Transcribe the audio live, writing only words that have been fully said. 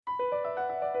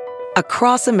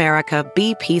Across America,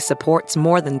 BP supports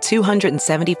more than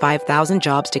 275,000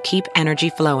 jobs to keep energy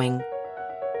flowing.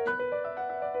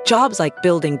 Jobs like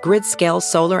building grid-scale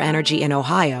solar energy in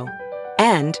Ohio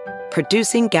and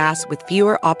producing gas with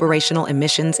fewer operational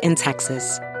emissions in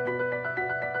Texas.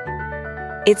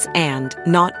 It's and,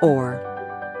 not or.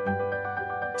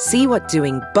 See what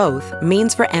doing both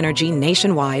means for energy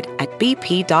nationwide at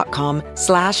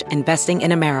bp.com/investing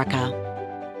in America.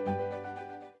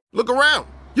 Look around.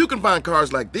 You can find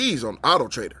cars like these on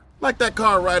AutoTrader, like that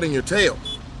car riding your tail.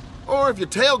 Or if you're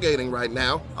tailgating right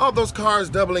now, all those cars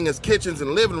doubling as kitchens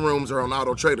and living rooms are on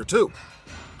AutoTrader too.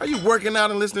 Are you working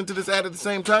out and listening to this ad at the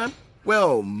same time?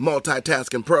 Well,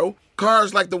 multitasking pro,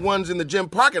 cars like the ones in the gym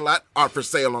parking lot are for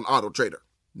sale on AutoTrader.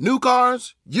 New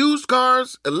cars, used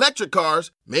cars, electric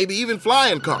cars, maybe even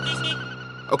flying cars.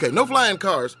 Okay, no flying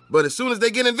cars, but as soon as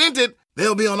they get invented,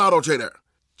 they'll be on AutoTrader.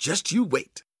 Just you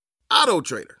wait.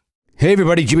 AutoTrader. Hey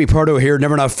everybody, Jimmy Pardo here,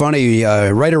 Never Not Funny,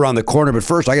 right around the corner. But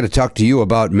first, I got to talk to you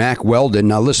about Mack Weldon.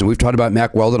 Now listen, we've talked about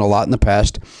Mack Weldon a lot in the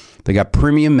past. They got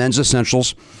premium men's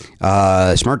essentials,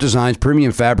 smart designs,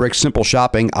 premium fabrics, simple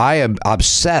shopping. I am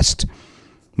obsessed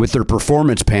with their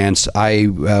performance pants. I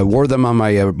wore them on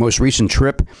my most recent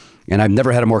trip, and I've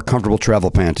never had a more comfortable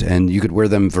travel pant. And you could wear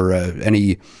them for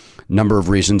any number of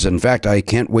reasons. In fact, I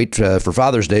can't wait for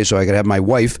Father's Day so I could have my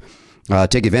wife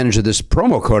take advantage of this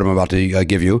promo code I'm about to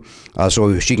give you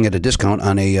so she can get a discount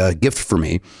on a gift for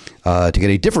me to get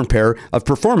a different pair of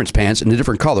performance pants in a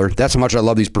different color. That's how much I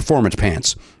love these performance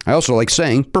pants. I also like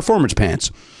saying performance pants.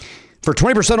 For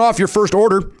 20% off your first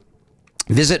order,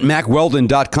 visit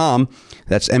MackWeldon.com.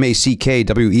 That's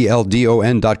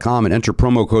MackWeldon.com and enter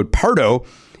promo code PARDO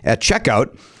at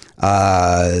checkout.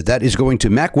 That is going to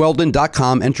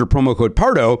MackWeldon.com, enter promo code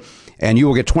PARDO, and you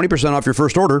will get 20% off your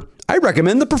first order. I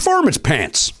recommend the performance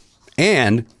pants.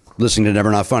 And listening to Never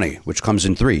Not Funny, which comes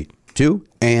in 3, 2,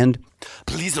 and...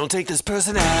 Please don't take this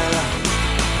person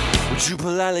out. Would you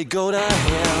politely go to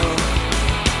hell?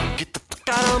 Get the fuck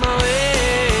out of my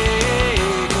way,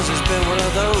 'cause it's been one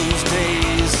of those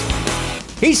days.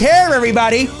 He's here,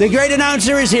 everybody. The great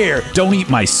announcer is here. Don't eat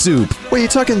my soup. Wait, you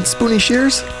talking Spoonie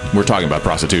Shears? We're talking about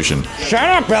prostitution. Shut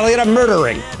up, Elliot. I'm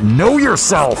murdering. Know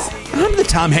yourself. I'm the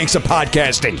Tom Hanks of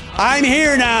podcasting. I'm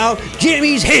here now.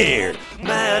 Jimmy's here.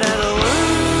 Mad at the world.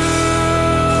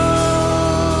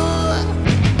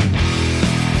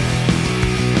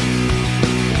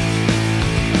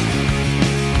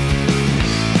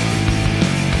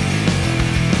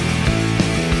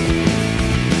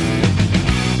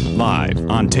 Live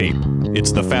on tape.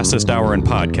 It's the fastest hour in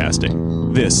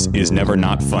podcasting. This is Never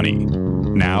Not Funny.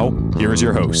 Now, here's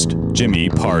your host, Jimmy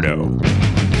Pardo.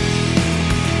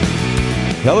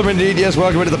 Hello, indeed. Yes,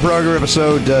 welcome to the program,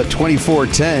 episode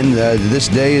 2410. This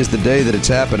day is the day that it's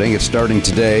happening. It's starting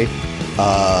today.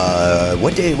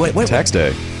 What day? What? Tax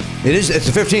day. It is. It's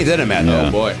the 15th, isn't it, Matt? Yeah.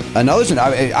 Oh, boy. Now, listen,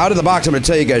 out of the box, I'm going to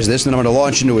tell you guys this, and I'm going to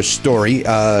launch into a story.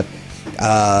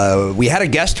 We had a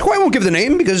guest who I won't give the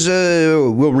name because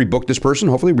we'll rebook this person,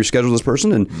 hopefully reschedule this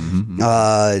person. And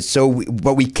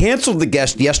but we canceled the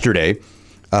guest yesterday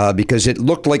because it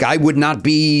looked like I would not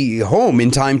be home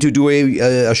in time to do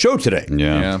a show today.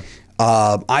 Yeah.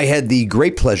 I had the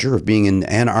great pleasure of being in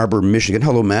Ann Arbor, Michigan.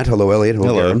 Hello, Matt. Hello, Elliot.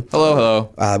 Hello, Aaron. Hello.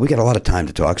 We got a lot of time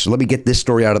to talk, so let me get this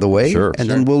story out of the way. Sure.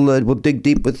 Then we'll dig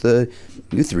deep with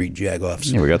you three jagoffs.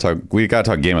 Yeah, we got to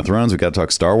talk Game of Thrones. We got to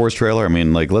talk Star Wars trailer. I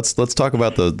mean, like let's talk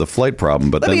about the flight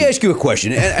problem. But let me ask you a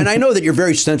question, and I know that you're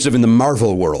very sensitive in the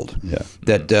Marvel world. Yeah.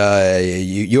 That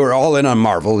you're all in on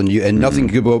Marvel, and nothing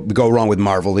could go wrong with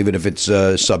Marvel, even if it's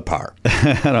subpar.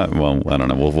 I don't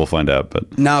know. We'll find out.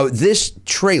 But now this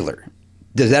trailer.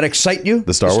 Does that excite you?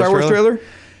 The Star Wars trailer?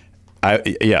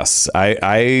 Yes.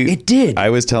 It did. I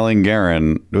was telling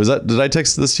Garen, did I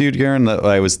text this to you, Garen? That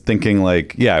I was thinking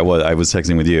like, yeah, I was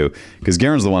texting with you because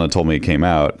Garen's the one that told me it came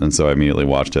out. And so I immediately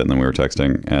watched it and then we were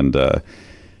texting. And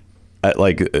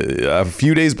a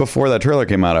few days before that trailer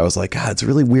came out, I was like, God, it's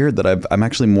really weird that I'm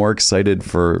actually more excited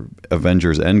for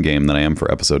Avengers Endgame than I am for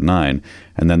Episode 9.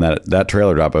 And then that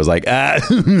trailer drop, I was like,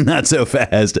 not so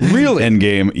fast. Really?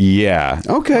 Endgame, yeah.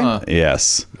 Okay.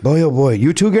 Yes. Boy, oh boy.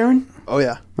 You too, Garen? Oh,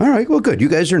 yeah. All right. Well, good. You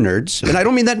guys are nerds. And I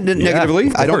don't mean that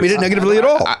negatively. I don't mean it negatively at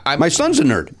all. My son's a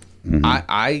nerd. Mm-hmm.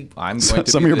 I'm going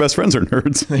to some of your best friends are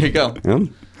nerds. There you go. Yeah.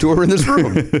 Two are in this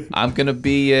room. I'm going to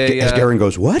be a... As Garen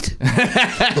goes, what?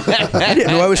 I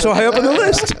didn't know I was so high up on the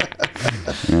list.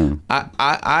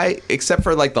 I except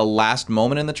for like the last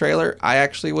moment in the trailer, I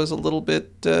actually was a little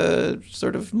bit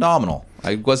sort of nominal.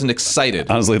 I wasn't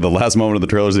excited. Honestly, the last moment of the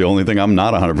trailer is the only thing I'm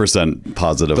not 100%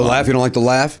 positive The on. laugh? You don't like the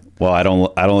laugh? Well, I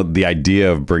don't. The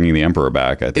idea of bringing the Emperor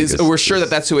back, I think, We're sure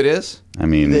that that's who it is? I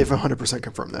mean, They've 100%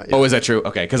 confirmed that. Yeah. Oh, is that true?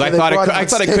 Okay, because I they thought brought him I on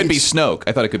thought it could be stage. Snoke.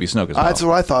 I thought it could be Snoke as well. That's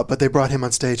what I thought, but they brought him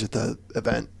on stage at the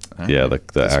event. yeah, the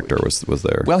actor was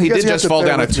there. Well, he You guys did have just to fall bear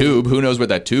down a with me. tube. Who knows where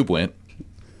that tube went?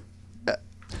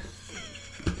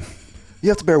 You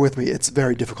have to bear with me. It's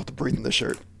very difficult to breathe in this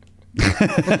shirt.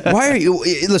 Why are you?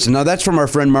 Listen, now that's from our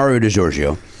friend Mario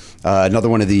DiGiorgio. Another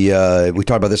one of the we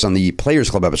talked about this on the Players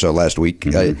Club episode last week.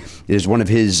 It is one of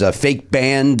his fake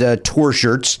band tour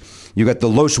shirts. You got the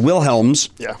Los Wilhelms.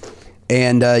 Yeah.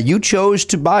 And you chose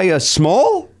to buy a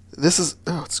small. This is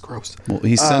it's gross. Well,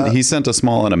 he sent a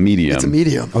small and a medium. It's a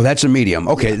medium. Oh, that's a medium.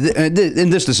 Okay, and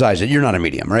this decides it. You're not a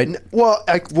medium, right? Well,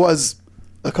 I was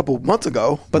a couple months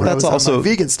ago, But when I that's was on also- my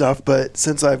vegan stuff. But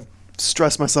since I've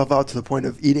stressed myself out to the point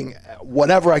of eating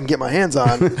whatever I can get my hands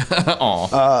on,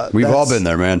 We've all that's been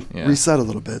there, man. reset a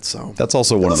little bit. So That's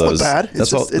also one of doesn't those. look bad. It's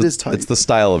That's just- it is tight. It's the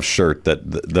style of shirt that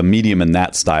the medium in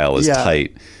that style is Yeah.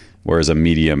 tight, whereas a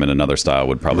medium in another style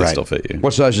would probably Right. still fit you.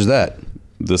 What size is that?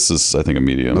 This is, I think, a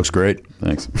medium. Looks great.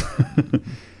 Thanks.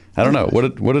 I don't know what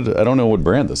did I don't know what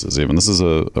brand this is even. This is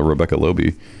a Rebecca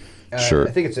Loewe shirt.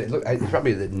 I think it's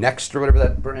probably the Next or whatever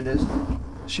that brand is.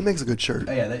 she makes a good shirt.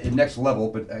 Yeah, the Next Level,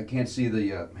 but I can't see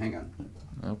the. Hang on.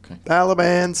 Okay.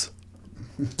 Alabans.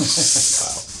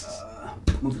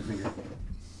 Move your finger.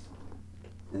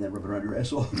 And then rub it around your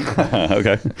asshole.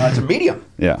 Okay. It's a medium.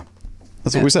 Yeah.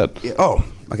 That's what we said. Yeah. Oh,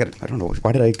 I don't know.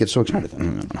 Why did I get so excited?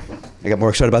 I got more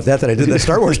excited about that than I did that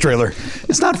Star Wars trailer.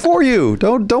 It's not for you.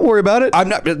 Don't worry about it. I'm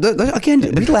not. Again,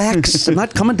 relax. I'm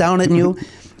not coming down on you.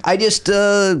 I just,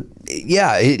 it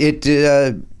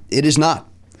is not.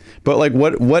 But like,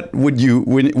 what would you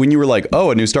when you were like, oh,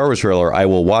 a new Star Wars trailer, I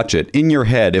will watch it. In your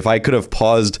head, if I could have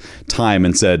paused time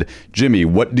and said, Jimmy,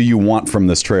 what do you want from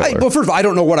this trailer? Well, first of all, I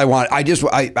don't know what I want. I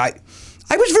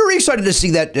was very excited to see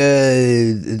that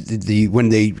when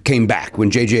they came back,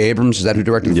 when J.J. Abrams, is that who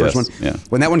directed the Yes, first one? yeah.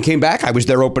 When that one came back, I was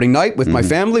there opening night with my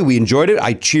family. We enjoyed it.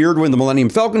 I cheered when the Millennium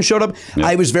Falcon showed up. Yeah.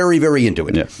 I was very, very into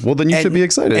it. Yeah. Well, then you should be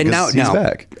excited And 'cause now he's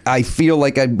back. I feel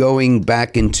like I'm going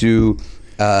back into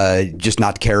just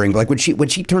not caring. Like when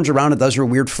she turns around and does her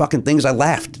weird fucking things, I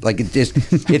laughed. Like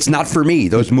it's not for me.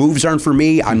 Those moves aren't for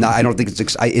me. I don't think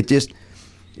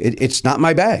it's not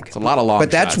my bag. It's a lot of long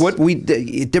But that's shots. what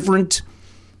different.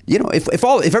 You know, if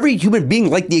every human being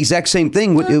liked the exact same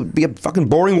thing, it would be a fucking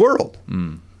boring world.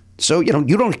 So you don't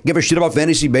give a shit about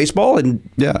fantasy baseball, and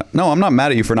Yeah. No, I'm not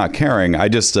mad at you for not caring. I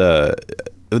just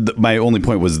my only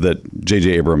point was that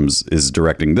J.J. Abrams is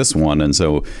directing this one, and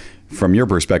so from your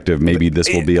perspective, maybe this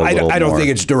will be a little. I don't more, think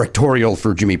it's directorial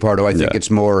for Jimmy Pardo. I think Yeah. it's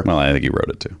more. Well, I think he wrote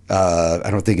it too. I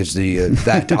don't think it's the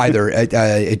that either.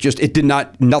 It did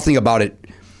not. Nothing about it.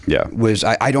 Yeah. Was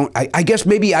I guess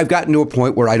maybe I've gotten to a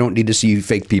point where I don't need to see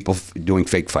fake people doing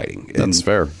fake fighting. That's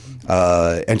fair.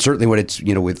 And certainly when it's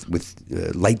with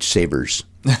lightsabers.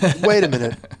 Wait a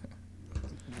minute.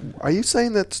 Are you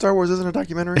saying that Star Wars isn't a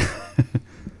documentary?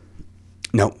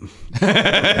 No,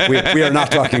 we are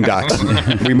not talking docs.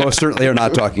 We most certainly are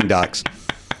not talking docs.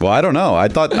 Well, I don't know. I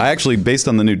actually, based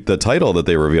on the title that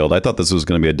they revealed, I thought this was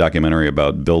going to be a documentary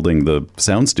about building the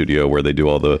sound studio where they do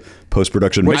all the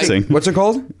post-production mixing. What's it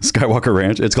called? Skywalker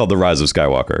Ranch. It's called The Rise of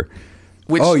Skywalker.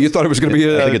 Which, Oh, you thought it was going to be?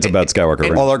 I think it's about Skywalker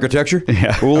Ranch. all architecture.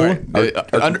 Yeah. Cool. all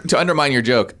right, to undermine your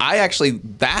joke, I actually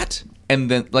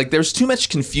and then like there's too much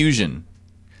confusion,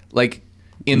 like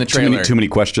in the trailer. Too many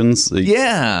questions.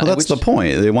 Yeah, Well, that's the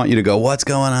point. They want you to go, what's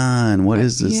going on? What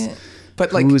is this? Yeah,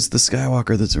 but like who's the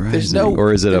Skywalker that's rising? no-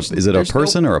 or is it there's- a there's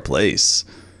person no- or a place?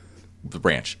 the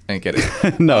branch. I get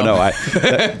it. No.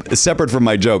 Separate from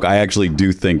my joke, I actually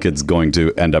do think it's going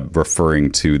to end up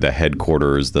referring to the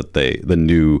headquarters the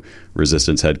new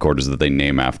Resistance headquarters that they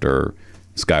name after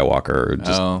Skywalker.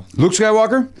 Luke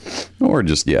Skywalker. Or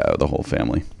just, the whole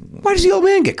family. Why does the old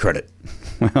man get credit?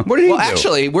 What did he Well, do?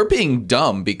 actually, we're being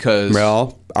dumb because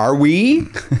are we?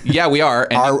 yeah, we are.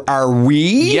 And Are we?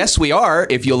 yes, we are.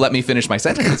 If you'll let me finish my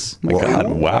sentence. God,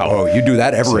 wow. Oh, you do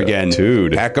that ever again,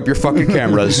 dude. Pack up your fucking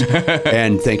cameras,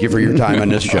 and thank you for your time on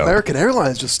this show. American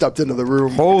Airlines just stepped into the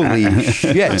room. Holy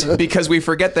shit! Because we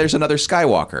forget there's another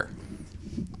Skywalker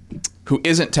who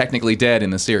isn't technically dead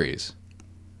in the series.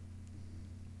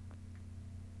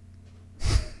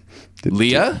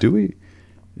 Leia? Do we?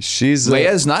 She's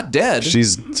Leia's not dead.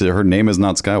 her name is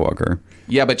not Skywalker.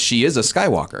 Yeah, but she is a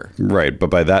Skywalker. Right, but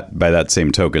by that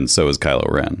same token, so is Kylo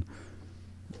Ren.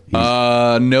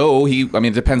 No,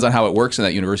 it depends on how it works in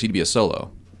that universe. He'd be a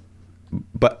Solo.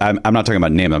 But I'm not talking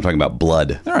about name. I'm talking about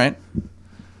blood. All right.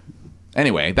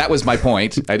 Anyway, that was my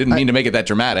point. I didn't mean to make it that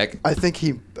dramatic. I think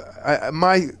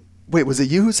wait, was it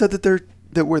you who said that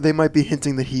they might be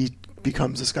hinting that he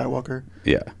becomes a Skywalker?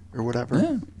 Yeah. Or whatever.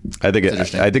 Yeah. I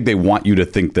think they want you to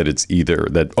think that it's either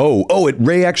that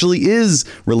Rey actually is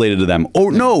related to them. Oh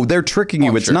no, they're tricking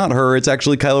you. It's sure. not her. It's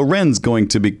actually Kylo Ren's going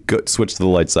to be switch to the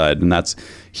light side, and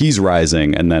he's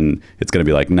rising, and then it's going to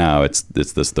be like, no, it's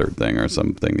this third thing or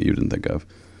something that you didn't think of.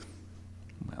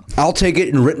 I'll take it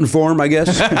in written form, I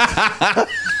guess.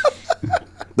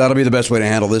 That'll be the best way to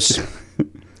handle this.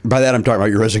 By that, I'm talking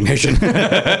about your resignation.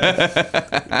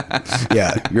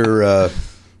 Yeah, you're.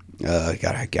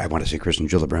 God, I want to say Kristen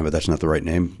Gillibrand, but that's not the right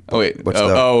name. Oh wait.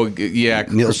 Yeah.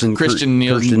 Nielsen. Christian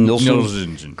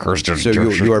Nielsen. Kirsten. So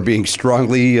you are being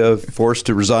strongly forced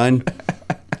to resign.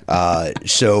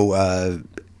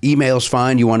 Email's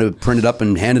fine. You want to print it up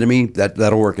and hand it to me?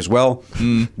 That'll work as well.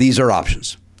 These are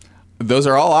options. Those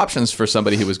are all options for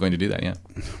somebody who was going to do that. Yeah.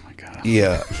 Oh my God.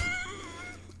 Yeah.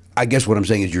 I guess what I'm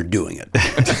saying is you're doing it.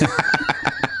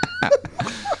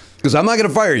 Because I'm not going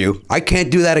to fire you. I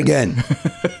can't do that again.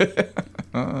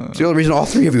 It's the only reason all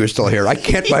three of you are still here. I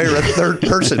can't fire a third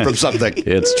person from something.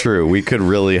 It's true. We could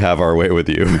really have our way with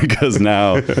you because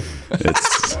now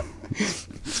it's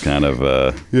kind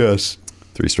of Yes.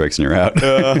 3 strikes and you're out.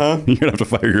 You're gonna have to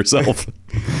fire yourself.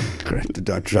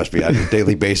 Trust me, on a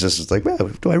daily basis, it's like, well,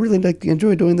 do I really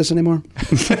enjoy doing this anymore?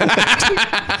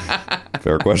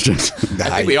 Fair question. I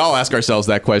think we all ask ourselves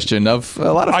that question of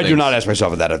a lot of things. I do not ask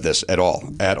myself that of this at all.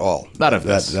 Not of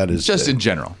this. That is just in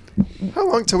general. How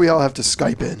long till we all have to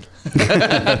Skype in?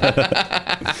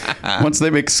 Once they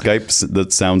make Skypes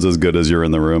that sounds as good as you're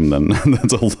in the room, then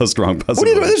that's a strong possibility. What are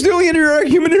you doing? This is the only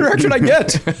human interaction I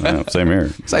get. Same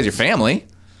here. Besides your family.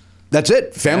 That's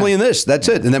it. Family and this. That's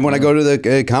it. And then when I go to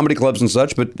the comedy clubs and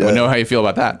such, but I know how you feel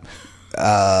about that.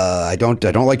 I don't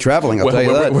like traveling. I'll tell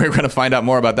you that. We're going to find out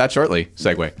more about that shortly.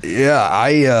 Segue. Yeah,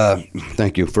 I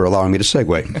thank you for allowing me to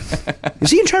segue. Is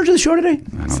he in charge of the show today?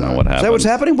 I don't know what happened. Is that what's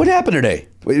happening? What happened today?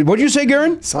 What did you say,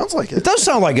 Garen? Sounds like it. It does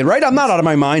sound like it, right? I'm not out of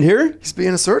my mind here. He's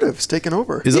being assertive. He's taking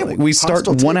over. Is it like we start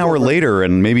Hostile 1 hour takeover. later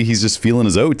and maybe he's just feeling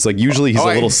his oats? Like usually he's a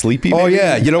little sleepy. Oh maybe?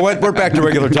 yeah, you know what? We're back to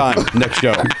regular time next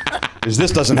show. Because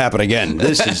this doesn't happen again.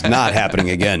 This is not happening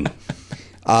again.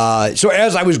 So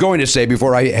as I was going to say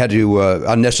before I had to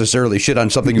unnecessarily shit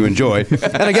on something you enjoy,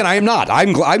 and again, I am not.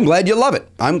 I'm glad you love it.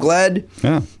 I'm glad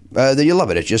that you love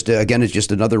it. It's just it's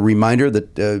just another reminder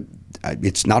that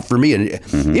it's not for me. And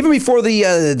even before the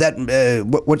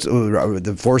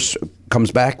the Force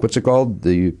comes back, what's it called?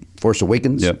 The Force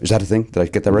Awakens. Yep. Is that a thing? Did I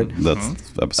get that right? That's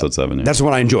episode 7. Yeah. That's the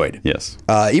one I enjoyed. Yes.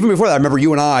 Even before that, I remember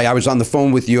you and I was on the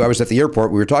phone with you. I was at the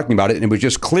airport. We were talking about it, and it was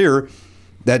just clear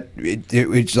that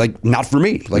it's like not for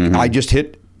me. Like I just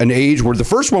hit an age where the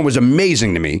first one was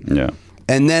amazing to me. Yeah.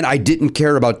 And then I didn't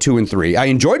care about 2 and 3. I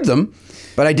enjoyed them,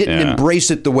 but I didn't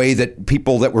embrace it the way that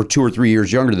people that were 2 or 3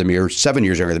 years younger than me or 7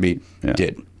 years younger than me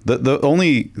did. The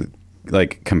only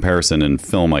like comparison in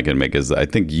film I can make is I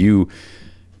think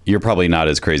you're probably not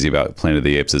as crazy about Planet of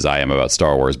the Apes as I am about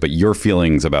Star Wars, but your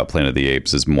feelings about Planet of the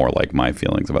Apes is more like my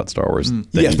feelings about Star Wars.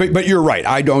 Yes, but you're right.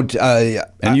 I don't.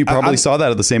 And you probably saw that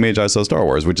at the same age I saw Star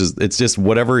Wars, which is it's just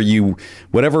whatever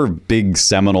big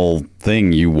seminal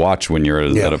thing you watch when you're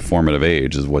at a formative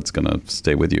age is what's going to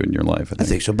stay with you in your life. I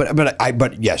think so,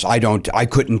 but yes, I don't. I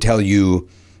couldn't tell you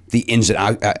the ins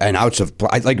and outs of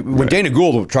like when Dana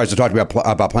Gould tries to talk about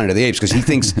Planet of the Apes because he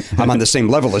thinks I'm on the same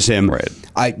level as him. Right.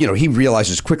 He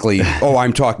realizes quickly. Oh,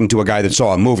 I'm talking to a guy that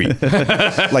saw a movie.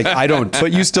 Like I don't.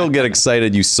 But you still get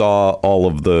excited. You saw all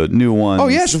of the new ones. Oh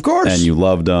yes, of course. And you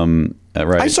loved them.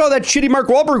 Right. I saw that shitty Mark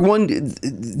Wahlberg one,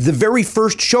 the very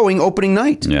first showing opening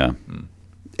night. Yeah.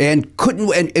 And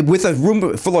with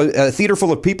a theater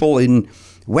full of people in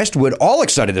Westwood, all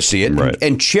excited to see it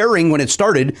and cheering when it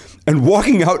started and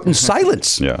walking out in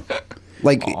silence. Yeah.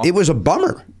 Like it was a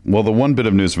bummer. Well, the one bit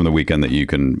of news from the weekend that you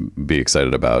can be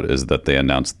excited about is that they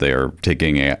announced they are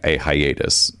taking a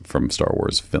hiatus from Star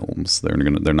Wars films.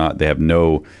 They have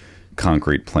no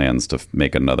concrete plans to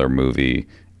make another movie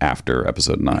after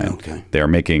Episode 9. Okay. They are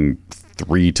making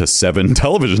 3 to 7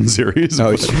 television series.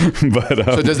 Oh, so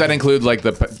does that include like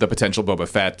the potential Boba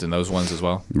Fett and those ones as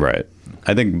well? Right.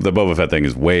 I think the Boba Fett thing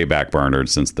is way backburnered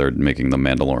since they're making the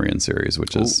Mandalorian series,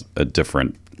 which is a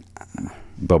different.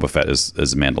 Boba Fett is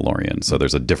Mandalorian, so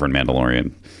there's a different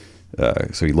Mandalorian.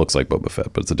 So he looks like Boba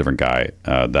Fett, but it's a different guy.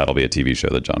 That'll be a TV show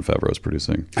that Jon Favreau is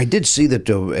producing. I did see that,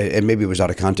 and maybe it was out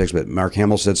of context, but Mark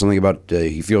Hamill said something about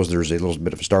he feels there's a little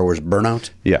bit of a Star Wars burnout.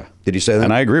 Yeah. Did he say that?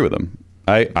 And I agree with him.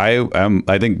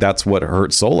 I think that's what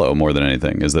hurt Solo more than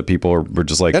anything, is that people were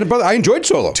just like, but I enjoyed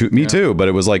Solo. Me too, but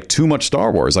it was like too much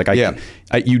Star Wars. Like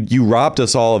you robbed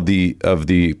us all of the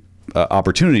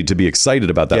opportunity to be excited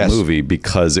about that movie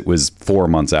because it was 4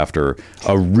 months after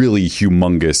a really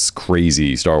humongous,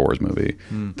 crazy Star Wars movie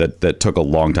that took a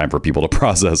long time for people to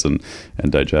process and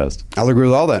digest. I'll agree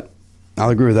with all that. I'll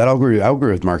agree with that. I'll agree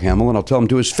with Mark Hamill, and I'll tell him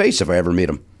to his face if I ever meet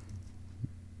him.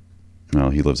 Well,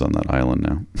 he lives on that island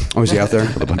now. Oh, is he out there?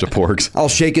 With a bunch of porgs. I'll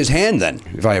shake his hand then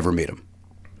if I ever meet him.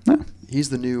 No. He's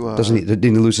the new. Didn't he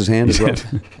lose his hand as well?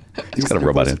 He's got a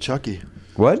robot voice hand. of Chucky.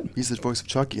 What? He's the voice of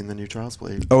Chucky in the new Child's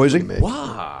Play. Oh, is he? remake.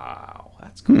 Wow,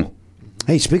 that's cool.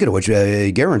 Hey, speaking of which,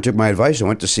 Garen took my advice and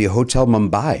went to see Hotel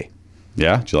Mumbai.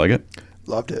 Yeah, did you like it?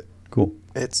 Loved it. Cool.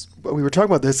 We were talking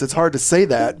about this. It's hard to say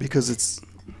that because it's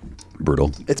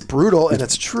Brutal. brutal and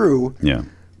it's true. Yeah.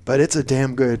 But it's a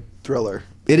damn good thriller.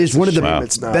 It is one of the shame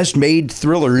it's not. best made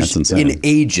thrillers That's insane. in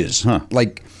ages. Huh.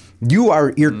 Like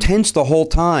you're tense the whole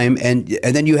time, and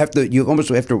then you almost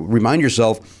have to remind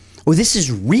yourself, oh, this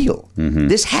is real.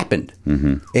 This happened,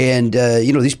 and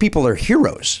these people are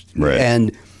heroes, Right.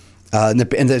 And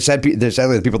sadly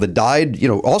the people that died,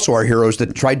 also are heroes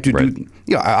that tried to do.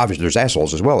 Obviously there's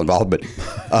assholes as well involved, but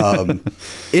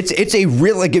it's a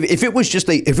real, like if it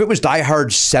was Die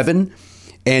Hard 7.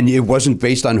 And it wasn't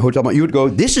based on Hotel, you would go,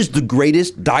 this is the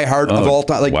greatest Die Hard of all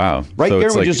time. Like, wow. Right, So Garen?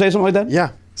 it's Would like- you say something like that?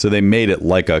 Yeah. So they made it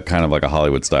like a kind of like a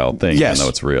Hollywood style thing, Yes. even though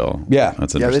it's real. Yeah.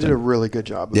 That's Yeah, interesting. they did a really good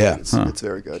job. Of Yeah. it. It's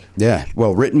very good. Yeah,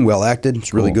 well written, well acted.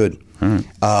 It's really Cool. good.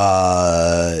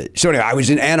 So anyway, I was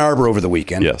in Ann Arbor over the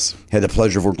weekend. Yes. Had the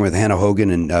pleasure of working with Hannah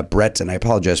Hogan and Brett, and I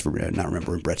apologize for not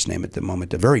remembering Brett's name at the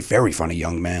moment. A very, very funny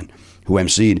young man who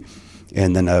emceed.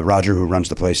 And then Roger, who runs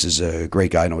the place, is a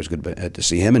great guy and always good to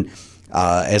see him. And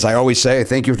as I always say,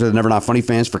 thank you to the Never Not Funny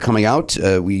fans for coming out.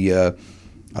 We had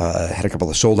a couple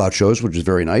of sold-out shows, which was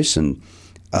very nice. And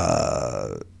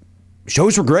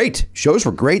shows were great.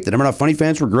 The Never Not Funny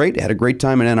fans were great. Had a great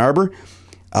time in Ann Arbor.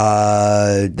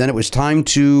 Then it was time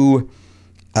to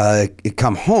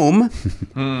come home,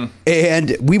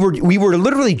 and we were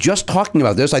literally just talking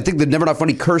about this. I think the Never Not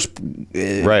Funny curse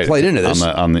played into this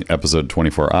on the episode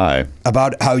 24i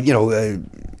about how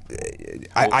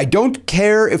I don't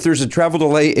care if there's a travel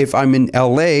delay if I'm in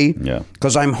LA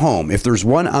because I'm home. If there's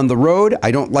one on the road,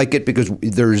 I don't like it because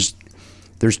there's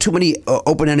too many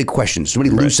open-ended questions, too many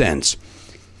loose ends.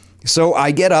 So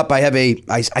I get up. I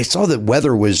saw that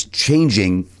weather was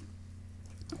changing,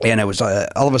 and I was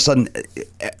all of a sudden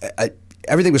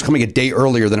everything was coming a day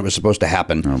earlier than it was supposed to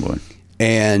happen. Oh boy!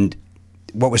 And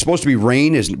what was supposed to be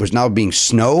rain was now being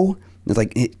snow. It's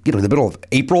like in the middle of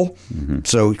April.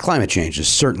 So climate change is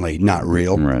certainly not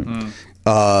real. Right.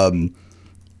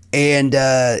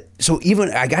 So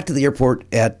even I got to the airport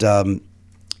in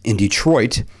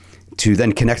Detroit to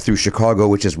then connect through Chicago,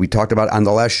 which, as we talked about on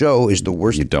the last show, is the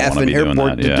worst effing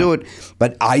airport to do it.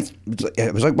 But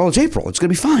it was like, well, it's April. It's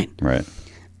going to be fine. Right.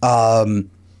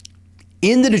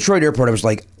 In the Detroit airport, I was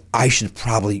like, I should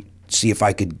probably see if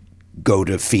I could go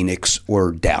to Phoenix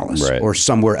or Dallas or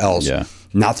somewhere else,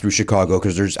 not through Chicago,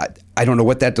 because I don't know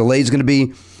what that delay is going to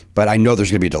be, but I know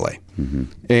there's going to be a delay.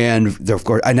 And of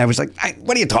course, and I was like,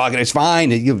 what are you talking? It's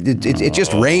fine. It's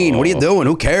just rain. What are you doing?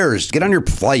 Who cares? Get on your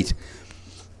flight.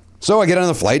 So I get on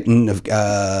the flight and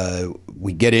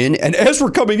we get in, and as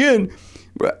we're coming in,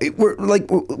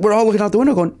 we're all looking out the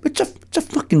window going, it's a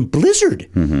fucking blizzard.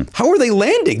 How are they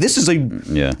landing? This is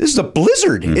a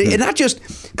blizzard. And not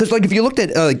just because, like, if you looked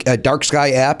at a Dark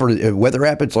Sky app or a weather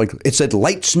app, it's like it said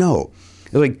light snow.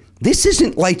 It's like, this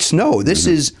isn't light snow. This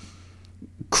is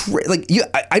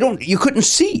you couldn't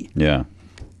see. Yeah.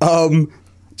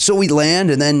 So we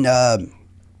land, and then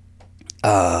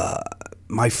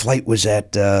my flight was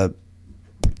at.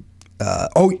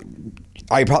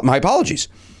 My apologies.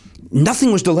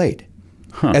 Nothing was delayed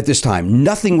at this time.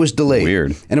 Nothing was delayed.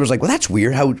 Weird. And it was like, well, that's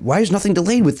weird. Why is nothing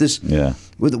delayed with this? Yeah.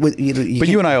 But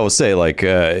you and I always say, like,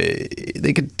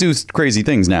 they could do crazy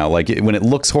things now. Like, when it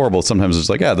looks horrible, sometimes it's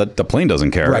like, the plane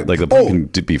doesn't care. Right. Like, the plane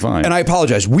can be fine. And I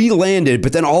apologize. We landed,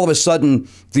 but then all of a sudden,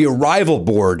 the arrival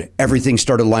board, everything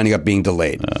started lining up being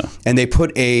delayed. And they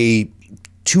put a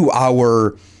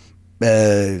 2-hour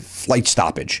flight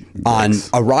stoppage on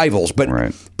arrivals, but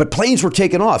planes were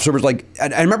taking off. So it was like,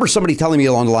 I remember somebody telling me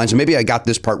along the lines, and maybe I got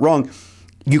this part wrong,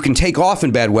 you can take off in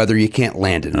bad weather, you can't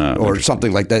land in it, or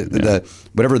something like that. The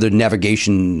whatever the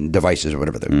navigation devices or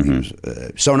whatever they use,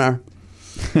 sonar.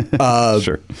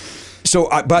 Sure. So,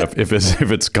 but if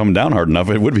it's come down hard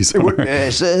enough, it would be sonar.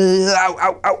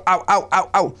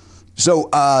 Ow. So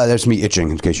that's me itching.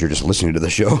 In case you're just listening to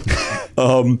the show,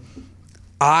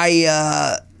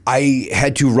 I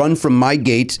had to run from my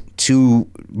gate to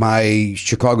my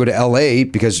Chicago to LA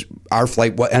because our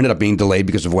flight ended up being delayed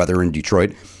because of weather in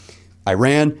Detroit. I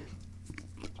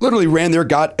literally ran there,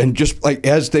 and just like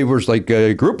as they were like,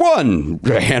 group one,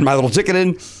 hand my little ticket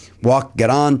in, get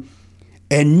on.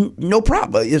 And no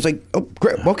problem. It's like, oh,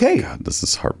 great. Okay. God, this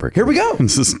is heartbreaking. Here we go.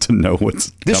 This is to know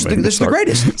what's coming. This is the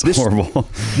greatest. It's horrible.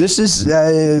 This is,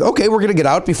 okay, we're going to get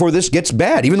out before this gets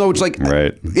bad. Even though it's like,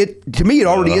 right. To me, it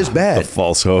already is bad. The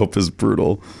false hope is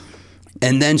brutal.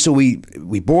 And then, so we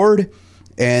board.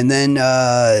 And then,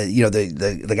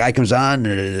 the guy comes on,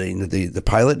 the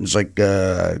pilot, and it's like,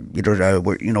 we got a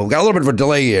little bit of a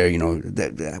delay here.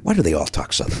 Why do they all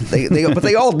talk Southern? But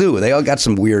they all do. They all got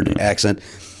some weird accent.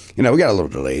 We got a little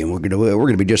delay, and we're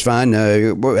gonna be just fine.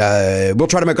 We'll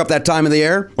try to make up that time in the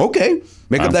air. Okay,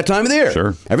 make up that time in the air.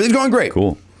 Sure, everything's going great.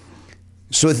 Cool.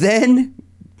 So then,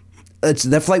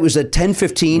 that flight was at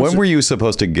 10:15. When were you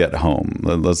supposed to get home?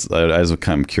 I was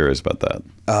kind of curious about that.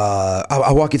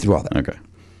 I'll walk you through all that. Okay.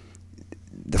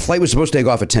 The flight was supposed to take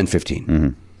off at 10:15. Mm-hmm.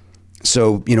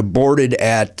 So boarded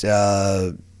at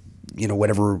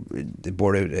whatever.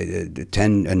 Boarded at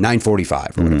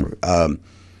 9:45 or whatever.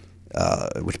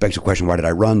 Which begs the question: why did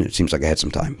I run? It seems like I had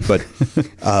some time. But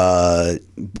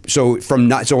so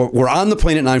we're on the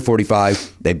plane at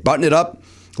 9:45. They button it up.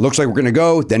 Looks like we're going to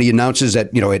go. Then he announces that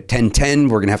at 10:10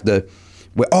 we're going to have to.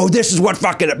 Oh, this is what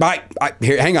fucking.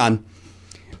 Here, hang on.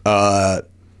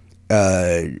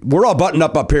 We're all buttoned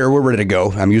up here. We're ready to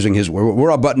go. I'm using his.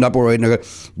 We're all buttoned up. We're waiting to go.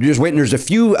 You're just waiting. There's a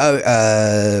few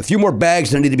more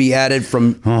bags that need to be added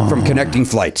from connecting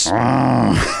flights.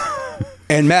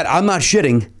 And Matt, I'm not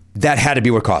shitting. That had to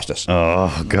be what cost us.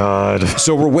 Oh, God.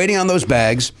 So we're waiting on those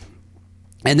bags.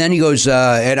 And then he goes,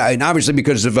 and obviously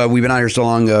because of we've been out here so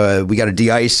long, we got to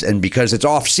de-ice. And because it's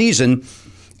off season,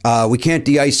 we can't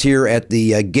de-ice here at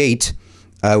the gate.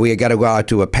 We got to go out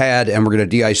to a pad, and we're going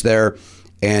to de-ice there.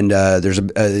 And there's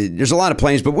a lot of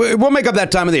planes, but we'll make up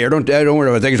that time of the year. Don't worry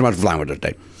about it. Thank you so much for flying with us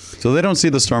today. So they don't see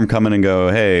the storm coming and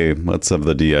go, hey, let's have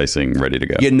the de-icing ready to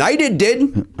go. United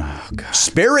did. Oh, God.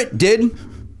 Spirit did.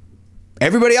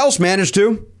 Everybody else managed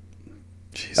to.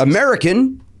 Jesus.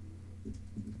 American.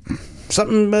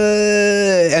 Something.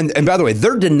 And by the way,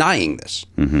 they're denying this.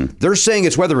 Mm-hmm. They're saying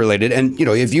it's weather related. And,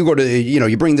 if you go to,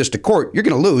 you bring this to court, you're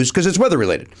going to lose because it's weather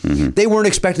related. Mm-hmm. They weren't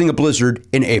expecting a blizzard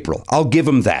in April. I'll give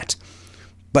them that.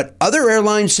 But other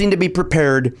airlines seem to be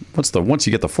prepared. Once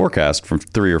you get the forecast from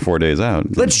 3 or 4 days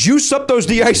out? Let's juice up those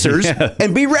de-icers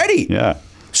and be ready. Yeah.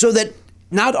 So that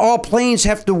not all planes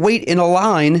have to wait in a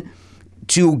line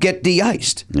to get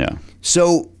de-iced. Yeah.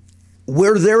 So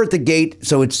we're there at the gate.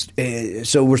 So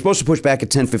so we're supposed to push back at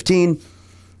 10:15.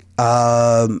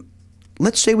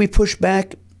 Let's say we push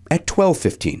back at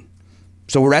 12:15.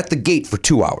 So we're at the gate for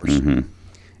 2 hours. Mm-hmm.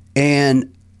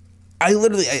 And I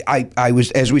literally, I was,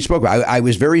 as we spoke about, I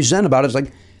was very zen about it. It's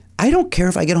like, I don't care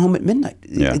if I get home at midnight.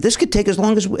 Yeah. This could take as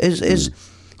long as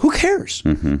who cares?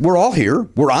 Mm-hmm. We're all here.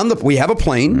 We have a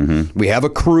plane. Mm-hmm. We have a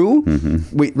crew.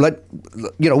 Mm-hmm.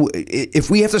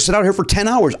 If we have to sit out here for 10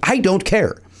 hours, I don't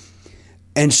care.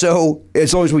 And so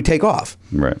as long as we take off.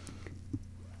 Right.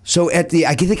 So I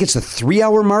think it's the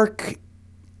 3-hour mark.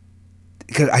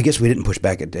 Because I guess we didn't push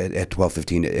back at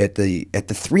 12:15. At the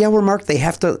 3-hour mark, they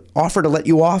have to offer to let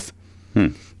you off.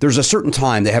 There's a certain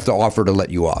time they have to offer to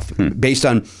let you off based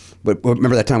on. But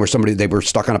remember that time where they were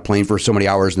stuck on a plane for so many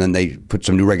hours, and then they put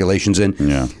some new regulations in.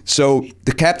 Yeah. So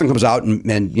the captain comes out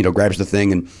and grabs the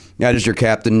thing, and this is your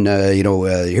captain.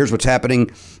 Here's what's happening.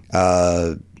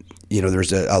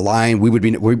 There's a line. We would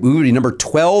be number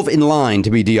 12 in line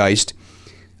to be de-iced.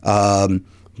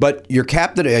 But your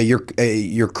captain,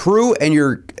 your crew, and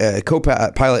your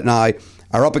co-pilot and I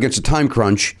are up against a time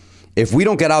crunch. If we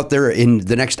don't get out there in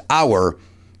the next hour,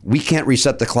 we can't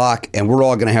reset the clock, and we're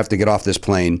all going to have to get off this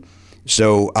plane.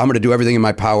 So I'm going to do everything in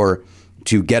my power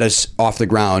to get us off the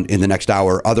ground in the next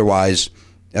hour. Otherwise,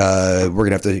 we're going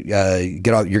to have to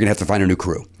get out. You're going to have to find a new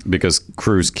crew. Because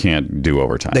crews can't do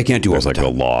overtime. They can't do overtime. There's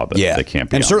like a law that they can't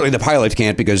be and on. Certainly the pilot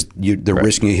can't because they're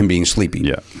risking him being sleepy.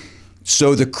 Yeah.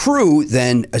 So the crew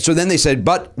then they said,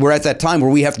 but we're at that time where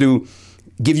we have to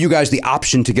give you guys the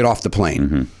option to get off the plane.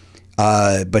 Mm-hmm.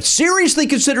 But seriously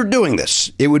consider doing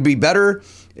this. It would be better.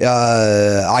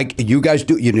 You guys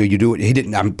do. You do it. He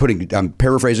didn't. I'm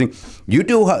paraphrasing. You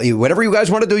do whatever you guys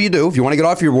want to do. You do. If you want to get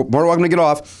off, you're more welcome to get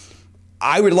off.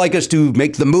 I would like us to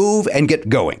make the move and get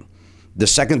going the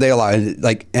second they allow.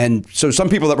 And so some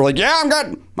people that were like, yeah, I'm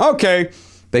good. Okay,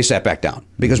 they sat back down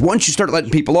because once you start letting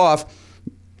people off,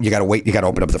 you got to wait. You got to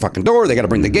open up the fucking door. They got to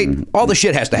bring the gate. All the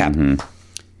shit has to happen. Mm-hmm.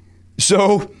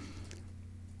 So.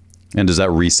 And does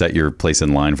that reset your place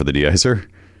in line for the de-icer?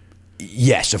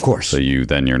 Yes, of course. So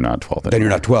then you're not 12. Then you're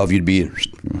not 12. You'd be.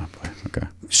 Okay.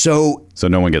 So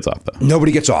no one gets off though.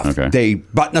 Nobody gets off. Okay. They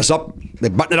button us up. They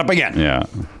button it up again. Yeah.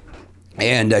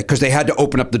 And because they had to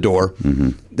open up the door,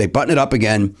 they button it up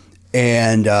again.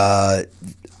 And our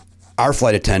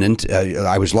flight attendant,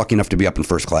 I was lucky enough to be up in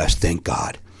first class. Thank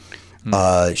God.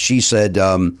 She said,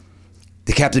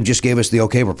 the captain just gave us the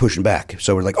okay. We're pushing back.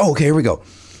 So we're like, oh, okay, here we go.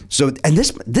 So, and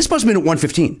this must have been at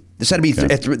 1:15. This had to be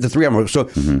at the 3 hour. So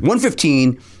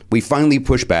 1:15, we finally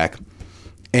push back,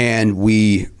 and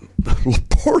we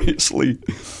laboriously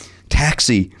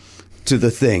taxi to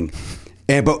the thing.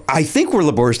 But I think we're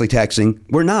laboriously taxiing.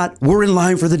 We're not. We're in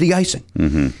line for the de-icing.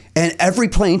 And every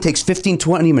plane takes 15,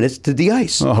 20 minutes to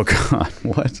de-ice. Oh God,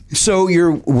 what? So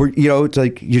it's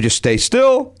like you just stay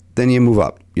still, then you move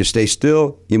up. You stay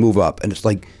still, you move up, and it's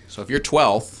like. So if you're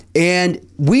 12th, and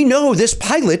we know this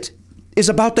pilot is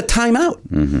about to time out.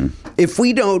 If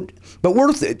we don't, but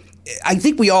I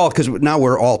think we all, because now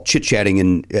we're all chit-chatting,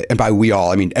 and by we all,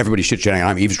 I mean everybody's chit-chatting, and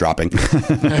I'm eavesdropping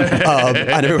on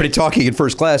everybody talking in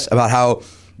first class about how,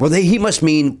 he must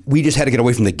mean we just had to get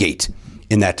away from the gate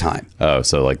in that time. Oh,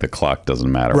 so like the clock doesn't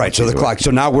matter. Right, so the clock,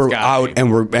 so now we're out and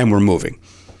we're moving.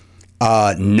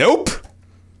 Nope.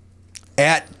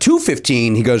 At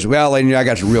 2:15, he goes, well, I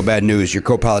got some real bad news. Your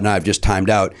co-pilot and I have just timed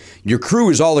out. Your crew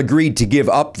has all agreed to give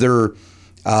up their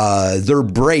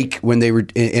break when they were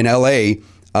in L.A.,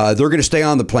 they're going to stay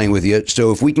on the plane with you.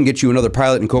 So if we can get you another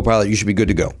pilot and co-pilot, you should be good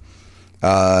to go.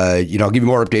 I'll give you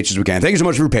more updates as we can. Thank you so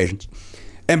much for your patience.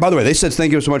 And by the way, they said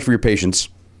thank you so much for your patience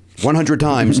 100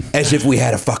 times as if we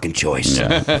had a fucking choice.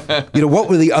 Yeah. What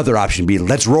would the other option be?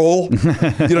 Let's roll. You know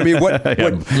what I mean? What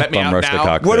let me out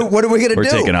now. What are we going to do? We're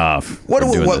taking off. What are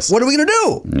we going to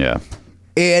do? Yeah.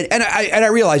 And I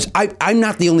realized I'm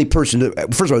not the only person.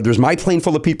 First of all, there's my plane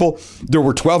full of people. There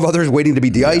were 12 others waiting to be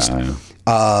de-iced.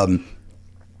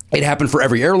 It happened for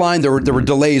every airline. There were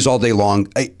delays all day long.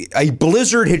 A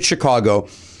blizzard hit Chicago,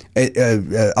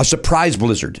 a surprise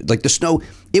blizzard. Like the snow,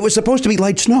 it was supposed to be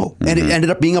light snow, and it ended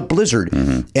up being a blizzard.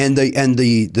 And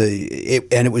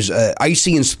it was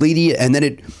icy and sleety, and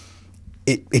then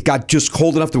it got just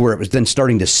cold enough to where it was then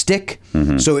starting to stick.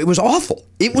 So it was awful.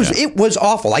 It was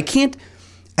awful. I can't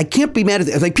be mad at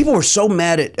it. Like people were so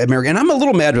mad at America, and I'm a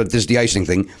little mad about this de-icing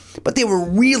thing, but they were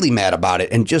really mad about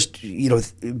it and just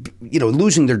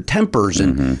losing their tempers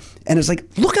and it's like,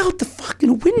 look out the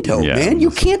fucking window, man. You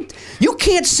can't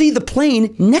see the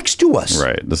plane next to us.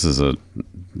 Right. This is it's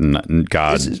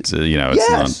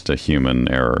not a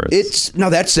human error. Now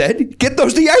that said, get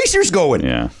those de-icers going.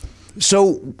 Yeah.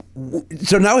 So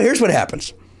now here's what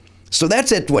happens. So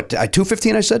that's at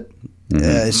 2:15 I said.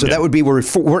 So that would be we're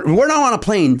now on a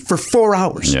plane for 4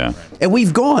 hours. Yeah. And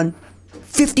we've gone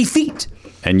 50 feet.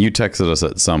 And you texted us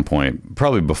at some point,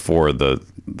 probably before the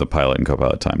pilot and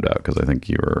co-pilot timed out, because I think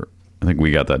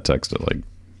we got that text at like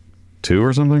 2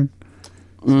 or something.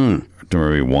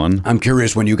 Maybe 1. I'm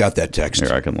curious when you got that text.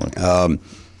 Here, I can look. I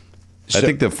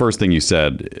think the first thing you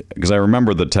said, because I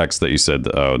remember the text that you said,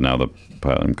 oh, now the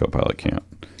pilot and co-pilot can't.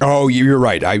 Oh, you're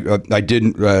right. I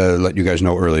didn't let you guys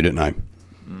know early, didn't I?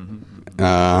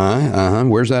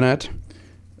 Where's that at?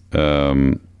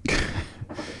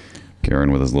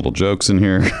 Karen with his little jokes in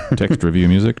here. Text review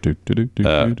music.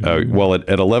 Well, at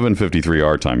 11:53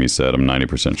 our time, you said, I'm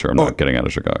 90% sure I'm not getting out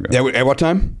of Chicago. At what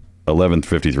time? 11:53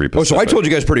 Pacific. Oh, so I told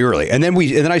you guys pretty early, and then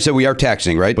I said we are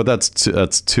taxiing, right? But that's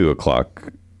 2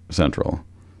 o'clock Central.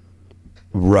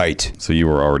 Right. So you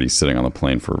were already sitting on the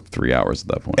plane for 3 hours at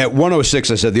that point. At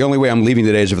 1:06, I said, the only way I'm leaving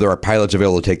today is if there are pilots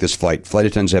available to take this flight. Flight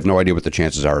attendants have no idea what the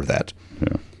chances are of that.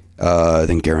 Yeah.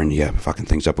 Then Garen, fucking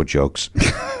things up with jokes.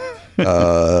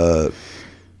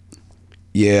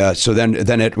 Yeah. So then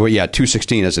at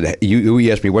 2:16, I said,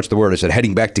 you asked me what's the word. I said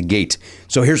heading back to gate.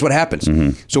 So here's what happens.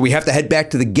 So we have to head back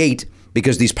to the gate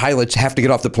because these pilots have to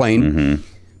get off the plane.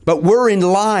 But we're in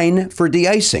line for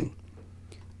de-icing.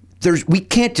 We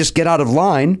can't just get out of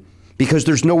line because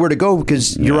there's nowhere to go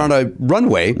because you're on a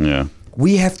runway. Yeah.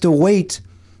 We have to wait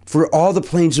for all the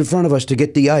planes in front of us to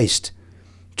get de-iced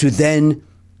to then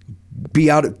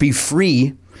be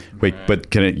free. Wait,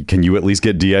 but can you at least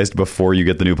get de-iced before you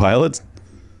get the new pilots?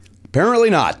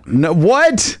 Apparently not. No.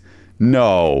 What?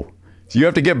 No. So you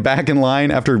have to get back in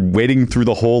line after waiting through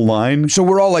the whole line? So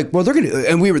we're all like, well, they're going to,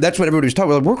 and that's what everybody was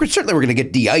talking about. Certainly we're going to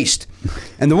get de-iced.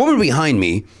 And the woman behind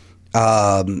me,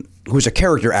 who's a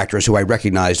character actress who I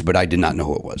recognized, but I did not know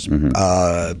who it was.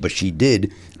 But she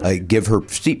did give her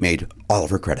seatmate all of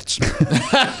her credits.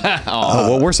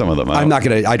 What were some of them? I'm not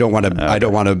going to. I don't want to. Okay. I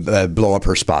don't want to blow up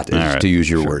her spot, to use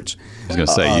your words. I was going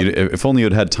to say, if only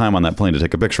you'd had time on that plane to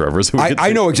take a picture of her. So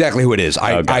I know exactly who it is.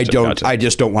 I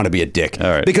just don't want to be a dick.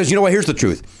 All right. Because you know what? Here's the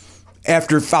truth.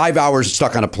 after 5 hours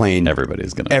stuck on a plane,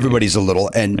 Everybody's a little,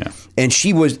 and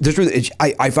she was.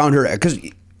 I found her because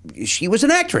she was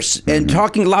an actress and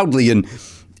talking loudly, and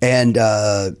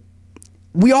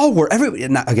we all were.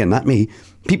 Not me.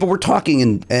 People were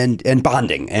talking and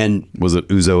bonding, and Was it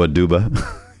Uzo Aduba?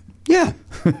 yeah,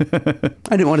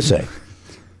 I didn't want to say.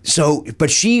 So,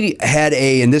 but she had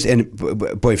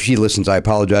boy, if she listens, I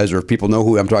apologize, or if people know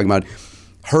who I'm talking about,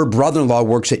 her brother-in-law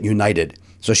works at United.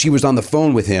 So she was on the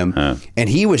phone with him, and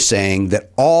he was saying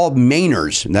that all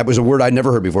Mainers, and that was a word I'd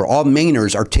never heard before, all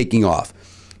Mainers are taking off,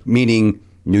 meaning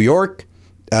New York,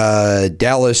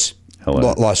 Dallas,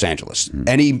 Los Angeles.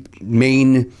 Any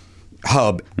main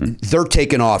hub, they're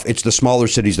taking off. It's the smaller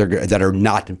cities that are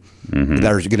not,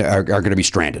 that are going to be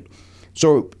stranded.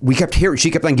 So we kept hearing,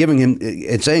 she kept on giving him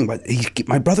and saying, but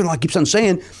my brother-in-law keeps on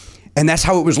saying, and that's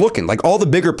how it was looking. Like all the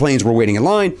bigger planes were waiting in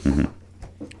line.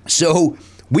 So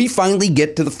we finally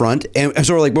get to the front, and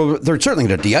so we're like, well, they're certainly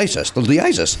going to de-ice us. They'll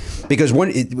de-ice us. Because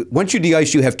once you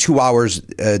de-ice, you have 2 hours.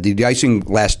 The de-icing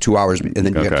lasts 2 hours, and then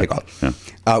you got to take off.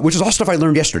 Yeah. Which is all stuff I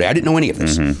learned yesterday. I didn't know any of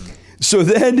this. So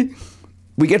then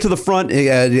we get to the front,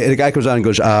 and the guy comes on and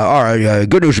goes, all right,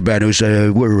 good news or bad news.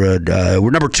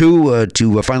 We're number 2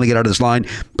 to finally get out of this line.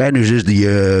 Bad news is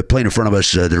the plane in front of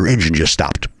us, their engine just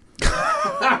stopped.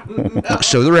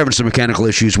 So they're having some mechanical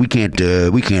issues. We can't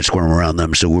squirm around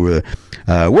them. So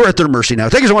we're at their mercy now.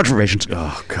 Thank you so much for your patience.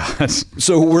 Oh God.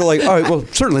 So we're like, all right, well,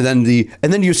 certainly then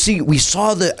and then we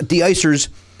saw the de-icers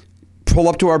pull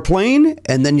up to our plane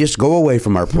and then just go away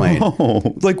from our plane.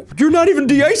 No. Like, you're not even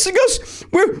de-icing us.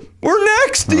 We're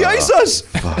next. De-ice us.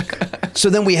 Fuck. So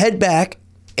then we head back,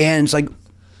 and it's like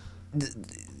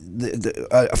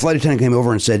a flight attendant came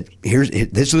over and said,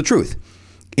 this is the truth.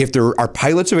 If there are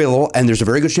pilots available, and there's a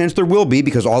very good chance there will be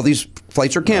because all these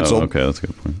flights are canceled. Oh, okay, that's a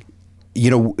good point. You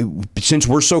know, since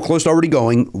we're so close to already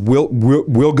going,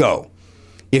 we'll go.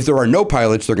 If there are no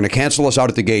pilots, they're going to cancel us out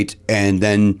at the gate, and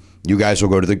then you guys will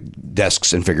go to the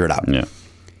desks and figure it out. Yeah.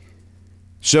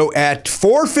 So at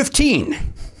 4:15,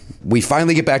 we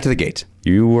finally get back to the gate.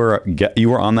 You were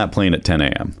on that plane at 10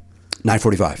 a.m.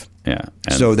 9:45. Yeah.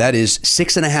 So that is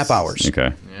 6.5 hours.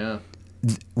 Okay. Yeah.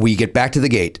 We get back to the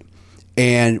gate.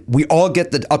 And we all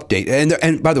get the update.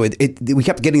 And by the way, we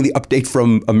kept getting the update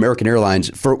from American Airlines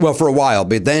for a while,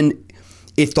 but then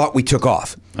it thought we took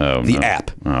off the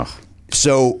app. Oh.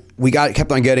 So we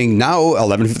kept on getting now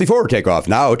 11:54 takeoff,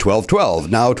 now 12:12,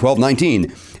 now 12:19,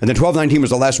 and then 12:19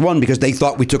 was the last one because they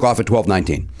thought we took off at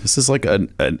 12:19. This is like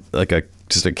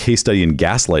just a case study in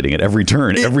gaslighting at every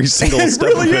turn, every single step.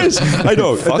 It really is. I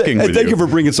know. Fucking with thank you for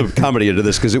bringing some comedy into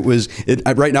this because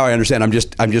right now I understand. I'm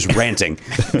just ranting.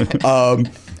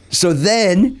 So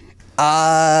then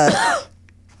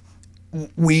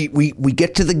we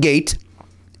get to the gate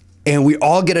and we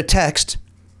all get a text.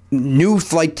 New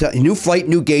flight,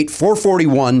 new gate,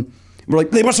 4:41. We're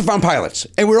like, they must have found pilots,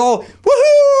 and we're all,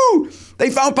 woohoo! They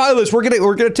found pilots. We're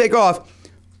gonna take off.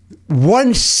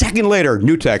 1 second later,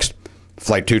 new text.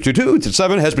 Flight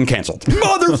 222-7 has been canceled.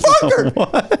 Motherfucker!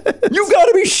 What? You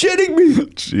gotta be shitting me!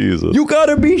 Jesus! You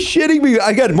gotta be shitting me!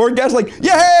 I got more gas. Like,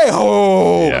 yay!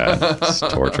 Oh! Yeah, it's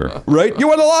torture. Right? You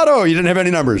won the lotto. You didn't have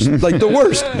any numbers. Like the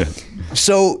worst.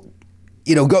 So.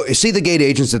 You know, go see the gate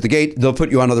agents at the gate. They'll put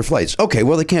you on other flights. Okay,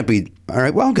 well, they can't be. All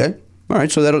right, well, okay. All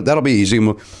right, so that'll be easy,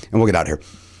 and we'll get out of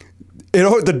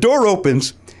here. The door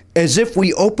opens as if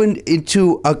we opened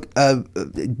into a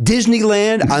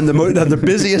Disneyland on the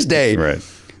busiest day. Right.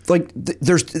 Like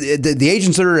there's the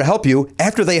agents that are to help you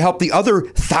after they help the other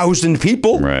 1,000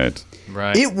 people. Right.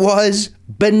 It was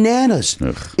bananas.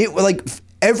 Ugh. It like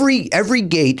every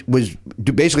gate was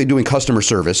basically doing customer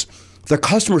service. The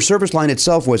customer service line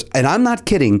itself was, and I'm not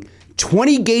kidding,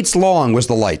 20 gates long was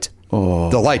the line. Oh.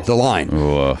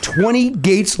 20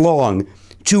 gates long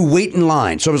to wait in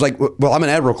line. So I was like, well, I'm an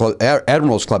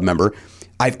Admirals Club member.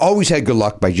 I've always had good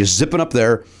luck by just zipping up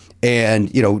there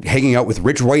and, you know, hanging out with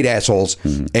rich white assholes.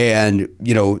 Mm-hmm. And,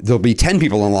 you know, there'll be 10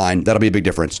 people in line. That'll be a big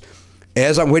difference.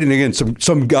 As I'm waiting again,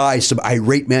 some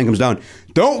irate man comes down.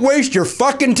 Don't waste your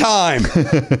fucking time.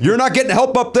 You're not getting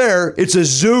help up there. It's a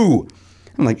zoo.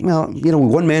 I'm like, well, you know,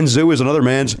 one man's zoo is another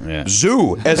man's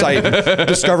zoo, as I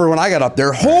discovered when I got up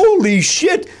there. Holy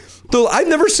shit. I've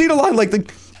never seen a line like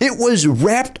it was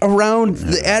wrapped around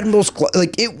the Admirals Club.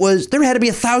 Like there had to be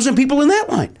 1,000 people in that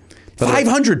line.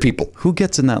 500 people. Who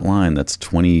gets in that line that's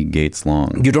 20 gates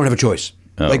long? You don't have a choice.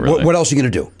 Oh, like, really? What else are you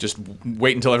going to do? Just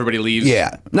wait until everybody leaves.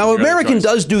 Yeah. Now, American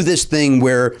does do this thing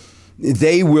where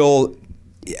they will,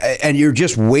 and you're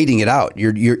just waiting it out.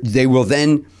 They will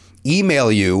then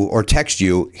email you or text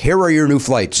you, here are your new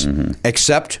flights,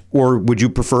 accept, or would you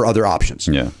prefer other options?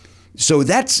 Yeah. So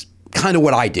that's kind of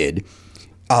what I did.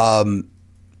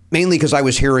 mainly because I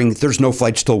was hearing there's no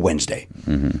flights till Wednesday.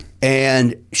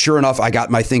 And sure enough, I got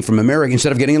my thing from American.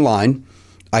 Instead of getting in line,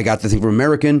 I got the thing from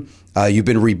American. You've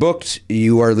been rebooked.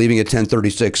 You are leaving at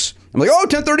 10:36. I'm like, oh,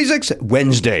 10:36,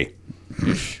 Wednesday,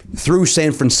 through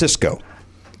San Francisco.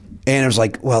 And I was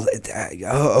like, well,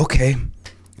 okay.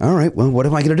 All right, well, what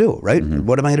am I going to do, right?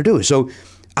 What am I going to do? So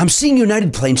I'm seeing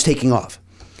United planes taking off.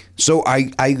 So I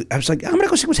was like, I'm going to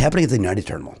go see what's happening at the United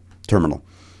terminal.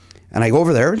 And I go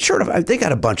over there, and sure enough, they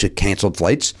got a bunch of canceled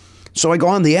flights. So I go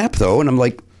on the app, though, and I'm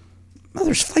like, well,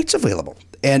 there's flights available.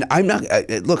 And I'm not,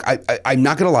 look, I'm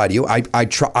not going to lie to you. I'll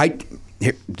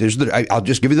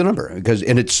just give you the number,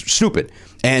 and it's stupid.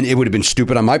 And it would have been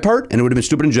stupid on my part, and it would have been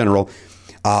stupid in general.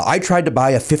 I tried to buy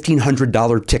a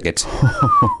 $1,500 ticket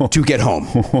to get home.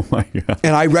 Oh, my God.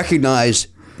 And I recognize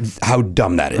how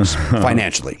dumb that is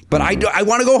financially. But I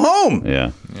want to go home.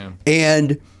 Yeah.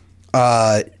 And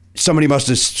somebody must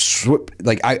have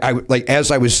as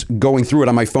I was going through it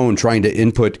on my phone trying to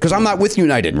input, because I'm not with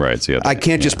United. Right. So I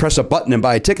can't just press a button and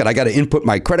buy a ticket. I got to input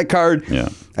my credit card. Yeah.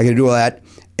 I got to do all that.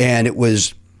 And it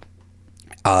was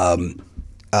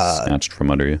snatched from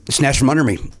under you. Snatched from under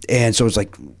me. And so it's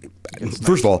like,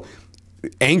 first of all,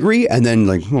 angry, and then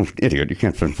like, oh, idiot, you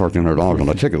can't spend $1,400 on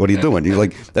a ticket. What are you doing? You're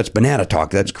like, that's banana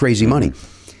talk. That's crazy money.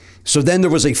 So then there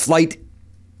was a flight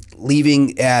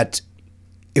leaving at,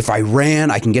 if I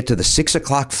ran, I can get to the 6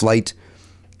 o'clock flight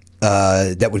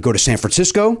that would go to San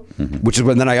Francisco, which is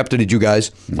when then I updated you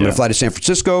guys. I'm going to fly to San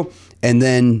Francisco and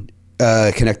then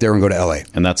connect there and go to LA.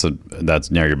 And that's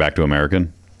now you're back to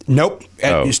American? Nope.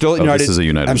 You're still at United. This is a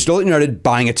United. I'm still at United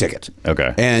buying a ticket.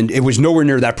 Okay. And it was nowhere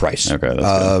near that price. Okay,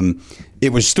 that's good.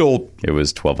 It was still... It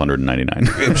was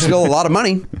 $1,299. It was still a lot of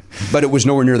money, but it was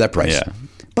nowhere near that price. Yeah.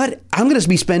 But I'm going to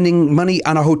be spending money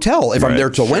on a hotel if I'm there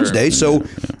till Wednesday. So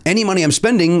any money I'm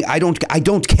spending, I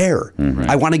don't care.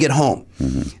 I want to get home.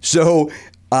 So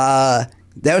that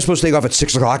was supposed to take off at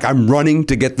 6 o'clock. I'm running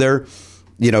to get there.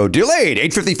 Delayed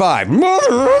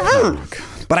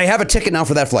 8:55. But I have a ticket now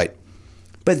for that flight.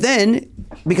 But then,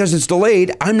 because it's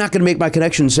delayed, I'm not going to make my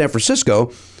connection in San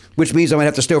Francisco, which means I'm going to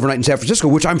have to stay overnight in San Francisco,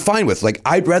 which I'm fine with. Like,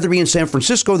 I'd rather be in San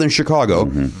Francisco than Chicago,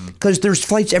 because there's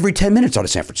flights every 10 minutes out of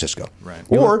San Francisco. Right.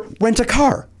 Or rent a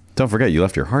car. Don't forget, you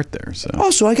left your heart there. So. Oh,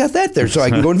 so I got that there, so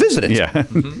I can go and visit it. Yeah.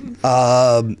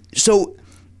 So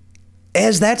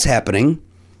as that's happening,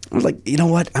 I was like, you know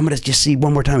what? I'm going to just see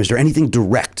one more time. Is there anything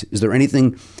direct? Is there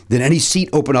anything, did any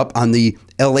seat open up on the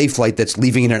LA flight that's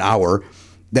leaving in an hour,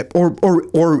 that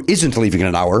or isn't leaving in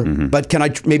an hour, but can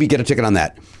I maybe get a ticket on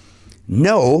that?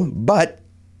 No, but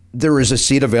there is a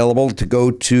seat available to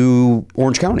go to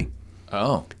Orange County.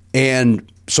 Oh.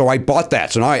 And so I bought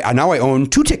that. So now I own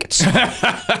 2 tickets.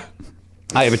 I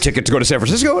have a ticket to go to San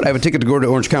Francisco, and I have a ticket to go to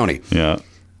Orange County. Yeah.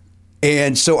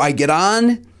 And so I get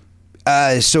on.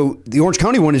 So the Orange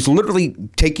County one is literally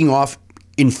taking off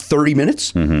in 30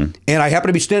 minutes. And I happen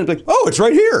to be standing like, oh, it's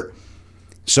right here.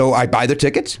 So I buy the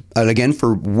tickets. And again,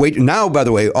 now, by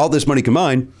the way, all this money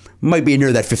combined might be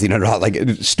near that $1,500. Like,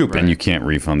 it's stupid. And you can't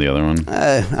refund the other one?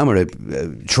 I'm going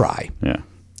to try. Yeah.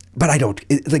 But I don't,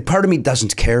 part of me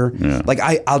doesn't care. Yeah. Like,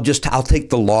 I'll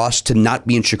take the loss to not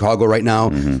be in Chicago right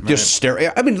now. Just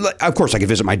stare. I mean, of course I could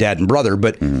visit my dad and brother,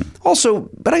 but also,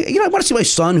 I want to see my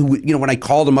son who, when I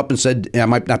called him up and said I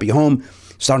might not be home,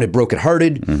 sounded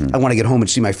brokenhearted. I want to get home and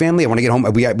see my family. I want to get home.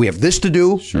 We have this to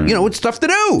do. Sure. It's stuff to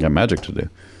do. Yeah, magic to do.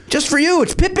 Just for you.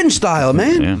 It's Pippin style,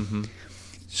 man.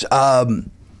 Yeah.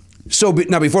 So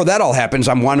now, before that all happens,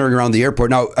 I'm wandering around the airport.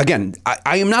 Now, again,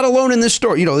 I am not alone in this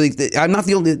story. I'm not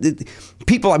the only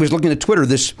people. I was looking at Twitter.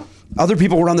 Other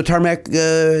people were on the tarmac,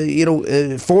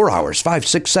 4 hours, 5,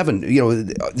 6, 7,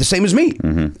 the same as me.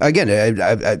 Again,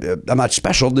 I'm not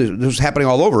special. This was happening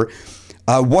all over.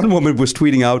 One woman was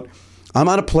tweeting out, I'm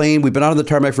on a plane. We've been out on the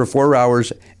tarmac for 4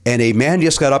 hours. And a man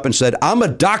just got up and said, I'm a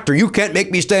doctor. You can't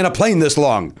make me stay on a plane this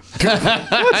long.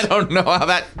 I don't know how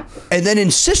that... And then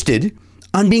insisted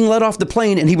on being let off the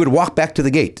plane, and he would walk back to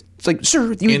the gate. It's like,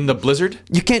 sir... in the blizzard?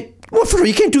 You can't... Well, first of all,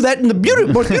 you can't do that in the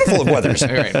most beautiful of weathers.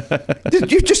 Right.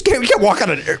 You just can't walk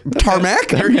on a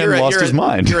tarmac. You're lost his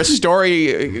mind. You're a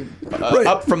story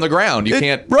up from the ground. You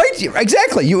can't... Right,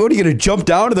 exactly. What are you going to jump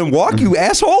down and then walk, you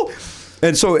asshole?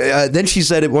 And so then she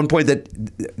said at one point that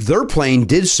their plane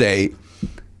did say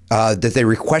that they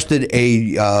requested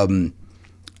a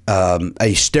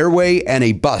stairway and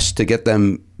a bus to get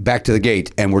them back to the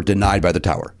gate, and were denied by the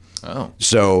tower. Oh.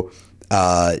 So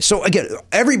again,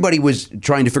 everybody was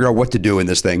trying to figure out what to do in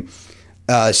this thing.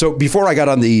 So before I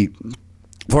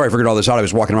figured all this out, I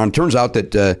was walking around. It turns out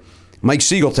that Mike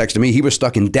Siegel texted me. He was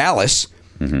stuck in Dallas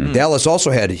Dallas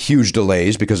also had huge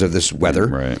delays because of this weather.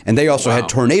 Right. And they also had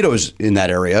tornadoes in that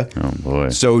area. Oh, boy.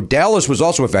 So Dallas was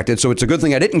also affected. So it's a good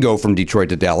thing I didn't go from Detroit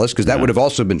to Dallas because that would have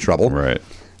also been trouble. Right.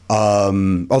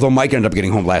 Although Mike ended up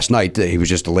getting home last night. He was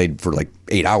just delayed for like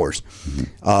 8 hours.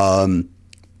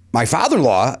 My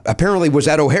father-in-law apparently was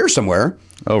at O'Hare somewhere.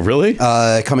 Oh, really?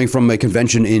 Coming from a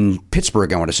convention in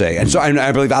Pittsburgh, I want to say. And so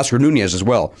I believe Oscar Nunez as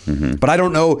well. But I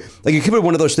don't know. Like, it could be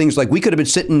one of those things, like, we could have been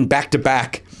sitting back to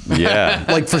back. Yeah.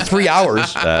 Like, for 3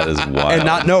 hours. That is wild. And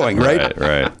not knowing, right?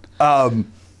 Right.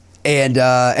 And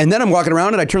then I'm walking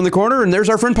around and I turn the corner and there's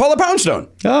our friend Paula Poundstone.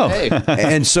 Oh.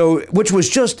 And so, which was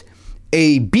just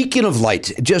a beacon of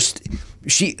light.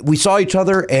 We saw each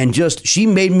other and she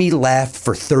made me laugh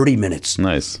for 30 minutes.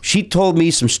 Nice. She told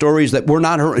me some stories that were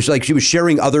not her. It's like she was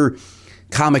sharing other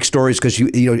comic stories because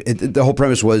the whole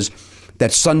premise was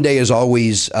that Sunday is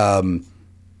always,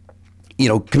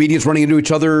 comedians running into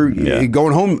each other,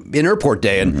 going home in airport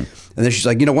day. And then she's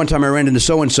like, one time I ran into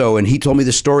so-and-so and he told me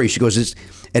this story. She goes,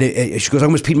 I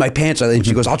almost peed my pants. And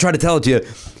she goes, I'll try to tell it to you.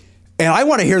 And I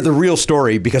want to hear the real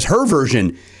story because her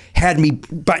version had me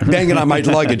banging on my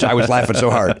luggage. I was laughing so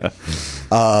hard.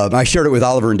 I shared it with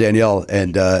Oliver and Danielle,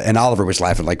 and Oliver was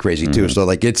laughing like crazy too. So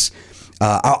like it's,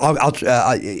 I'll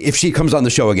if she comes on the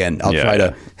show again, I'll try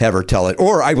to have her tell it,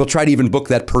 or I will try to even book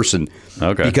that person.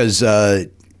 Okay. Because,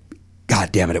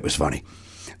 God damn it, it was funny.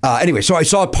 Anyway, so I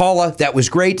saw Paula. That was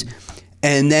great.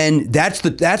 And then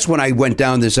that's when I went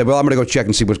down and said, well, I'm going to go check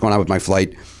and see what's going on with my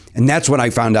flight. And that's when I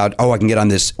found out, I can get on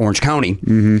this Orange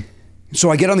County. So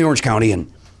I get on the Orange County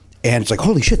and it's like,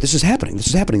 holy shit, this is happening.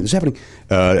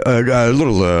 A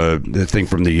little thing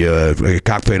from the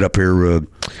cockpit up here.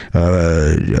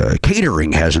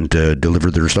 Catering hasn't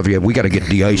delivered their stuff yet. We got to get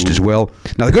de-iced as well.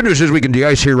 Now, the good news is we can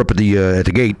de-ice here up at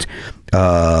the gate.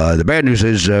 The bad news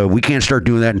is we can't start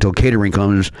doing that until catering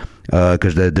comes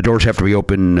because the doors have to be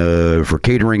open for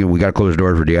catering, and we got to close the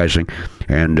doors for de-icing.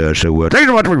 And so thank you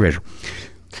so much for your information.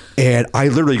 And I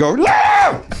literally go,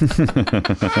 no!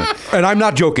 And I'm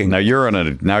not joking. Now you're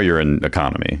in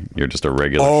economy. You're just a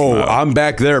regular. Oh, schmo. I'm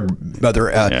back there,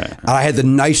 brother. I had the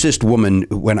nicest woman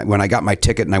when I got my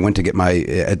ticket and I went to get my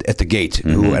at the gate.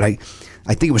 And I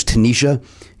think it was Tanisha.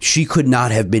 She could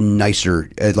not have been nicer.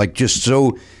 Like just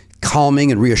so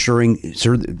calming and reassuring.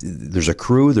 Sir, there's a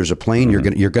crew. There's a plane.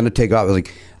 You're gonna take off.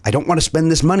 Like, I don't want to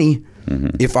spend this money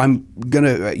if I'm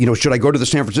gonna. Should I go to the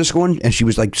San Francisco one? And she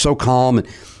was like so calm.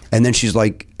 And then she's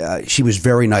like, she was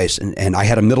very nice, and I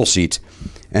had a middle seat,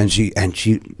 and she, I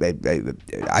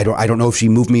don't know if she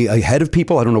moved me ahead of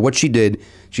people. I don't know what she did.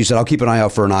 She said, I'll keep an eye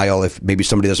out for an aisle if maybe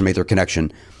somebody doesn't make their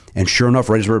connection. And sure enough,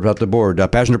 right as we're about to board,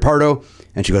 Passenger Pardo,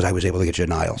 and she goes, I was able to get you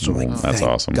an aisle. So I'm like, that's thank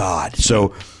awesome. God.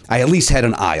 So I at least had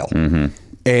an aisle,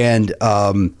 and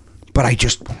but I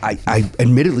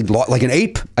admittedly lost like an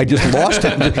ape. I just lost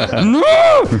it.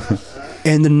 No!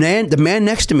 And the man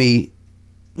next to me.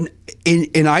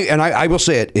 And I will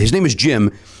say it. His name is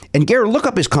Jim. And Garrett, look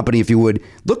up his company if you would.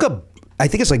 Look up. I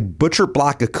think it's like Butcher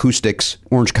Block Acoustics,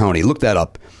 Orange County. Look that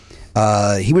up.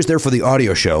 He was there for the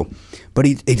audio show, but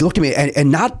he looked at me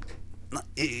and not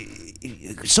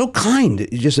so kind.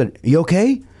 He just said, "You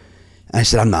okay?" And I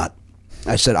said, "I'm not."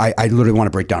 I said, I literally want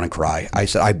to break down and cry. I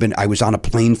said, I was on a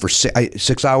plane for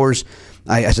 6 hours.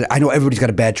 I said, I know everybody's got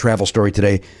a bad travel story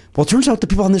today. Well, it turns out the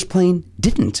people on this plane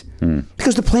didn't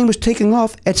because the plane was taking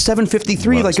off at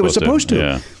 7:53 like it was supposed to.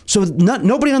 Yeah. So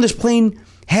nobody on this plane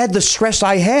had the stress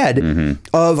I had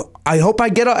of, I hope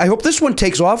this one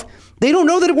takes off. They don't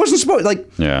know that it wasn't supposed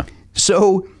Yeah.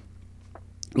 So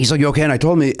he's like, you okay? And I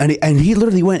told him, and he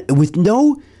literally went with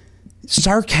no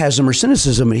sarcasm or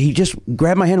cynicism. He just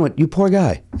grabbed my hand and went, you poor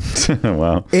guy.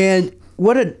 Wow. And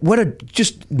what a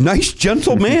just nice,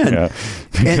 gentle man. Yeah.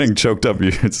 I'm getting choked up.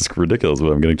 It's just ridiculous,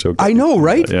 but I'm getting choked up. I know,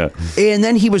 right? Yeah. And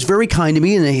then he was very kind to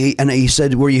me, and he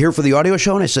said, were you here for the audio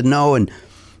show? And I said, no. And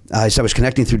I said, I was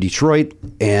connecting through Detroit,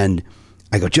 and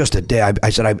I go, just a day. I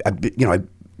said,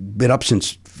 I've been up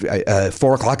since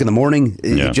 4 o'clock in the morning.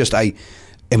 Yeah.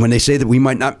 And when they say that we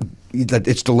might not, that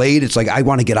it's delayed, it's like, I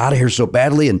want to get out of here so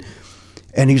badly.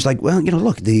 And he's like, well,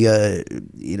 look, we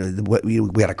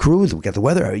got a crew, we got the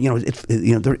weather,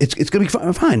 it's going to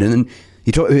be fine. And then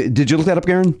he told, did you look that up,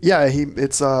 Garen? Yeah,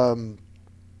 it's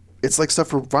like stuff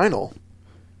for vinyl,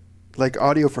 like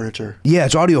audio furniture. Yeah,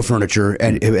 it's audio furniture,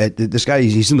 and this guy,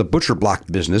 he's in the butcher block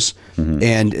business,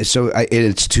 and so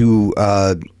it's to,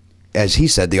 as he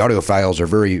said, the audiophiles are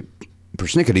very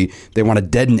persnickety. They want to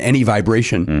deaden any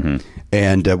vibration,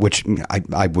 and which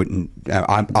I wouldn't.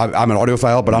 I'm an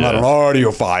audiophile, but I'm not an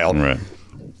audiophile. Right.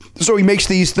 So he makes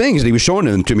these things, and he was showing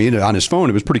them to me on his phone.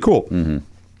 It was pretty cool.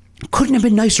 Couldn't have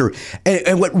been nicer.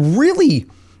 And what really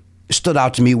stood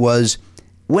out to me was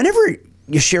whenever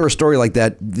you share a story like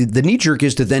that, the knee jerk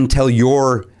is to then tell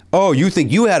you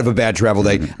think you had a bad travel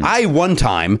day. I one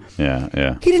time.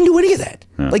 Yeah. He didn't do any of that.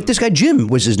 Like this guy Jim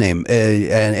was his name,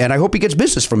 and I hope he gets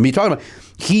business from me talking about.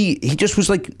 He just was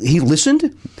like, he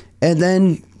listened, and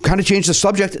then kind of changed the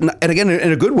subject, and again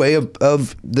in a good way of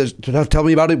to tell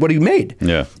me about it, what he made.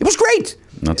 Yeah, it was great.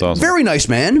 That's awesome. Very nice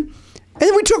man. And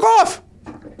then we took off.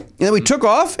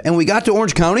 And we got to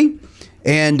Orange County.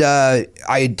 And I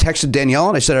had texted Danielle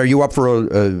and I said, "Are you up for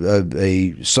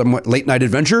a somewhat late night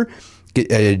adventure?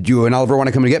 Do you and Oliver want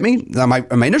to come and get me?" My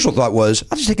initial thought was,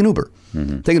 I'll just take an Uber.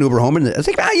 Take an Uber home. And I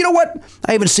think, you know what?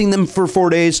 I haven't seen them for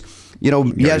 4 days. You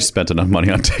already spent enough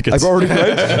money on tickets. I've already,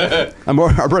 I'm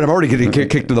already getting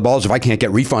kicked in the balls if I can't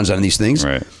get refunds on these things,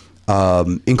 right?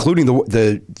 Including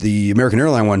the American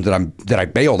Airline one that I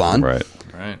bailed on, right.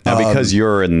 Now, because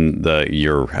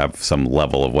you're have some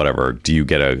level of whatever, do you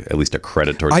get at least a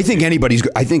credit towards? I think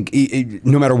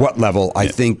no matter what level, I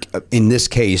think in this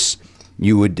case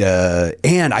you would,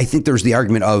 and I think there's the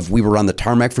argument of we were on the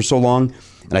tarmac for so long,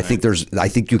 and I think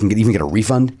you can even get a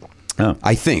refund. Oh.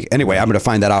 I think. Anyway, I'm going to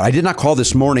find that out. I did not call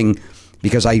this morning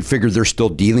because I figured they're still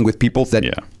dealing with people that,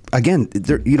 again,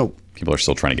 people are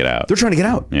still trying to get out. They're trying to get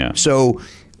out. Yeah. So.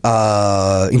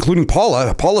 Including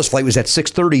Paula. Paula's flight was at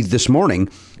 6:30 this morning.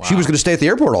 Wow. She was going to stay at the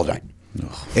airport all night.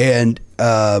 And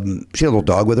she had a little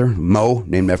dog with her, Mo,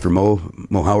 named after Mo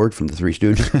Howard from the Three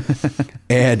Stooges.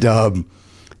 And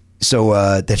so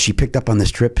that she picked up on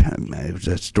this trip. It was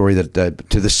a story that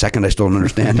to this second I still don't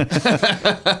understand.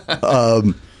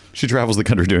 She travels the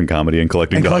country doing comedy and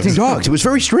collecting dogs. It was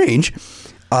very strange.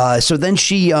 So then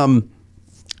so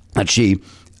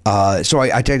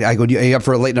I go, "Are you up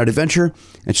for a late night adventure?"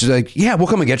 And she's like, "Yeah, we'll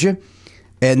come and get you."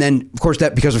 And then, of course,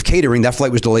 that because of catering, that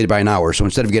flight was delayed by an hour. So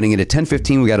instead of getting it at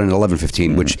 10:15, we got it at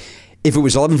 11:15. Which, if it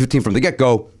was 11:15 from the get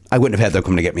go, I wouldn't have had them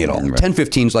come to get me at all.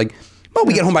 10:15 is like, well,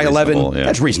 we get home by 11. Yeah.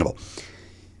 That's reasonable.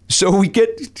 So we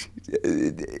get.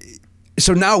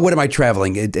 So now, what am I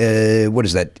traveling? What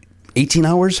is that? 18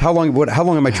 hours? How long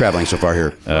am I traveling so far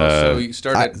here? So you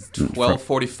start at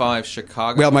 12:45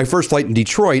 Chicago. Well, my first flight in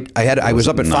Detroit, I was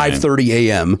up at 5:30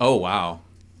 a.m. Oh, wow.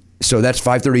 So that's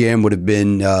 5:30 a.m. would have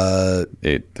been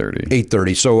 8:30.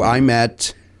 8:30. So I'm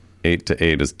at 8 to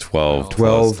 8 is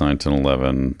 12. 9 to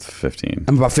 11, 15.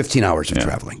 I'm about 15 hours of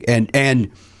traveling, and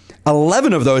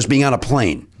 11 of those being on a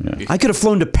plane. Yeah. I could have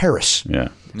flown to Paris. Yeah.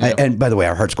 And by the way,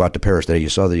 our hearts go out to Paris today. You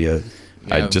saw the.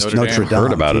 I just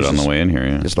heard about it on the way in here.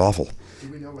 Yeah. Just awful. Do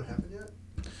we know what happened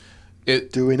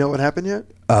yet? Do we know what happened yet?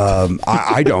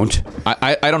 I don't.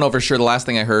 I don't know for sure. The last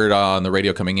thing I heard on the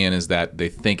radio coming in is that they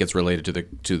think it's related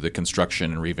to the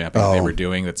construction and revamping they were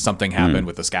doing. That something happened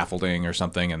with the scaffolding or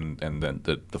something, and then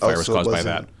the fire was caused by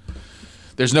that.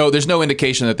 There's no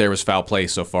indication that there was foul play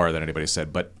so far that anybody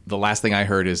said. But the last thing I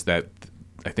heard is that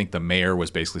I think the mayor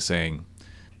was basically saying,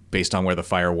 based on where the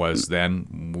fire was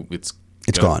then,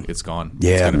 it's gone. It's gone.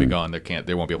 Yeah, it's going to be gone.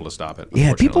 They won't be able to stop it.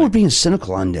 Yeah, people were being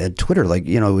cynical on Twitter, like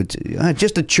it's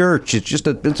just a church. It's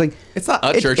like it's not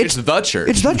a church. It's the church.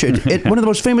 It's the church. One of the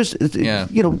most famous.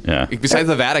 Besides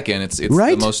the Vatican, it's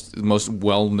right? the most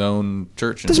well-known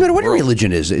church. Doesn't matter what your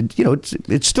religion is.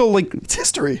 It's still like it's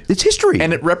history. It's history,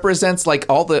 and it represents like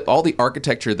all the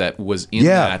architecture that was in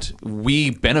that.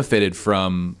 We benefited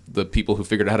from the people who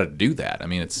figured out how to do that. I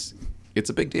mean, it's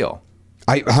a big deal.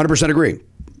 I 100% agree.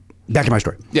 Back to my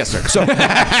story. Yes, sir. So,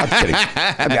 I'm kidding.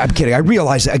 I'm kidding. I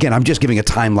realize, again, I'm just giving a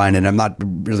timeline and I'm not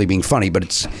really being funny,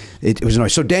 but it was annoying.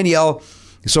 So Danielle,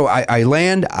 I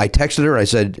land, I texted her, I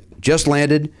said, just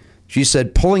landed. She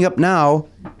said, pulling up now.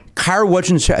 Car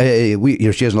wasn't, she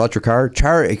has an electric car.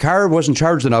 Car wasn't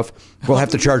charged enough. We'll have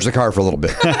to charge the car for a little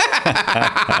bit.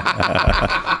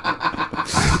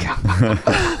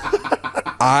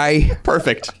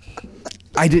 Perfect.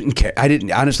 I didn't care. I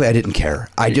didn't care.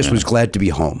 I just was glad to be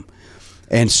home.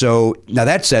 And so, now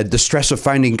that said, the stress of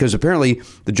finding, because apparently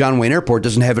the John Wayne Airport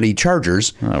doesn't have any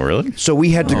chargers. Oh, really? So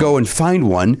we had to go and find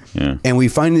one. Yeah. And we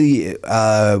finally,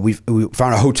 we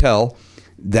found a hotel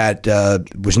that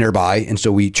was nearby. And so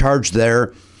we charged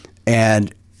there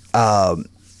and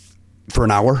for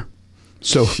an hour.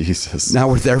 So Jesus. Now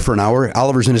we're there for an hour.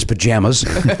 Oliver's in his pajamas.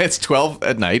 It's 12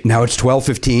 at night. Now it's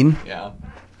 12:15. Yeah.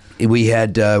 We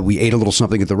ate a little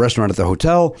something at the restaurant at the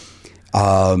hotel.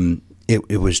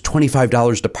 It was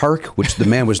 $25 to park, which the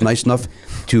man was nice enough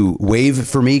to waive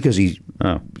for me because he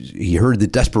heard the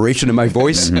desperation in my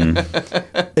voice.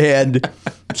 And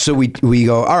so we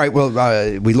go, all right, well,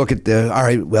 we look at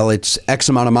it's X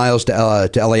amount of miles to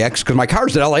LAX because my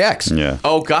car's at LAX. Yeah.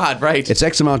 Oh, God, right. It's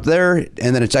X amount there,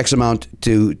 and then it's X amount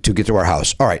to get to our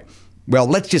house. All right. Well,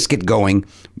 let's just get going.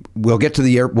 We'll get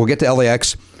to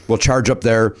LAX. We'll charge up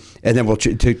there, and then we'll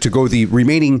to go the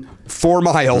remaining 4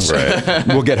 miles. Right.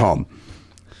 We'll get home.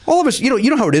 All of us, you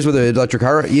know how it is with an electric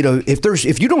car. You know,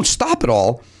 if you don't stop at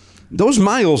all, those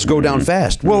miles go down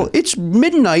fast. Well, it's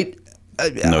midnight.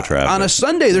 No traffic on a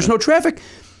Sunday. There's no traffic.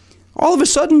 All of a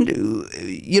sudden,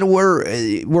 you know,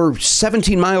 we're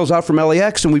 17 miles out from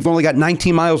LAX, and we've only got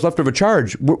 19 miles left of a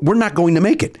charge. We're not going to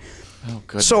make it. Oh,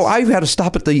 goodness. So I've had to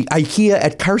stop at the IKEA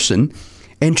at Carson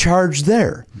and charge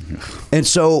there. And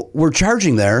so we're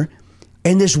charging there,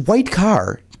 and this white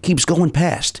car keeps going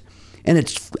past. And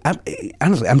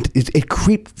honestly, it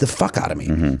creeped the fuck out of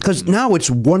me because now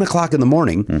it's 1 o'clock in the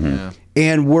morning,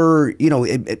 and we're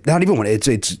not even when it's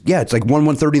like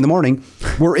 1:30 in the morning.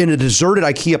 We're in a deserted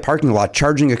IKEA parking lot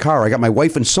charging a car. I got my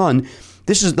wife and son.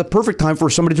 This is the perfect time for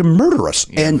somebody to murder us.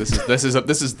 Yeah, and this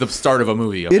is the start of a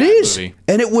movie. It is, movie.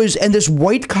 and this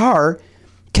white car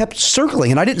kept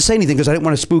circling, and I didn't say anything because I didn't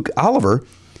want to spook Oliver.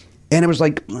 And it was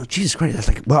like, oh, Jesus Christ! I was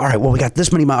like, well, all right, well, we got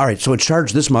this many miles. All right, so it's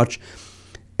charged this much.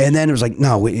 And then it was like,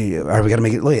 no, we got to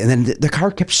make it late. And then the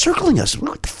car kept circling us.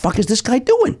 What the fuck is this guy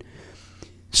doing?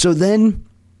 So then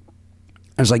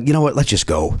I was like, you know what? Let's just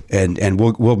go, and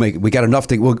we'll make. We got enough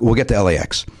to. We'll get to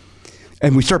LAX,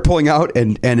 and we start pulling out,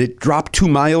 and it dropped 2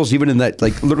 miles, even in that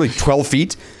like literally 12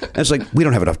 feet. And it's like we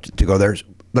don't have enough to go there.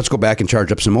 Let's go back and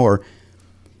charge up some more.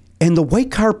 And the white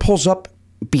car pulls up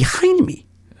behind me.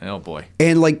 Oh boy!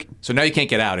 And like, so now you can't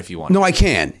get out if you want. No, I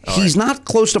can. He's not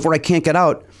close enough where I can't get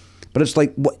out. But it's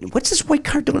like, what's this white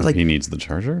car doing? Like, he needs the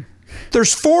charger?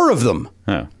 There's 4 of them.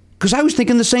 Oh. Because I was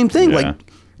thinking the same thing. Yeah.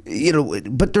 Like, you know,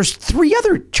 but there's 3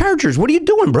 other chargers. What are you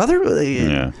doing, brother?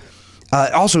 Yeah.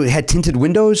 Also, it had tinted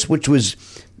windows, which was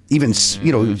even,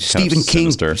 Stephen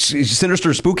King,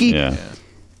 sinister, spooky. Yeah.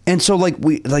 And so,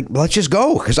 let's just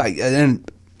go. Because I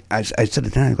said to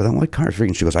Dan, I go, that white car is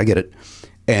freaking. She goes, I get it.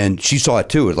 And she saw it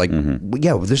too. It's like,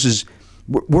 yeah, this is,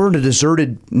 we're in a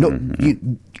deserted,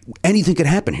 anything could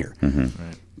happen here. Right.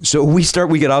 So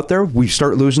we get out there, we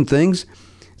start losing things.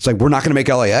 It's like, we're not going to make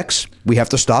LAX. We have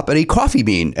to stop at a Coffee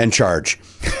Bean and charge.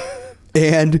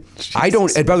 And I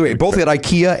don't, and by the way, both at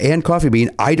IKEA and Coffee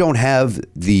Bean, I don't have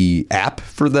the app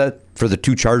for the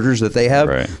 2 chargers that they have.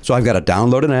 Right. So I've got to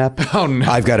download an app. Oh, no.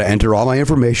 I've got to enter all my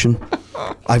information.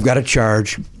 I've got to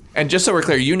charge. And just so we're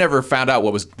clear, you never found out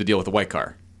what was the deal with the white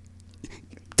car.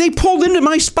 They pulled into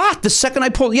my spot the second I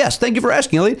pulled. Yes, thank you for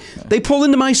asking, Elliot. They pulled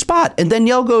into my spot, and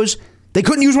Danielle goes, they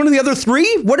couldn't use one of the other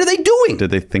 3? What are they doing? Did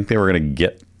they think they were going to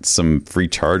get some free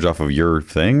charge off of your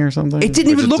thing or something? It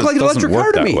didn't even look like an electric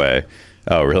car to me. Way.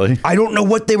 Oh, really? I don't know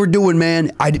what they were doing,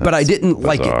 man. But I didn't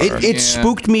like it. It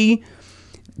spooked me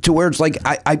to where it's like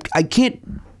I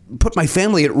can't put my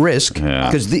family at risk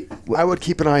because I would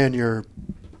keep an eye on your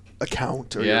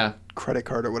account or your credit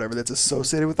card or whatever that's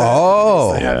associated with that.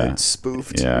 Oh, they have it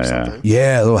spoofed or something.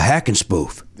 Yeah, a little hack and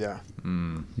spoof. Yeah.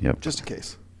 Yep. Just in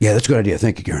case. Yeah, that's a good idea.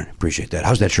 Thank you, Karen. Appreciate that.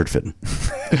 How's that shirt fitting?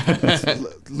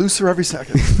 Looser every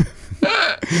second.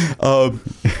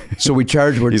 So we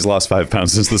charged. He's lost 5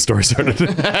 pounds since the story started. He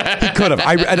could have.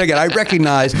 And again, I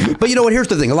recognize. But you know what? Here's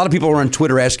the thing. A lot of people are on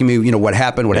Twitter asking me, what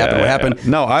happened? What happened?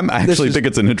 No, I think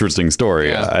it's an interesting story.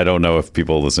 Yeah. I don't know if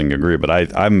people listening agree, but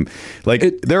I'm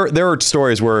like, there are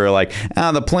stories where like,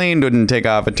 the plane didn't take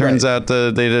off. It turns out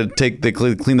they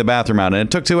cleaned the bathroom out, and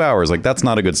it took 2 hours. Like, that's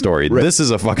not a good story. Right. This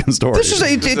is a fucking story. This is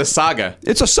it's a saga.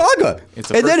 It's a saga. It's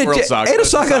a world saga. And a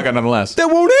saga nonetheless. That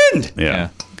won't end. Yeah.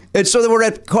 And so then we're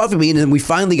at Coffee Bean, and we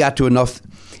finally got to enough,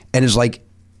 and it's like,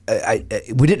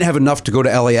 we didn't have enough to go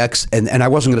to LAX, and I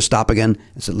wasn't going to stop again.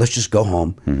 I said, let's just go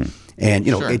home. And,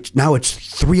 now it's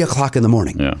 3 o'clock in the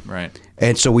morning. Yeah. Right.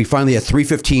 And so we finally, at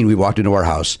 3:15, we walked into our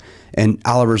house, and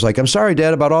Oliver's like, I'm sorry,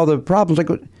 Dad, about all the problems. Like,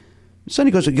 son,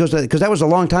 he goes, because that was a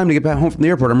long time to get back home from the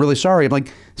airport. I'm really sorry. I'm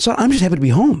like, son, I'm just happy to be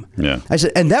home. Yeah. I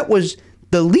said, and that was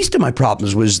the least of my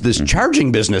problems was this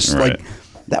charging business. Right. Like,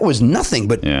 that was nothing.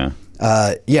 But to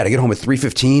get home at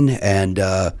 3:15, and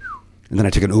then I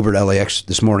took an Uber to LAX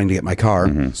this morning to get my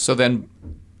car. So then,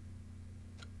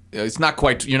 it's not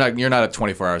quite. You're not at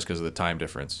 24 hours because of the time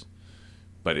difference.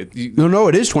 But no,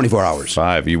 it is 24 hours.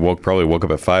 5. You probably woke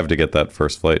up at 5 to get that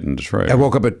first flight in Detroit. I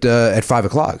woke up at 5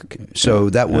 o'clock. So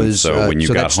that was when you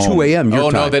got that's home. 2 a.m.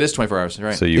 your time. no, that is 24 hours.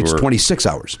 Right. So it's 26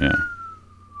 hours. Yeah.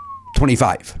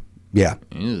 25. Yeah.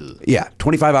 Ew. Yeah.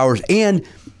 25 hours and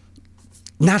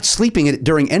not sleeping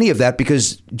during any of that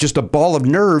because just a ball of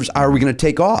nerves. Are we going to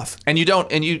take off? And you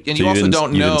don't. And you also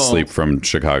don't know. You didn't sleep from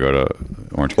Chicago to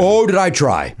Orange County. Oh, did I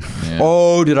try? Yeah.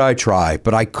 Oh, did I try?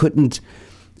 But I couldn't.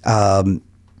 I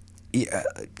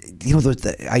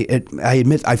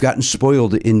admit I've gotten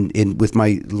spoiled in with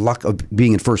my luck of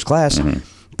being in first class.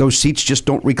 Those seats just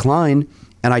don't recline,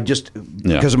 and I just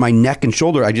because of my neck and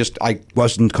shoulder, I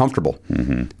wasn't comfortable.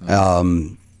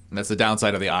 And that's the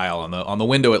downside of the aisle. On the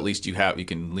window, at least you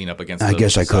can lean up against. I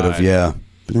guess I could have, side. yeah.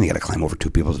 But then you got to climb over two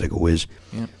people to take a whiz.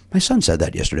 Yeah. My son said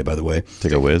that yesterday, by the way.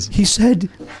 Take a whiz. He said,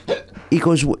 he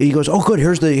goes. Oh, good.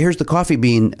 Here's the coffee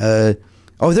bean.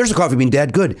 Oh, there's the coffee bean,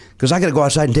 Dad. Good, because I got to go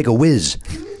outside and take a whiz.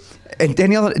 And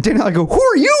Danielle, I go, who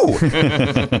are you?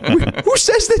 Who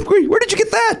says that? Where did you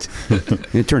get that?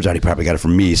 And it turns out he probably got it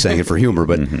from me saying it for humor.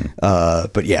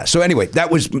 But yeah. So anyway, that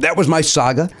was my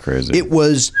saga. Crazy. It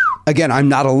was, again, I'm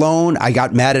not alone. I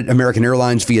got mad at American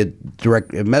Airlines via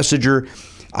direct messenger.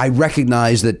 I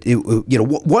recognized that,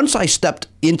 once I stepped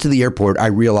into the airport, I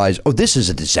realized, this is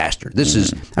a disaster. This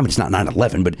is, it's not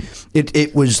 9/11, but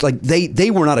it was like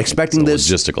they were not expecting this.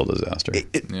 Logistical disaster.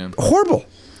 Horrible.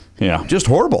 Yeah. Just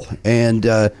horrible. And,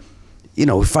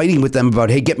 fighting with them about,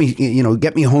 hey, get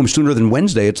me home sooner than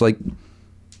Wednesday. It's like,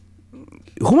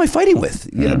 who am I fighting with?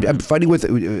 I'm fighting with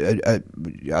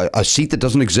a seat that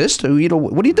doesn't exist. What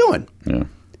are you doing? Yeah.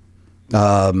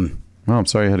 Well, I'm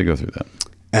sorry you had to go through that.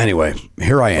 Anyway,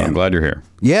 here I am. Well, I'm glad you're here.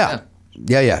 Yeah.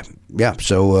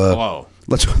 So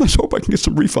let's hope I can get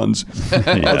some refunds.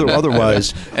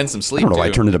 Otherwise, and some sleep. I don't know why I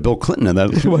turned into Bill Clinton and that.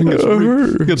 So I can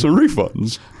get some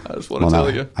refunds. I just want to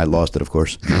tell you. I lost it, of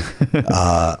course.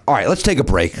 All right, let's take a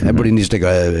break. Everybody needs to take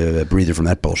a breather from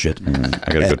that bullshit.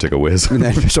 I got to go take a whiz. And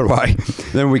then, so do I.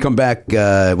 Then when we come back,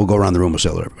 we'll go around the room. We'll say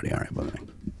hello to everybody. All right. Bye.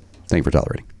 Thank you for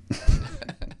tolerating.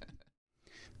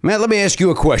 Matt, let me ask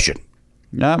you a question.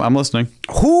 Yeah, I'm listening.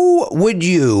 Who would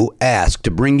you ask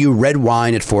to bring you red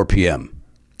wine at 4 p.m.?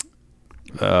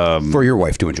 For your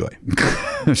wife to enjoy.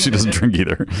 She doesn't drink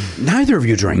either. Neither of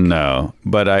you drink. No,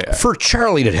 but for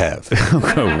Charlie to have.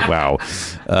 Oh, wow.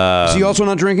 Is he also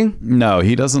not drinking? No,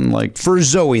 he doesn't like. For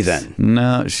Zoe, then.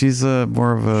 No, she's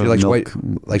more of a. She likes milk.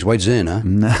 likes white zin, huh?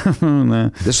 No.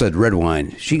 This said red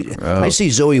wine. I see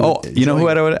Zoe. Oh, you know who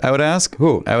I would ask?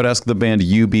 Who? I would ask the band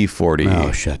UB40.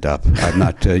 Oh, shut up! I'm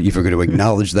not even going to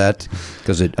acknowledge that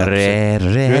because it.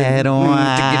 Red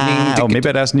wine. Oh, maybe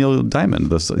I'd ask Neil Diamond,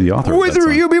 the author. With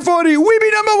UB40, we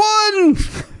be number one.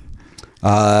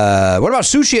 What about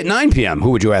sushi at 9 p.m.?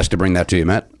 Who would you ask to bring that to you,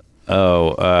 Matt?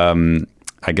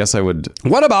 I guess I would.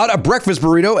 What about a breakfast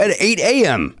burrito at 8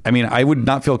 a.m.? I mean, I would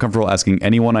not feel comfortable asking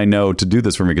anyone I know to do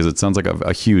this for me because it sounds like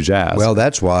a huge ask. Well,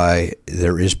 that's why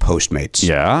there is Postmates.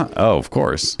 Yeah? Oh, of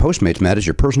course. Postmates, Matt, is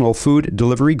your personal food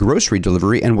delivery, grocery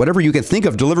delivery, and whatever you can think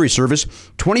of delivery service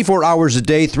 24 hours a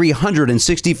day,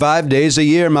 365 days a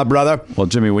year, my brother. Well,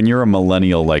 Jimmy, when you're a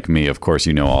millennial like me, of course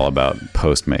you know all about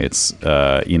Postmates.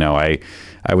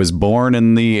 I was born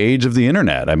in the age of the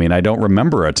internet. I mean, I don't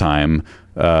remember a time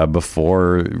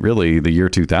before really the year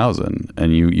 2000.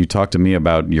 And you talk to me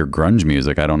about your grunge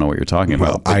music. I don't know what you're talking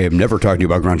about. I am never talking to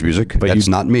you about grunge music. But that's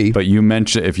not me. But you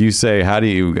mentioned, if you say, how do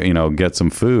you get some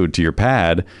food to your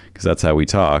pad? Because that's how we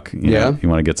talk. You know, you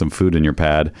want to get some food in your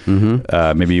pad.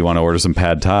 Mm-hmm. Maybe you want to order some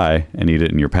pad thai and eat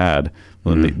it in your pad.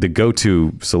 Well, the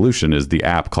go-to solution is the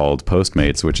app called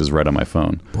Postmates, which is right on my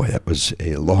phone. Boy, that was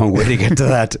a long way to get to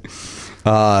that.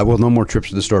 Well, no more trips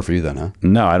to the store for you then, huh?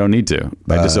 No, I don't need to.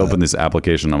 I just opened this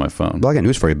application on my phone. Well, I got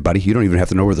news for you, buddy. You don't even have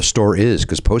to know where the store is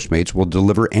because Postmates will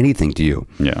deliver anything to you.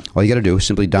 Yeah. All you got to do is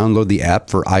simply download the app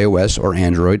for iOS or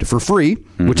Android for free,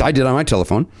 which I did on my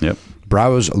telephone. Yep.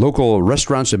 Browse local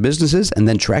restaurants and businesses and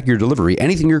then track your delivery.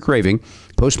 Anything you're craving,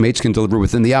 Postmates can deliver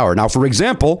within the hour. Now, for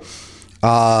example,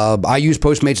 I used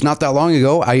Postmates not that long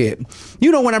ago.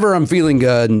 Whenever I'm feeling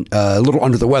a little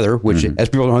under the weather, which, as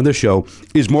people know on this show,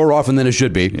 is more often than it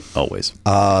should be. Always.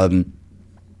 I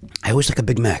always like a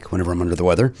Big Mac whenever I'm under the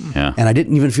weather. Yeah. And I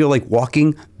didn't even feel like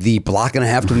walking the block and a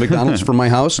half to the McDonald's from my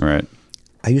house. Right.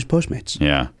 I use Postmates.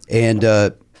 Yeah. And,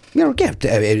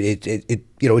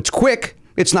 it's quick.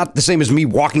 It's not the same as me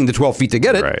walking the 12 feet to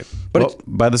get it. Right. But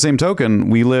by the same token,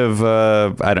 we live,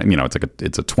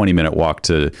 it's a 20-minute walk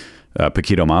to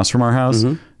Paquito Mas from our house.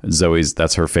 Zoe's,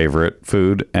 that's her favorite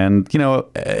food. And,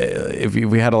 if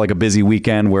we had a busy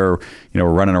weekend where, we're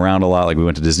running around a lot, like we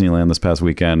went to Disneyland this past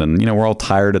weekend and, we're all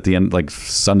tired at the end, like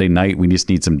Sunday night, we just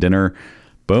need some dinner.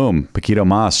 Boom. Paquito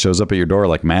Mas shows up at your door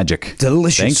like magic.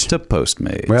 Delicious. Thanks to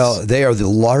Postmates. Well, they are the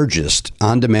largest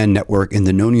on-demand network in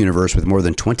the known universe with more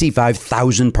than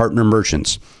 25,000 partner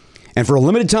merchants. And for a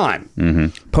limited time,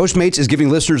 Postmates is giving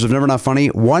listeners of Never Not Funny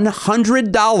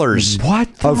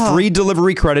 $100 of free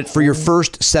delivery credit for your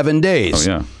first 7 days.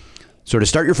 Oh, yeah. So to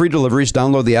start your free deliveries,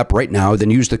 download the app right now, then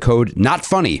use the code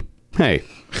NOTFUNNY. Hey.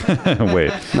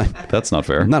 Wait, that's not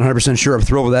fair. I'm not 100% sure I'm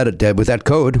thrilled with that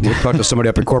code. We'll talk to somebody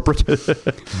up in corporate.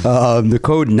 The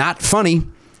code NOTFUNNY.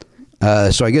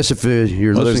 So I guess if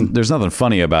you're listening, there's nothing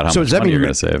funny about how much money you're going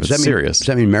to save. It's serious. Does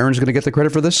that mean Maron's going to get the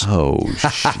credit for this? Oh,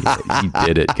 shit. He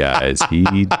did it, guys.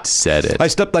 He said it. I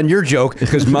stepped on your joke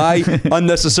because my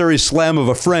unnecessary slam of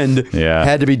a friend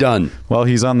had to be done. Well,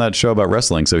 he's on that show about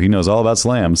wrestling, so he knows all about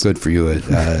slams. Good for you.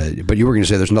 But you were going to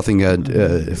say there's nothing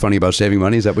funny about saving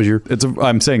money. Is that what you're...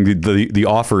 I'm saying the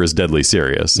offer is deadly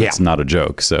serious. It's not a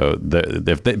joke. So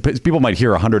people might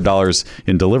hear $100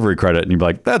 in delivery credit and you'd be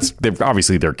like,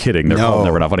 obviously they're kidding. They're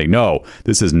not funny. No,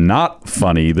 this is not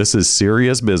funny. This is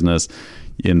serious business.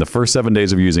 In the first 7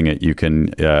 days of using it, you can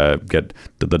get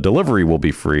the delivery will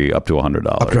be free up to $100.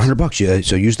 Up to $100.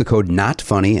 So use the code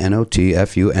NOTFUNNY,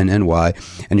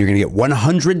 NOTFUNNY, and you're going to get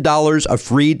 $100 of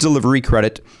free delivery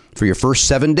credit for your first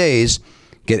 7 days.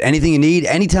 Get anything you need,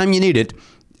 anytime you need it.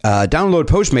 Download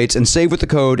Postmates and save with the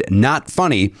code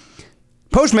NOTFUNNY.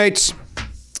 Postmates.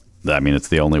 I mean, it's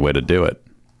the only way to do it.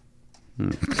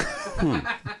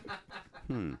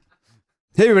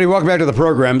 Hey, everybody, welcome back to the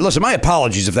program. Listen, my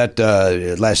apologies if that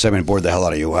last segment bored the hell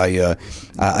out of you. I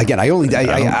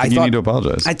thought you need to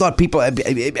apologize. I thought people. I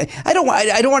don't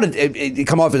want to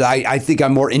come off as I think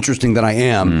I'm more interesting than I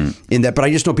am in that, but I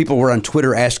just know people were on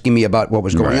Twitter asking me about what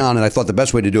was going on, and I thought the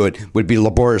best way to do it would be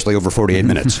laboriously over 48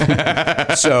 minutes.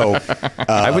 So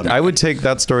I would take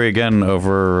that story again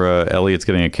over Elliot's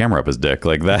getting a camera up his dick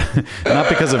like that, not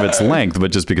because of its length,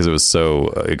 but just because it was so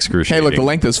excruciating. Hey, look, the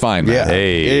length is fine. Man. Yeah.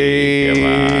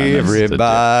 Hey.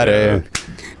 Everybody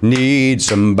needs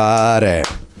somebody.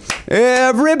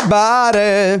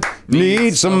 Everybody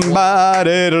needs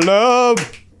somebody to love.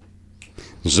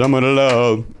 Someone to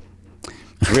love.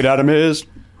 Sweet Adam is.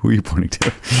 Who are you pointing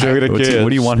to? Sugar to kiss. What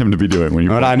do you want him to be doing when you?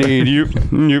 But I need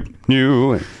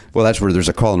you. Well, that's where there's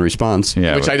a call and response.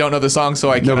 Yeah, which I don't know the song, so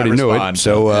I cannot nobody respond. knew it.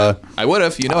 So I would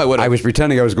have. I would have. I was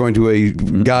pretending I was going to a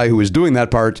guy who was doing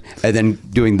that part and then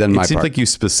doing my part. It seemed like you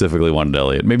specifically wanted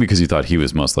Elliot. Maybe because you thought he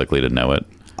was most likely to know it.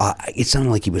 It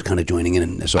sounded like he was kind of joining in,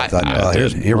 and so I thought,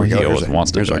 here we go. He always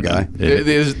wants to here's our guy.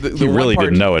 He really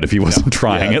didn't know it if he wasn't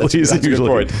trying. At least that's a good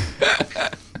point.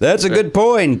 That's a good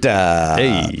point.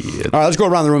 Hey. All right, let's go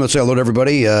around the room. Let's say hello to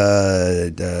everybody.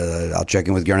 I'll check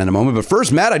in with Garen in a moment. But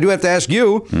first, Matt, I do have to ask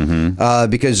you,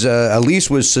 because Elise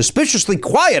was suspiciously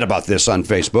quiet about this on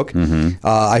Facebook.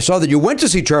 I saw that you went to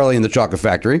see Charlie in the Chocolate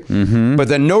Factory, but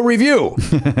then no review.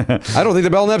 I don't think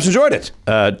the Belknaps enjoyed it.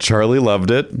 Charlie loved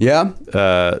it. Yeah?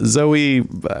 Zoe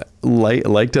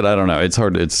liked it. I don't know. It's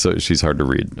hard. She's hard to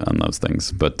read on those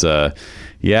things. But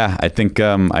yeah, I think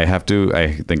I have to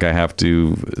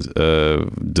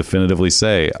definitively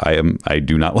say I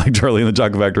do not like Charlie and the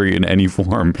Chocolate Factory in any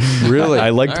form. Really? I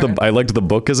liked the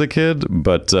book as a kid,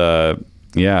 but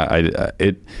yeah,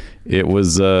 it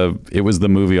was the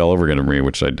movie all over again to me,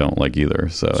 which I don't like either.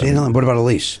 So what about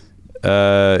Elise?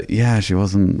 Yeah, she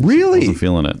wasn't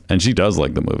feeling it, and she does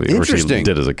like the movie, or she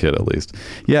did as a kid at least.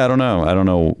 Yeah, I don't know. I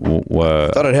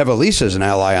thought I'd have Elise as an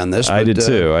ally on this. I did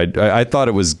too. I thought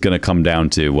it was going to come down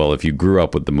to, well, if you grew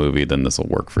up with the movie, then this will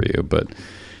work for you. But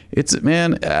it's,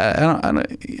 man,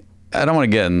 I don't want to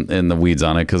get in the weeds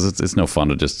on it because it's no fun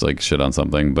to just like shit on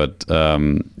something. But I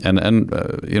was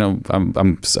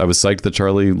psyched that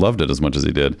Charlie loved it as much as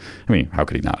he did. I mean, how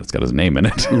could he not? It's got his name in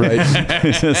it, right?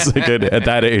 It's like at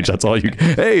that age, that's all you.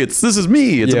 Hey, this is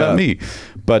me. It's about me.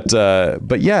 But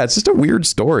yeah, it's just a weird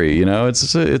story.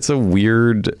 It's a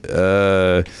weird.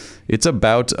 It's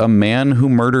about a man who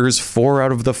murders 4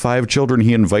 out of the 5 children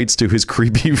he invites to his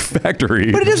creepy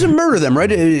factory. But he doesn't murder them,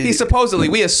 right? He supposedly.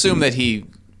 We assume that he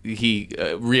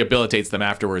rehabilitates them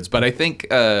afterwards, but I think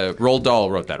Roald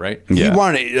Dahl wrote that, right? Yeah. He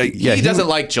wanted. He doesn't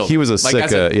like children. He was a sick.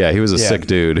 He was a sick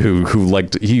dude who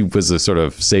liked. He was a sort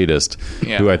of sadist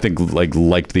who I think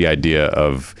liked the idea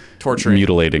of torturing,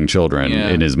 mutilating children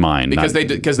in his mind because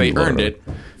they earned it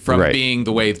from being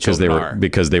the way children are.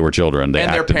 Because they were children. They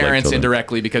and their parents like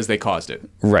indirectly because they caused it.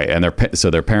 Right, and their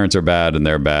parents are bad and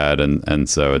they're bad, and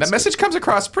so it's, that message comes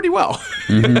across pretty well.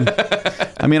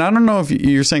 I mean, I don't know if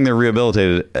you're saying they're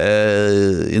rehabilitated.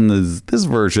 In this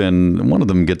version, one of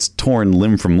them gets torn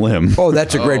limb from limb. Oh,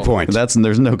 that's a great point.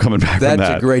 There's no coming back from that.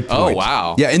 That's a great point. Oh,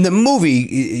 wow. Yeah, in the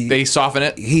movie, they soften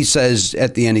it. He says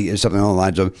at the end something along the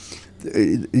lines of,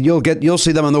 you'll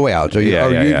see them on the way out.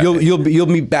 You'll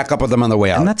meet back up with them on the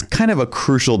way out. And that's kind of a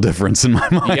crucial difference in my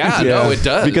mind. Yeah, no, it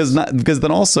does. Because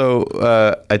then also,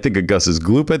 I think Augustus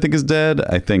Gloop, is dead.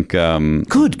 I think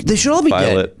good. They should all be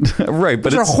dead. Right,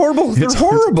 but they're horrible. They're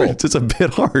horrible. It's a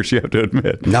bit harsh, you have to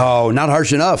admit. No, not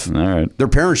harsh enough. All right, their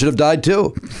parents should have died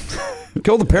too.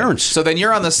 Kill the parents. So then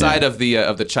you're on the side of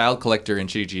the child collector in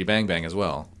Chitty Chitty Bang Bang as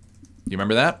well. You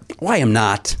remember that? Well, I am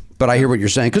not. But I hear what you're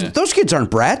saying because those kids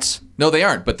aren't brats. No, they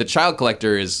aren't. But the child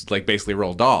collector is like basically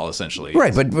Roald Dahl, essentially.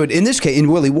 Right, but in this case,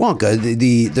 in Willy Wonka,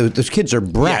 those kids are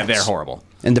brats. Yeah, they're horrible.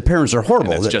 And the parents are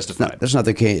horrible. And that's justified. That's not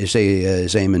the case.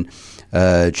 Same in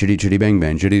Chitty Chitty Bang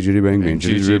Bang, Chitty Chitty Bang Bang,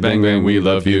 Chitty Chitty Bang Bang, we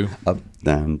love you. Up,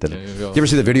 down, da, da. You ever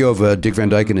see the video of Dick Van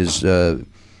Dyke and his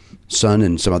son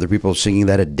and some other people singing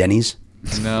that at Denny's?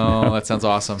 No, that sounds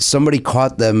awesome. Somebody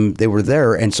caught them. They were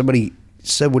there, and somebody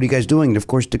said, "What are you guys doing?" And of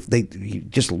course, he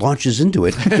just launches into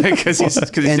it Because he's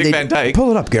Dick Van Dyke.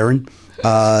 Pull it up, Garen.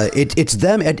 It's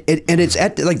them, and it's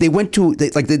at like they went to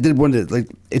they did one like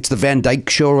it's the Van Dyke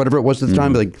show or whatever it was at the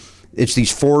time. Like it's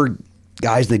these 4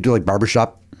 guys. And they do like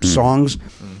barbershop songs,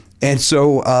 and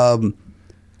so.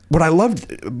 What I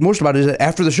loved most about it is that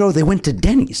after the show, they went to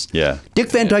Denny's. Yeah. Dick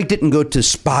Van Dyke didn't go to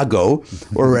Spago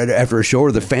or after a show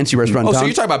or the fancy restaurant in Oh, town. so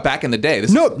you're talking about back in the day?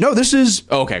 No, this is...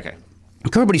 Oh, okay.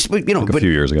 Everybody's, a few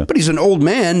years ago. But he's an old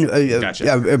man,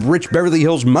 Gotcha. of rich Beverly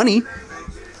Hills money.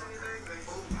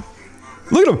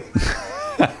 Look at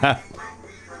him.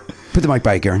 Put the mic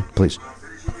by, Garen, please.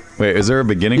 Wait, is there a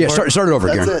beginning Yeah, part? start it over,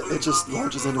 That's Garen. it. It just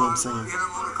launches into him singing.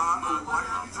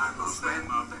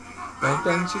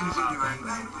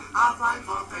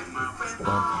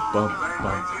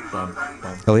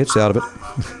 Elliot, stay out of it.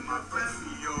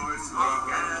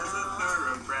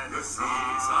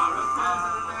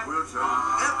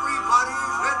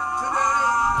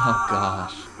 Oh,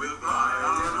 gosh.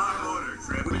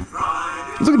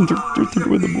 Look at him, they're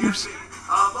with the moves.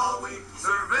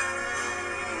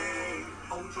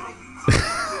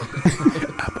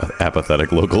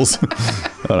 Apathetic locals. I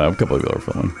don't know, a couple of people are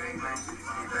filming.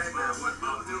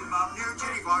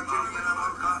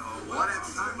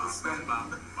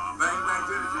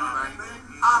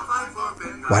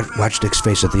 Watch Dick's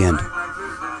face at the end.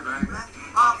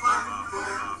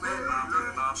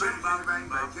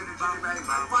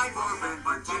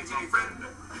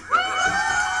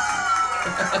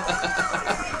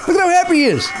 Look at how happy he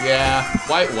is. Yeah.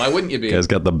 Why wouldn't you be? You guys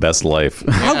got the best life.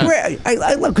 How great!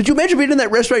 I love. Could you imagine being in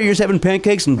that restaurant? You're just having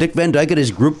pancakes, and Dick Van Dyke and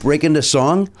his group break into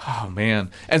song. Oh, man.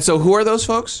 And so who are those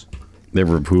folks? They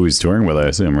were who he's touring with, I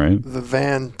assume, right? The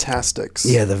Fantastics.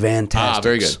 Yeah, the Fantastics. Ah,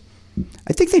 very good.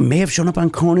 I think they may have shown up on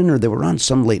Conan, or they were on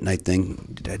some late night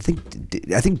thing. I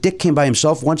think Dick came by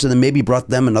himself once, and then maybe brought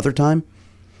them another time.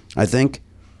 I think.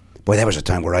 Boy, that was a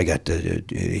time where I got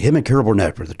him and Carol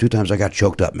Burnett were the 2 times I got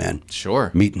choked up, man. Sure.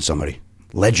 Meeting somebody,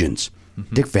 legends.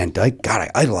 Dick Van Dyke. God,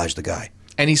 I idolized the guy.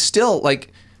 And he's still,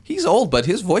 like, he's old, but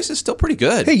his voice is still pretty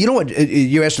good. Hey, you know what?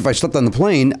 You asked if I slept on the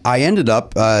plane. I ended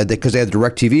up, because they had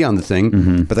DirecTV on the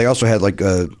thing, but they also had like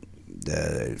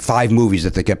 5 movies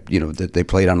that they kept, that they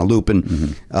played on a loop.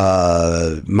 And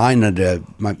mine,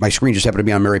 my screen just happened to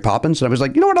be on Mary Poppins. And I was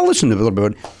like, you know what? I'll listen to it a little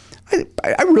bit.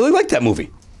 I really like that movie.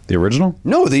 The original?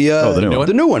 No, the new one?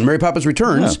 The new one, Mary Poppins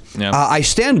Returns. Yeah. I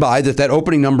stand by that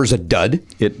opening number's a dud.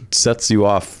 It sets you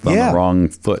off on the wrong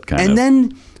foot, kind of. And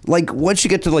then, like, once you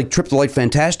get to like Trip to Light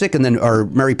Fantastic, and then or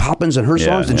Mary Poppins and her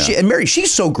songs, and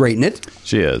she's so great in it.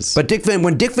 She is. But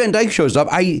when Dick Van Dyke shows up,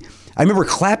 I remember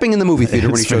clapping in the movie theater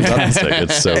when he shows fantastic. up.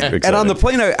 It's so exciting. And on the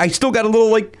plane, I still got a little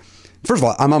like. First of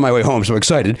all, I'm on my way home, so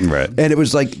excited. Right. And it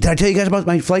was like, did I tell you guys about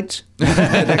my flights?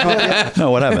 No,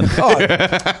 what happened? So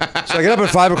I got up at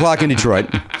 5 o'clock in Detroit.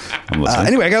 I'm listening.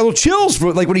 Anyway, I got a little chills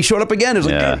for like when he showed up again. It was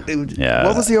like, yeah.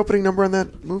 What was the opening number on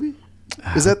that movie?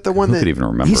 Is that the one Who that could even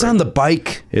remember? He's it? on the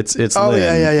bike. It's Oh, Lynn.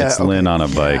 yeah. It's Okay. Lynn on a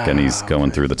bike, and he's going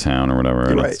through the town or whatever.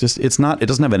 And Right. it's just, it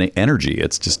doesn't have any energy.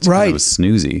 It's just Right. kind of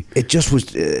snoozy. It just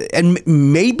was, and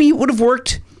maybe it would have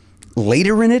worked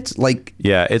later in it. Like,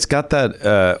 Yeah, it's got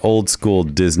that old school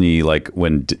Disney, like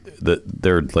when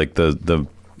they're like the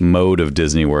mode of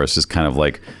Disney where it's just kind of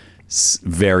like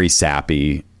very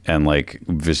sappy and like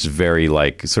just very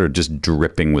like sort of just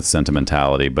dripping with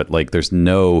sentimentality, but like there's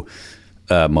no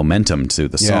momentum to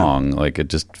the song. Like it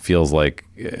just feels like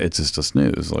it's just a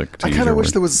snooze. Like I kind of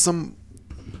wish there was some.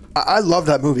 I love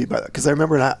that movie, because I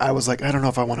remember I was like, I don't know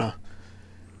if I want to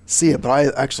see it, but I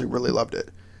actually really loved it.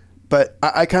 But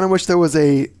I kind of wish there was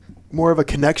more of a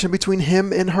connection between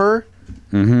him and her,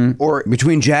 or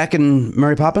between Jack and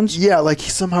Mary Poppins. yeah, like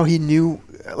somehow he knew.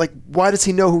 Like, why does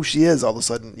he know who she is all of a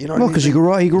sudden? You know, Well, because he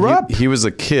grew up. He was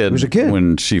a kid.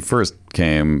 When she first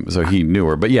came, so he knew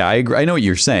her. But yeah, I agree. I know what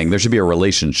you're saying. There should be a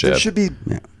relationship. There should be.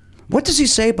 Yeah. What does he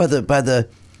say by the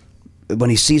when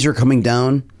he sees her coming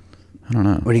down? I don't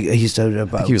know. What he said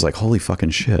about? I think he was like, "Holy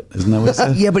fucking shit!" Isn't that what he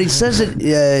said? Yeah, but he says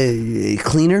it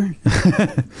cleaner.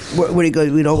 What he goes,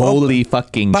 Holy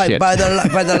fucking shit. By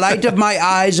the light of my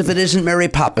eyes, if it isn't Mary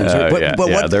Poppins.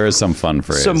 There is some fun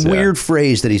phrase. Some weird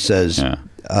phrase that he says. Yeah.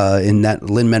 in that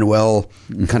Lin-Manuel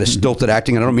kind of stilted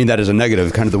acting. And I don't mean that as a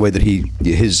negative, kind of the way that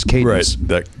his cadence.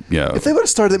 Right. If they would have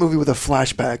started that movie with a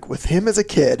flashback with him as a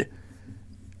kid,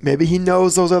 maybe he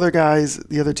knows those other guys,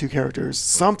 the other two characters,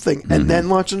 something, and then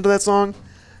launched into that song,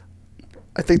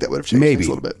 I think that would have changed things a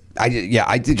little bit.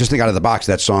 I did just think out of the box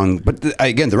that song. But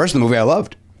again, the rest of the movie I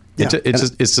loved. Yeah.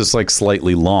 It's just like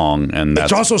slightly long, and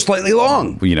that's it's also slightly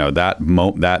long.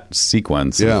 That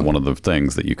sequence is one of the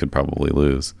things that you could probably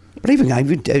lose. But even I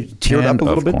teared up a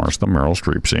little bit. Of course, the Meryl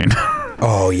Streep scene.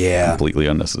 Oh yeah, completely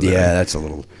unnecessary. Yeah, that's a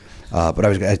little. But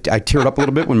I teared up a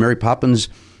little bit when Mary Poppins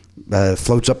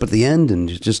floats up at the end, and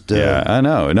just yeah, I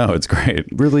know. No, it's great.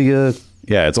 Really,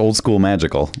 yeah, it's old school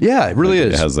magical. Yeah, it really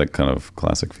is. It has that kind of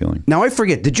classic feeling. Now I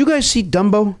forget. Did you guys see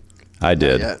Dumbo? I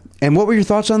did. And what were your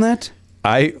thoughts on that?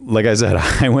 Like I said,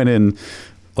 I went in.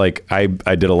 Like I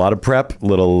did a lot of prep,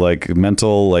 little like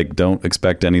mental, like don't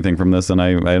expect anything from this, and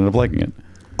I ended up liking it.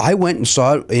 I went and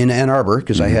saw it in Ann Arbor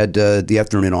because I had the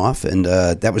afternoon off, and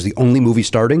that was the only movie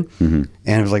starting. And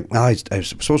I was like, well, I was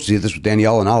supposed to see this with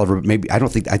Danielle and Oliver, but maybe I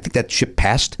think that ship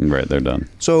passed. Right, they're done.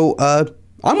 So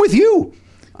I'm with you.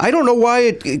 I don't know why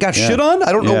it got shit on.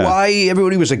 I don't know why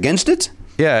everybody was against it.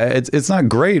 Yeah, it's not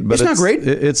great, but it's not great.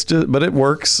 It's just, but it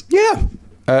works. Yeah.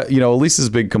 Elise's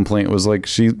big complaint was like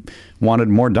she wanted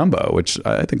more Dumbo, which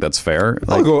I think that's fair.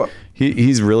 Like,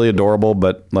 he's really adorable,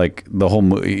 but like the whole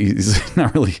movie, he's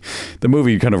not really. The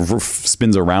movie kind of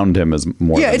spins around him as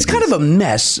more. Yeah, it's kind of a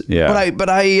mess. Yeah, but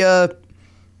I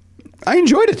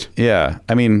enjoyed it. Yeah,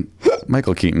 I mean,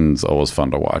 Michael Keaton's always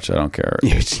fun to watch. I don't care.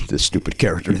 Yeah, it's the stupid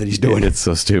character that he's doing. It's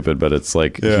so stupid, but it's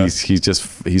like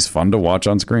he's fun to watch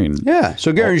on screen. Yeah,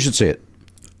 so Gary, you should see it.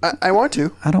 I want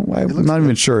to. I'm not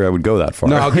even sure I would go that far.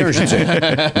 No, Gary should see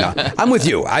it. No, I'm with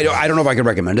you. I don't know if I could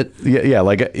recommend it. Yeah.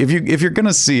 Like if you're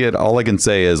gonna see it, all I can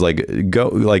say is like go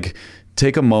like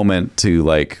take a moment to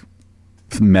like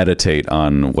meditate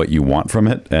on what you want from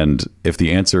it, and if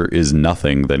the answer is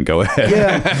nothing, then go ahead.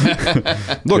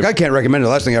 Yeah. Look, I can't recommend it.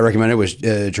 The last thing I recommended was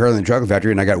Charlie and the Chocolate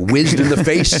Factory, and I got whizzed in the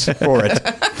face for it.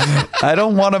 I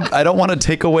don't want to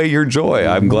take away your joy.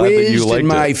 I'm glad that you liked it. In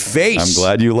my face. I'm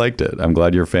glad you liked it. I'm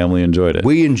glad your family enjoyed it.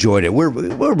 We enjoyed it. We're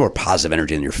more positive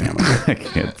energy than your family.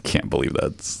 I can't believe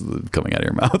that's coming out of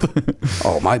your mouth.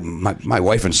 Oh, my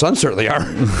wife and son certainly are.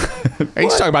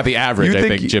 He's talking about the average, I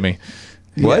think, Jimmy.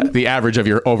 What? The average of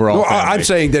your overall family. I'm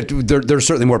saying that there's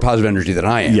certainly more positive energy than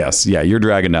I am. Yes, yeah, you're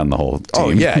dragging down the whole team. Oh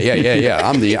yeah.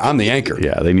 I'm the anchor.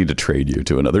 Yeah, they need to trade you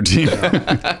to another team.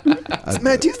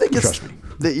 Matt, do you think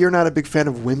that you're not a big fan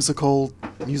of whimsical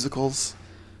musicals?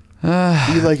 Do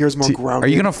you like yours more grounded? Are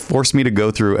you going to force me to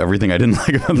go through everything I didn't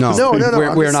like about this? No.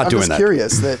 We're not doing that. I'm just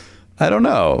curious that. I don't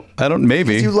know.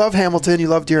 Maybe. You love Hamilton. You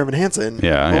love Dear Evan Hansen.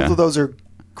 Yeah. Both of those are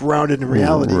grounded in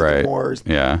reality. Right. More.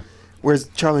 Yeah.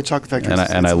 Whereas Charlie and Chocolate Factory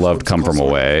and I loved Come From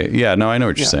Away. Yeah, no, I know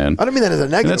what you're saying. I don't mean that as a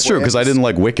negative. And that's true because I didn't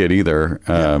like Wicked either.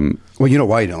 Well, you know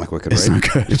why you don't like Wicked, right? It's not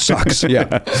good. It sucks. Yeah.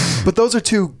 But those are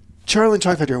two. Charlie and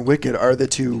Chocolate Factory and Wicked are the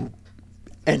two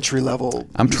entry level.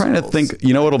 I'm trying to think.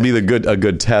 You know what'll be a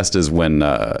good test is when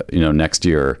next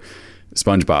year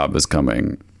SpongeBob is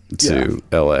coming to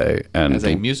LA and as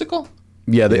a musical.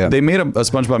 Yeah, they made a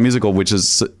SpongeBob musical, which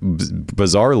is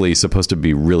bizarrely supposed to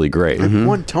be really great. It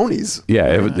won Tonys. Yeah,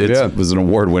 it was an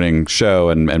award-winning show,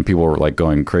 and people were like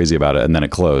going crazy about it, and then it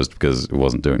closed because it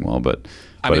wasn't doing well. But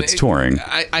it's touring.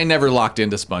 I never locked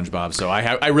into SpongeBob, so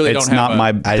I really don't have. It's not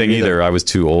my thing either. I was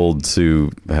too old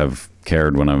to have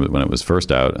cared when it was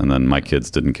first out, and then my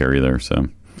kids didn't care either. So.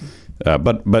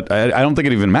 But I don't think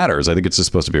it even matters. I think it's just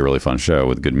supposed to be a really fun show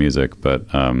with good music. But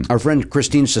our friend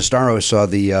Christine Sestaro saw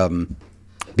the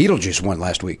Beetlejuice one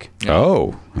last week.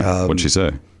 Oh, what'd she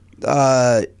say?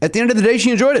 At the end of the day,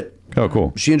 she enjoyed it. Oh,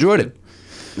 cool. She enjoyed it.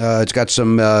 It's got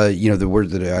some, the word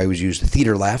that I always use,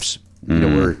 theater laughs.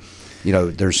 Where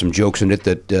there's some jokes in it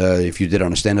that if you did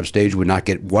on a stand-up stage would not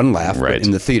get one laugh, right. But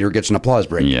in the theater gets an applause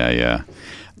break. Yeah.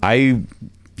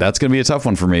 That's going to be a tough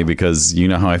one for me because you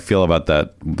know how I feel about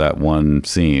that one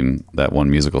scene, that one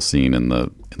musical scene in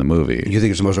the movie. You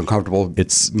think it's the most uncomfortable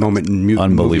moment in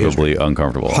unbelievably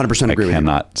uncomfortable. 100% agree with you. I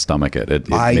cannot stomach it. It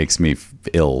makes me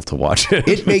ill to watch it.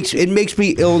 It makes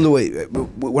me ill in the way.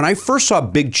 When I first saw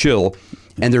Big Chill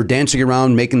and they're dancing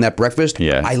around making that breakfast,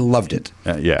 I loved it.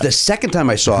 The second time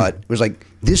I saw it, it was like,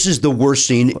 this is the worst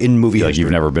scene in movie history. Like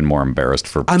you've never been more embarrassed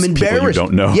for I'm people embarrassed. you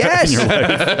don't know. Yes. In your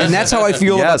life. And that's how I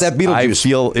feel about that Beetlejuice. I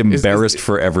feel embarrassed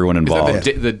for everyone involved.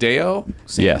 Is that the Deo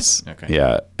scene? Yes. Okay.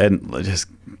 Yeah. And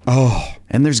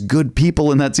and there's good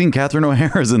people in that scene. Catherine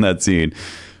O'Hara's in that scene.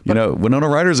 You know, Winona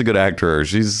Ryder's a good actor.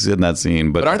 She's in that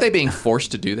scene, But aren't they being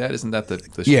forced to do that? Isn't that the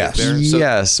shape Yes. there?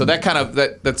 Yes. So that kind of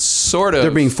that's sort of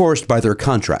They're being forced by their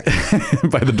contract.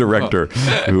 by the director.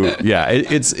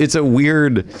 It's a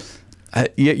weird.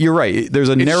 Yeah, you're right. There's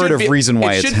a narrative reason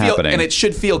why it's happening, and it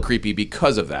should feel creepy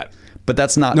because of that. But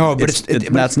that's not. No, but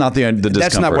that's not the discomfort.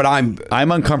 That's not what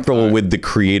I'm uncomfortable with the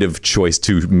creative choice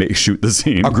to shoot the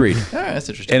scene. Agreed. All right, that's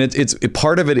interesting. And it's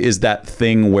part of it is that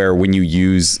thing where when you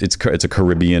use it's a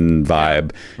Caribbean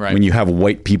vibe. Right. When you have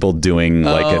white people doing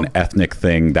like an ethnic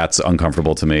thing, that's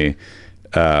uncomfortable to me.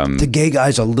 The gay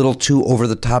guy's a little too over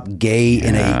the top gay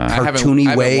in a cartoony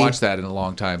I way. haven't watched that in a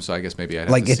long time, so I guess maybe I'd have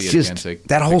Like to it's see it just again.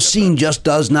 that whole scene just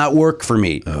does not work for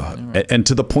me. And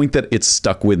to the point that it's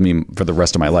stuck with me for the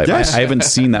rest of my life. Yes. I haven't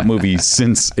seen that movie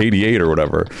since '88 or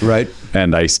whatever. Right.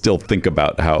 And I still think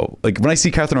about how, like, when I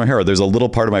see Catherine O'Hara, there's a little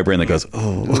part of my brain that goes,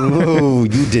 Oh,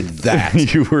 you did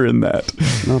that. you were in that.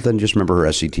 Well, then just remember her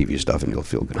SCTV stuff and you'll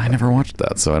feel good. I never watched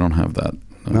that, so I don't have that.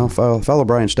 Well, follow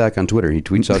Brian Stack on Twitter. He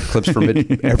tweets out clips from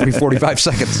it every 45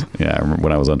 seconds. Yeah, I remember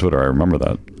when I was on Twitter, I remember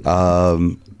that.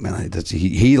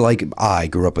 He like I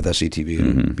grew up with SCTV.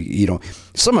 And, you know,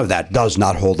 some of that does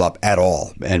not hold up at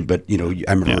all. But you know,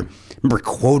 I remember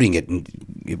quoting it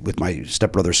with my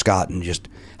stepbrother Scott, and just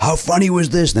how funny was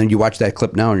this? And then you watch that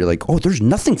clip now, and you're like, oh, there's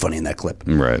nothing funny in that clip.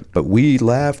 Right. But we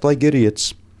laughed like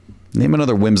idiots. Name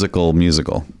another whimsical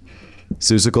musical.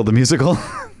 Seussical the musical.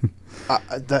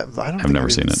 I don't think never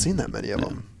I've seen even it. seen that many of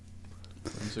them.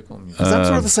 Musical. 'Cause I'm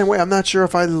sort of the same way. I'm not sure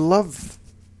if I love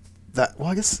that. Well,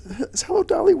 I guess is Hello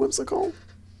Dolly whimsical?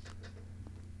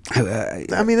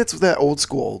 I mean, it's that old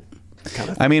school kind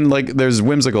of. I mean, like, there's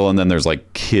whimsical, and then there's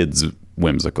like kids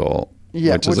whimsical,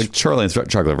 Yeah, which is which- like Charlie and the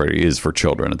Chocolate Factory is for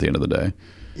children at the end of the day.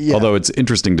 Yeah. Although it's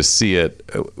interesting to see it.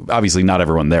 Obviously, not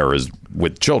everyone there is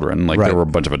with children. Like Right. there were a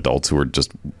bunch of adults who were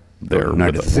just there Night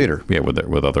with at the theater. Yeah,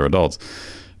 with other adults,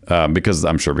 because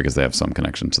I'm sure because they have some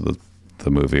connection to the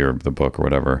movie or the book or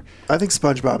whatever. I think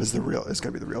SpongeBob is going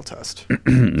to be the real test. Yeah,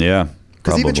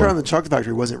 Because even probably. Charlie and the Chocolate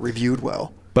Factory wasn't reviewed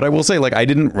well. But I will say, like, I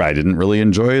didn't really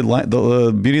enjoy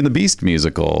the Beauty and the Beast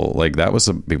musical. Like, that was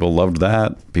people loved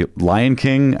that. Lion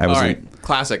King. I was. All right,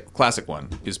 classic one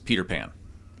is Peter Pan.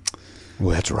 Oh,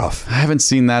 that's rough. I haven't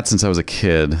seen that since I was a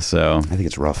kid. So I think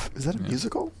it's rough. Is that a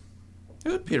musical? It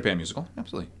was a Peter Pan musical,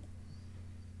 absolutely.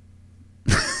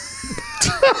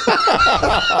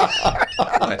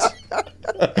 What?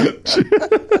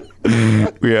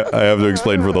 yeah, I have to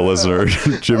explain for the listener.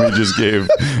 Jimmy just gave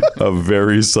a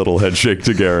very subtle head shake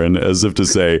to Garen, as if to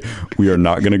say, "We are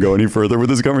not going to go any further with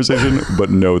this conversation, but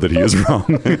know that he is wrong."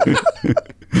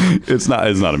 It's not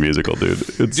a musical, dude.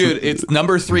 It's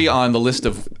number 3 on the list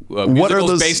of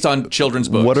musicals based on children's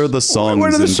books. What are the songs? What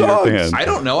are the in Peter songs? Pan? I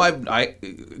don't know.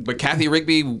 But Kathy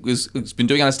Rigby has been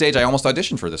doing it on stage. I almost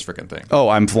auditioned for this freaking thing. Oh,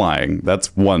 I'm Flying.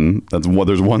 That's one. There's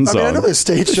one I song. mean, I know there's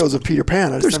stage shows of Peter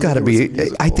Pan. There's got to be.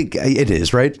 I think it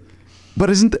is, right? But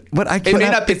isn't? But I It could may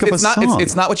not not. think of a It's not. song.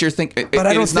 It's not what you're thinking. But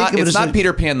I don't think of it It's as not a-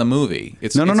 Peter Pan the movie.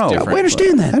 It's No. It's different. We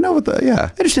understand that. I know what the yeah.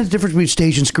 I understand the difference between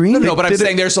stage and screen. No, but I'm did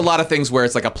saying there's a lot of things where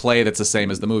it's like a play that's the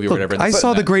same as the movie or whatever. I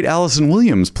saw the great Allison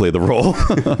Williams play the role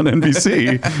on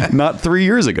NBC not 3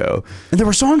 years ago. And there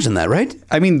were songs in that, right?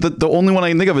 I mean, the only one I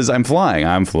can think of is "I'm Flying."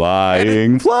 I'm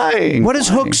flying. What does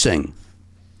Hook sing?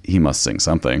 He must sing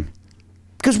something.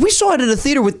 Because we saw it at a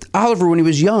theater with Oliver when he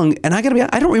was young, and I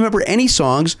don't remember any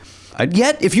songs.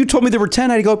 Yet, if you told me there were 10,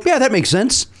 I'd go, yeah, that makes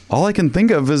sense. All I can think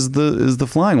of is the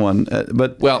flying one.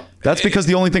 But Well, that's because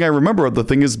the only thing I remember of the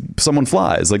thing is someone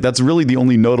flies. Like, that's really the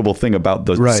only notable thing about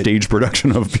the Right. stage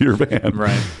production of Peter Pan.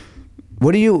 Right.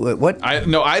 What do you, what?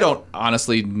 I don't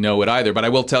honestly know it either, but I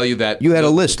will tell you that You had a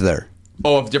list there.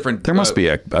 of different. There must be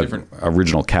a different.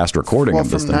 original cast recording Well, of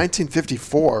from this thing.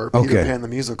 1954, Peter Okay. Pan the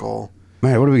musical. All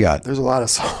right, what do we got? There's a lot of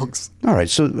songs. All right,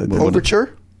 so.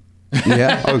 Overture,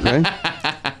 Yeah, okay.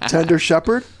 Tender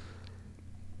Shepherd,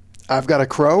 I've Got a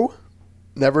Crow,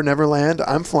 Never Never Land,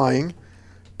 I'm Flying,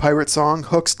 Pirate Song,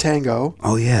 Hook's Tango,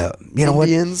 Oh, yeah. You know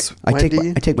Indians, what? I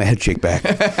Wendy. take my head shake back.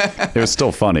 It was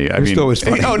still funny. I mean, still was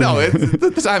funny. Oh no, the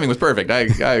timing was perfect.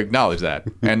 I acknowledge that,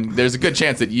 and there's a good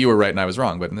chance that you were right and I was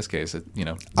wrong. But in this case,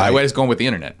 I was going with the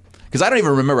internet because I don't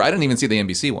even remember. I didn't even see the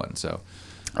NBC one, so.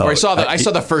 Or I saw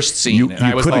the first scene, and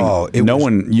I was couldn't.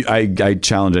 like, I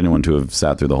challenge anyone to have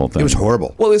sat through the whole thing. It was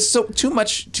horrible. well, it's so too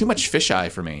much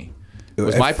fisheye for me.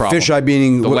 Was my problem. Fisheye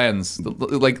meaning the what- lens,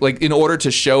 like in order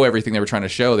to show everything they were trying to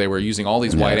show, they were using all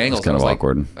these wide angles. It's kind and of I was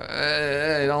awkward. Like,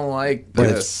 I don't like But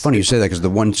this. it's funny you say that because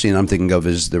the one scene I'm thinking of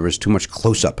is there was too much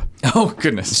close up. Oh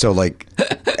goodness. So, like,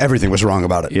 everything was wrong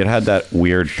about it. It had that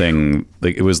weird thing.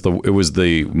 Like it was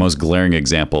the most glaring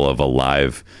example of a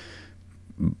live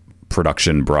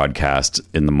production broadcast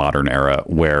in the modern era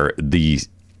where the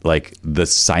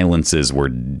silences were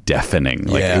deafening.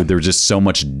 Like there was just so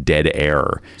much dead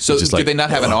air. So did they not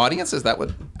have an audience? Is that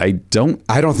what? I don't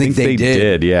think they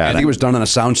did. Yeah, I think it was done on a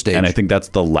soundstage. And I think that's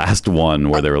the last one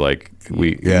where they were like,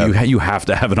 you have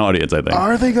to have an audience, I think.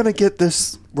 Are they going to get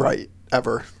this right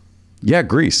ever? Yeah,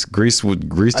 Grease did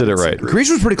it right.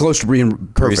 Grease was pretty close to being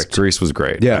perfect. Grease was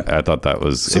great. Yeah. I thought that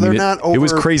was. So they're not over. It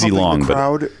was crazy long, the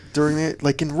crowd during it.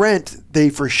 Like in Rent, they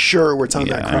for sure were telling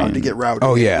that crowd to get rowdy.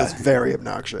 Oh yeah, it was very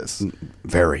obnoxious.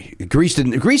 Very. Grease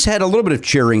had a little bit of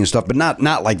cheering and stuff, but not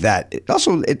like that.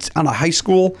 It's on a high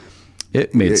school.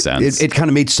 It made sense. It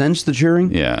kind of made sense, the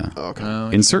cheering. Yeah.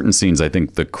 Okay. In certain scenes, I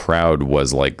think the crowd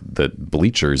was like the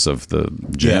bleachers of the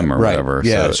gym or whatever.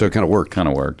 Yeah, so it kind of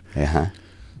worked. Yeah.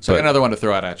 So I got another one to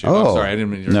throw out at you. Oh, sorry, I didn't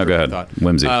mean to. No, go ahead. Thought.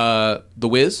 Whimsy. The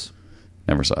Wiz.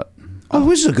 Never saw it. Oh,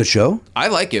 this is a good show. I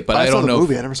like it, but I saw don't the know.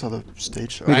 movie. I never saw the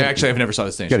stage show. I've never saw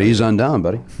the stage show. Got to ease on down,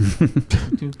 buddy.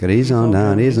 Got to ease on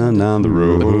down the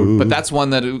road. But that's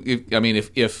one that,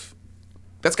 if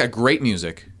that's got great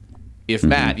music. If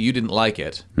Matt, you didn't like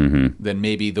it, then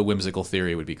maybe the whimsical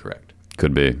theory would be correct.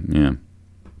 Could be, yeah.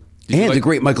 And the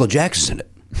great Michael Jackson's in it.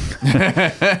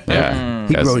 Yeah.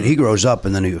 He grows up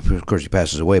and then of course he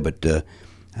passes away. But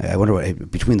I wonder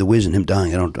what between the Wiz and him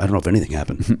dying, I don't know if anything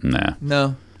happened. Nah,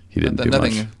 no, he didn't do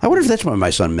much. I wonder if that's what my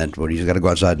son meant. When he's got to go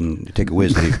outside and take a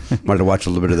Wiz, and he wanted to watch a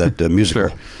little bit of that musical.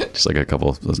 Sure. Just like a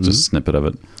couple, just a snippet of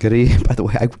it. By the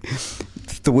way,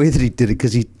 the way that he did it,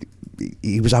 because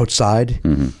he was outside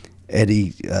and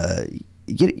he.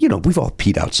 We've all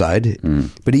peed outside,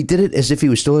 but he did it as if he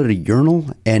was still at a urinal,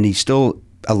 and he's still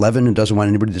 11 and doesn't want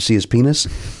anybody to see his penis.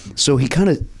 So he kind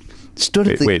of stood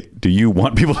at the... Wait, do you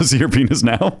want people to see your penis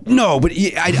now? No, but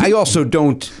I also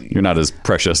don't... You're not as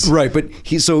precious. Right, but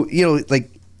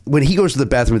when he goes to the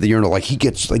bathroom at the urinal, like he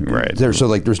gets there, so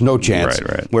like there's no chance.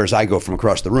 Right. Whereas I go from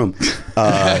across the room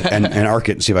and arc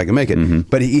it and see if I can make it.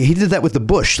 But he did that with the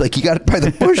bush. Like he got it by the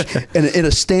bush and in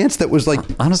a stance that was like.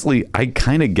 Honestly, I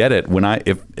kind of get it.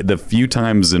 If the few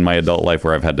times in my adult life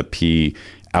where I've had to pee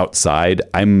outside,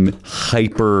 I'm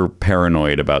hyper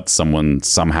paranoid about someone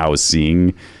somehow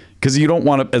seeing. Because you don't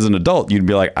want to, as an adult, you'd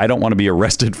be like, I don't want to be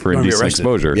arrested for indecent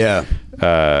exposure. Yeah.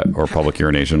 Or public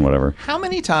urination, whatever. How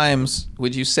many times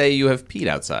would you say you have peed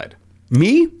outside?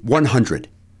 Me? 100.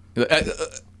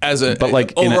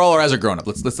 Overall or as a grown-up?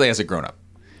 Let's say as a grown-up.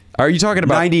 Are you talking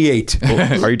about 98?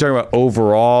 Are you talking about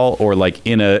overall or like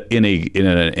in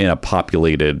a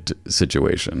populated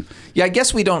situation? Yeah, I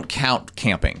guess we don't count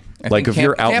camping. Like if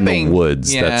you're out in the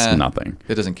woods, that's nothing.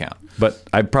 It doesn't count. But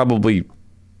I probably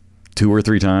 2 or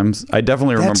 3 times. I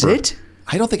definitely remember. That's it?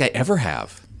 I don't think I ever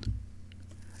have.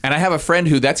 And I have a friend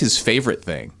who that's his favorite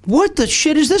thing. What the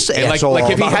shit is this asshole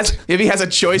like about? if he has a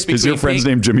choice between Is your friend's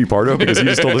name Jimmy Pardo? Because he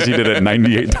just told us he did it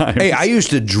 98 times. Hey, I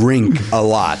used to drink a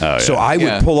lot. So I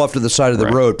would pull off to the side of the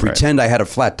road, pretend I had a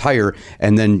flat tire,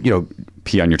 and then,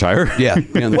 pee on your tire? Yeah.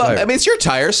 Well, tire. I mean, it's your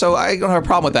tire, so I don't have a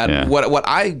problem with that. Yeah. What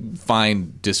I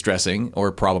find distressing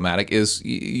or problematic is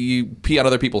you pee on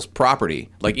other people's property,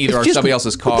 like either on somebody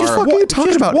else's car. What the fuck are you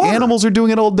talking about? Water. Animals are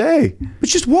doing it all day.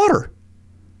 It's just water.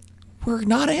 We're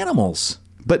not animals.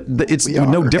 But it's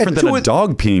no different than a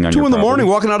dog peeing on 2 your in the property. morning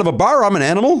walking out of a bar, I'm an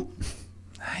animal.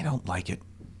 I don't like it.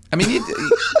 I mean,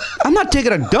 I'm not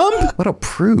taking a dump. What a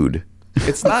prude.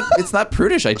 It's not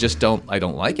prudish. I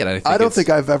don't like it. I don't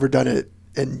think I've ever done it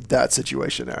in that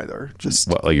situation either. Just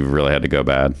like you really had to go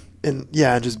bad. And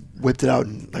just whipped it out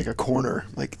in like a corner.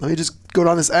 Like, let me just go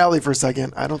down this alley for a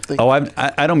second. I don't think. Oh,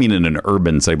 I don't mean in an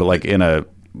urban setting, but like in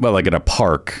a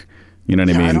park. You know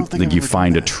what I mean? I don't think like I've you ever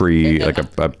find done a tree, like a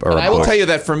or a I will bush. tell you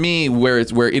that for me, where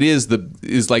it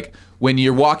is like when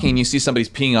you're walking and you see somebody's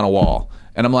peeing on a wall,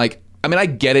 and I'm like, I mean, I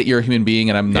get it. You're a human being,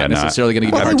 and I'm not necessarily going to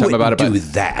give you a hard time about it. Do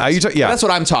But that. Are you that's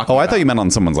what I'm talking. Oh, about. I thought you meant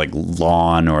on someone's like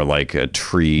lawn or like a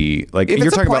tree. Like If you're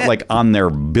it's a talking about plant- like on their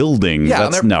building. Yeah,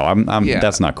 That's, on their- I'm Yeah.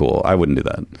 that's not cool. I wouldn't do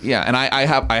that. Yeah, and I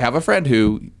have a friend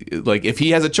who, like, if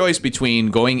he has a choice between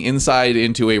going inside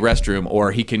into a restroom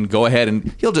or he can go ahead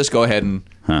and he'll just go ahead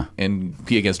and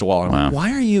pee against a wall. And I'm like,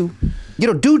 why are you?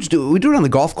 Dudes we do it on the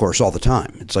golf course all the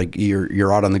time. It's like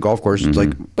you're out on the golf course. It's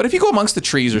like, But if you go amongst the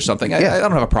trees or something, I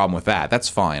don't have a problem with that. That's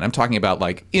fine. I'm talking about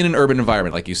like in an urban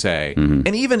environment, like you say. And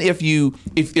even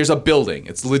if there's a building,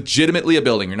 it's legitimately a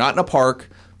building. You're not in a park,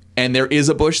 and there is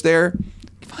a bush there.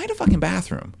 Find a fucking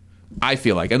bathroom. I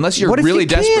feel like, unless you're really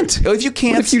desperate. If you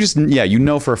can't, What if you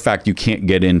just for a fact you can't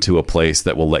get into a place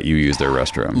that will let you use their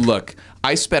restroom? Look,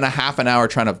 I spent a half an hour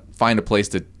trying to find a place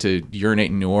to urinate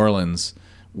in New Orleans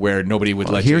where nobody would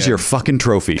let you. Here's in. your fucking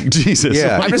trophy, Jesus.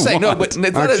 Yeah. I'm just saying, no, but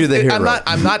it's Aren't you the hero?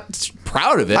 I'm not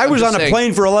proud of it. I I'm was just on a saying-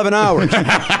 plane for 11 hours.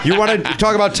 You want to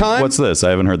talk about time? What's this? I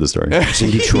haven't heard the story. It's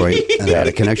in Detroit. And I had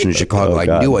a connection in Chicago. Oh, I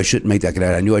God. knew I shouldn't make that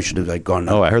connection. I knew I should have gone.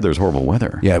 Oh, I heard there was horrible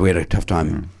weather. Yeah, we had a tough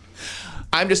time.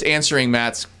 I'm just answering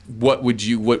Matt's. What would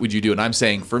you do? And I'm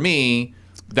saying for me,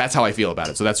 that's how I feel about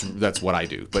it. So that's what I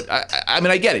do. But I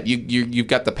mean, I get it. You've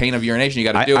got the pain of urination.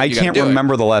 You got to do it. I You gotta can't do it.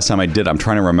 remember the last time I did. I'm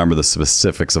trying to remember the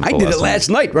specifics of I the did last it time. last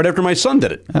night, right after my son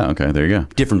did it. Oh, okay, there you go.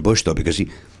 Different Bush though, because he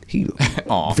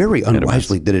very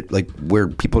unwisely did it like where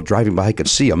people driving by could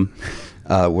see him,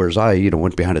 whereas I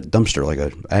went behind a dumpster like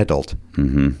an adult.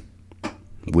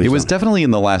 Mm-hmm. It was definitely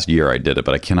in the last year I did it,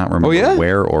 but I cannot remember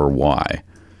where or why.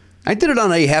 I did it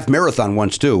on a half marathon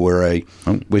once too, where I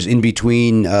was in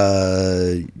between,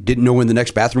 didn't know when the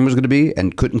next bathroom was going to be,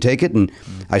 and couldn't take it. And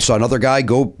I saw another guy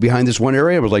go behind this one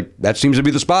area. I was like, "That seems to be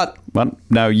the spot." But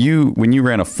now, when you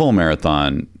ran a full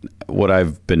marathon, what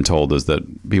I've been told is that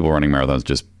people running marathons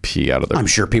just pee out of their. I'm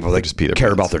sure people that just pee their care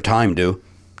pants. about their time do.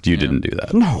 You didn't do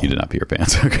that. No. You did not pee your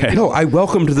pants. Okay. No, I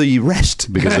welcomed the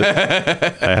rest. Because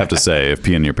I have to say, if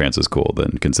peeing your pants is cool,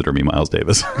 then consider me Miles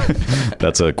Davis.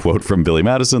 That's a quote from Billy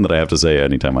Madison that I have to say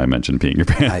anytime I mention peeing your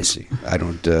pants. I see. I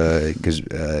don't, because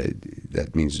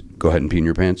that means go ahead and pee in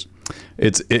your pants.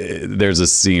 There's a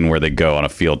scene where they go on a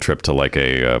field trip to like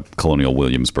a Colonial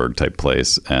Williamsburg type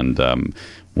place, and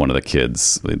one of the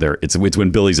kids, it's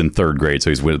when Billy's in third grade, so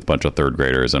he's with a bunch of third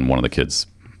graders, and one of the kids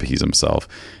pees himself,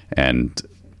 and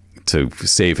to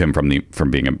save him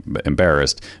from being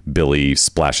embarrassed, Billy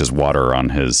splashes water on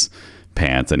his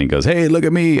pants and he goes, "Hey, look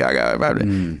at me!"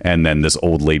 And then this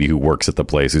old lady who works at the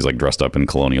place, who's like dressed up in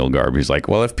colonial garb, he's like,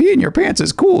 "Well, if peeing your pants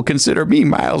is cool, consider me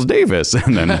Miles Davis."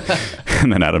 And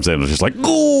then Adam Sandler's just like,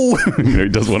 "Ooh!" He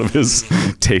does one of his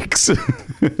takes,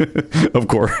 of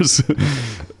course.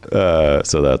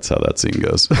 So that's how that scene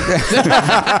goes. You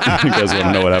guys want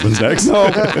to know what happens next?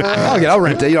 I'll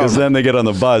rent it. Because then they get on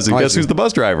the bus, and guess who's the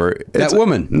bus driver? That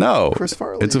woman. No, Chris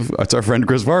Farley. It's our friend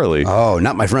Chris Farley. Oh,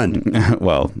 not my friend.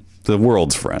 Well, the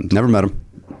world's friend. Never met him.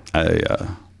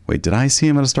 Wait, did I see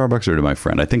him at a Starbucks or did my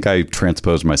friend? I think I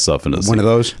transposed myself into One of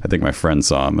those? I think my friend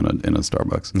saw him in a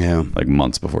Starbucks. Yeah. Like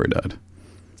months before he died.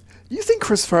 You think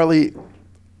Chris Farley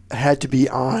had to be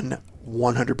on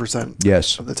 100%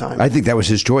 Yes. of the time? I think that was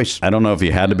his choice. I don't know if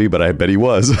he had to be, but I bet he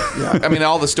was. Yeah. I mean,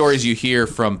 all the stories you hear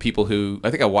from people who I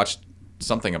think I watched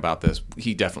something about this.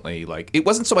 He definitely it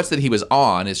wasn't so much that he was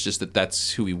on; it's just that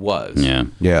that's who he was. Yeah.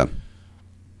 Yeah.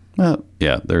 Well,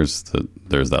 yeah. There's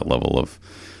that level of,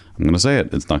 I'm going to say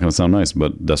it. It's not going to sound nice,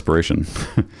 but desperation,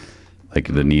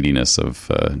 like the neediness of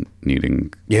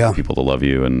needing people to love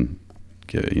you and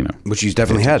Which he's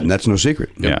definitely had, and that's no secret.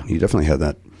 Yeah. He definitely had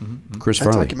that. Chris That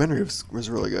Farley. documentary was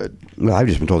really good. Well, I've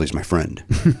just been told he's my friend.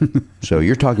 So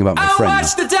you're talking about my friend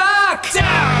now. the doc.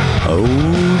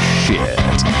 oh shit.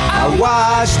 I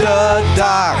watched the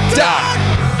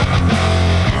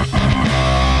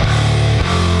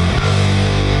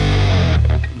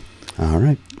All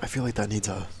right. I feel like that needs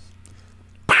a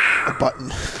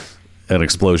button. An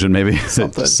explosion, maybe.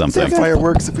 Something. Something. Say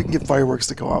fireworks. If we can get fireworks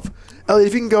to go off, Elliot,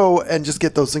 if you can go and just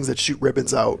get those things that shoot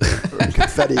ribbons out or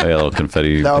confetti. A little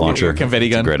confetti That would be launcher. your confetti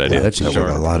gun. It's a great idea. Yeah, that seems like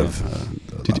a lot of.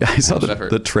 I saw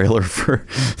the trailer for.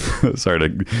 Sorry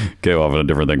to go off on a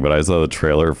different thing, but I saw the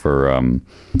trailer for.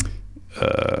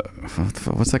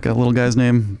 What's that little guy's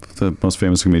name? The most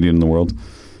famous comedian in the world.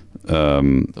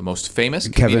 The most famous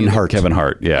Kevin comedian- Hart. Kevin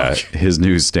Hart, yeah, his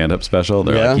new stand-up special.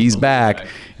 They're Yeah? like, he's back,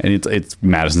 and it's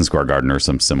Madison Square Garden or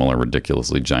some similar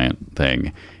ridiculously giant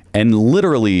thing, and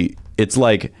literally, it's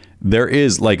like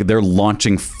they're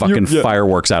launching fucking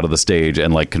fireworks out of the stage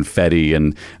and like confetti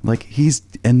and like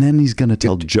then he's gonna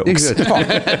tell jokes.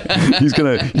 He's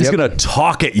gonna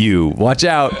talk at you. Watch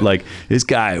out! Like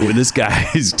when this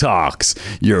guy talks,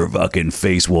 your fucking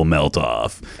face will melt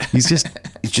off. He's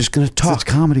just gonna talk. It's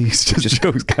comedy. It's just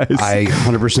jokes, guys. I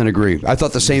 100% agree. I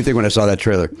thought the same thing when I saw that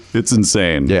trailer. It's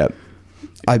insane. Yeah.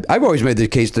 I've always made the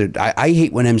case that I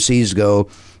hate when MCs go,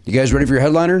 "You guys ready for your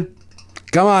headliner?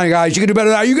 Come on, guys, you can do better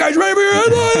than that. You guys ready for your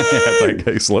headliner?" It's like,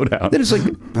 hey, slow down. Then it's like,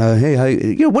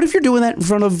 hey, what if you're doing that in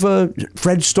front of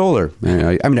Fred Stoller?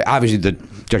 I mean, obviously the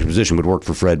juxtaposition would work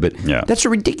for Fred, but that's a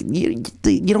ridiculous.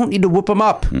 You don't need to whoop him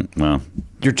up. Well,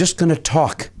 You're just gonna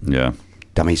talk, yeah,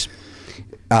 dummies.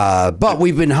 But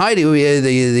we've been hiding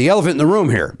the elephant in the room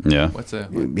here. yeah. What's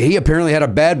that? He apparently had a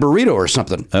bad burrito or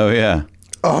something. Oh yeah.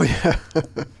 Oh yeah.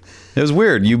 It was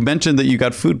weird. You mentioned that you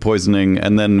got food poisoning,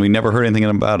 and then we never heard anything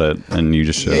about it, and you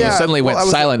just showed Yeah. us. Suddenly went Well, I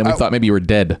was- silent, and we thought maybe you were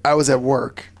dead. I was at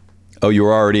work. Oh, you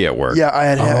were already at work. Yeah,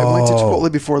 I went to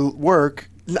Chipotle before work.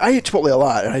 I eat Chipotle a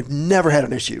lot, and I've never had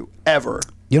an issue ever.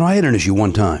 You know, I had an issue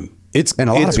one time. And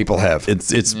a lot of people have.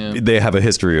 They have a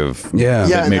history of Yeah,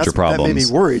 and major problems. That made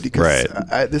me worried because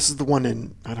Right. this is the one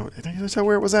in did I tell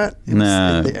where it was at? It was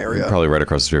Nah, in the area. probably right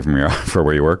across the street from for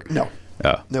where you work. No,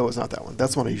 Oh. no, it's not that one.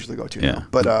 That's the one I usually go to. Yeah. Now.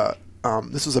 But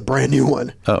this was a brand new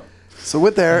one. Oh. So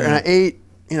went there and I ate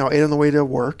on the way to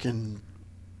work and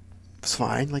it was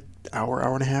fine. Like hour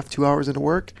and a half, 2 hours into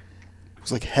work, it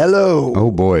was like, hello.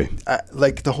 Oh boy.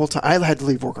 Like the whole time I had to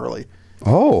leave work early.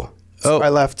 Oh. So I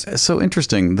left. So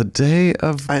interesting. The day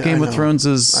of Game of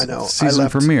Thrones' season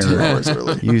premiere. 2 hours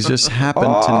early. You just happened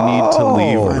to need to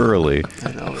leave early.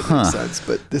 I know, it makes sense,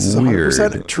 but this is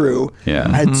 100% true. Yeah.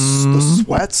 I had the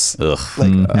sweats. Ugh.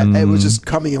 It was just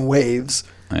coming in waves.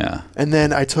 Yeah. And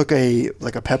then I took a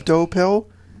Pepto pill,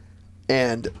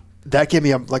 and that gave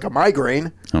me a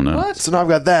migraine. Oh no. So now I've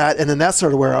got that, and then that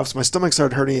started to wear off. So my stomach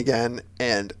started hurting again,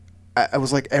 and I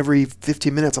was like, every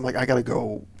 15 minutes, I'm like, I gotta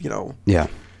go. Yeah.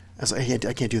 I was like,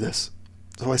 I can't do this.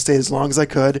 So I stayed as long as I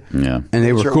could. Yeah. And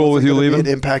they were Sure it cool with wasn't you gonna leaving? be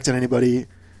an impact on anybody.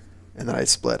 And then I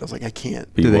split. I was like, I can't.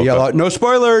 You Did they woke yell up- out, "No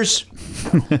spoilers"?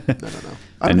 No.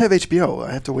 I don't have HBO.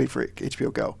 I have to wait for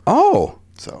HBO Go. Oh.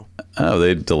 So Oh,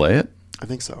 they delay it? I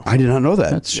think so. I did not know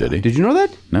that. That's shitty. Did you know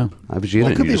that? No. Obviously, I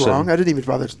you could didn't. be You just said- wrong. I didn't even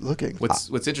bother looking. What's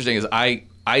interesting is I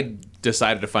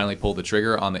decided to finally pull the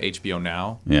trigger on the HBO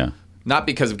Now. Yeah. Not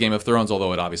because of Game of Thrones,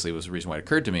 although it obviously was the reason why it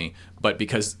occurred to me, but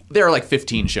because there are like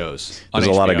 15 shows on There's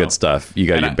HBO. a lot of good stuff. You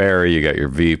got And your Barry, you got your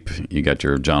Veep, you got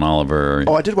your John Oliver.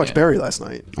 Oh, I did watch Barry last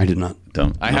night. I did not.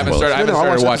 I haven't started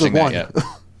watched watching that episode yet.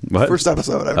 What? First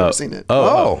episode. I've never seen it.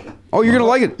 Oh, you're gonna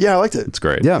like it. Yeah, I liked it. It's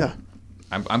great. Yeah.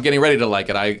 I'm getting ready to like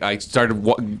it. I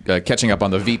started catching up on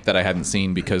the Veep that I hadn't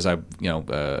seen because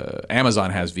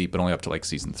Amazon has Veep, but only up to like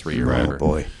season 3 or whatever.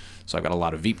 boy. So I've got a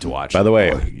lot of Veep to watch. By the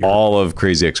way, all of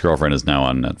Crazy Ex-Girlfriend is now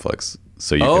on Netflix,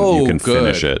 so you can good.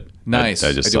 finish it. Nice.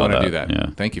 I just do saw want to that. do that.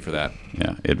 Yeah, Thank you for that.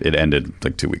 yeah. It ended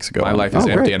like 2 weeks ago. My life is Oh,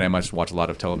 empty, great. and I must watch a lot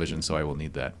of television, so I will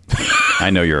need that.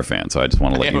 I know you're a fan, so I just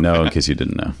want to let you know in case you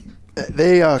didn't know.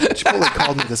 They Chipotle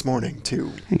called me this morning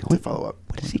to follow up.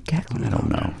 What is he cackling I don't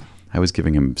know. I was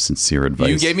giving him sincere advice.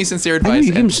 You gave me sincere I knew advice.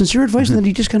 you gave him sincere advice, and then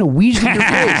he just kind of wheezed in your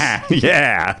face.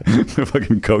 Yeah,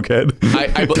 fucking cokehead.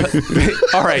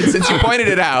 All right, since you pointed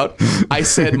it out, I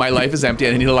said my life is empty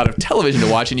and I need a lot of television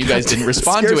to watch, and you guys didn't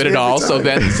respond to Scares it at me every all. So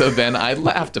time. then I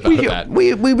laughed about that.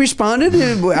 We responded.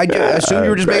 I assumed you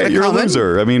were just making a You're comment. a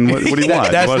loser. I mean, what do you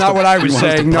want? That's You want us not to- what I was you want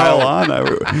us to saying, no. pile on?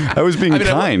 I was being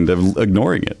kind of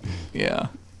ignoring it. Yeah.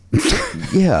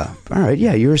 Yeah. All right.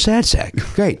 Yeah, you're a sad sack.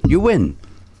 Great. You win.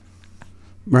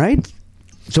 Right?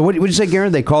 So what did you say,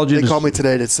 Garen? They called you? They called me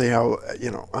today to say how,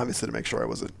 obviously to make sure I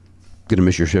wasn't. Gonna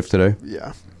miss your shift today?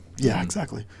 Yeah,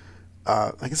 exactly.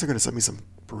 I guess they're going to send me some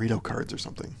burrito cards or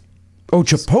something. Oh,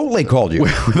 Chipotle called you.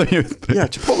 Yeah,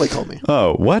 Chipotle called me.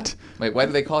 Oh, what? Wait, why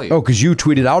did they call you? Oh, because you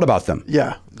tweeted out about them.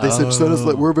 Yeah, they said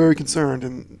we're very concerned,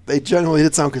 and they generally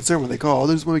did sound concerned when they called.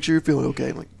 They just want to make sure you're feeling okay.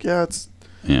 I'm like, yeah,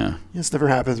 it's never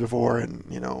happened before, and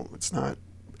it's not.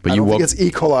 But I you don't think woke- it's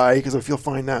E. coli because I feel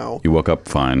fine now. You woke up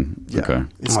fine. Yeah. Okay.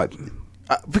 It's-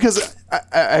 because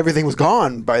everything was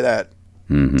gone by that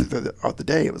throughout the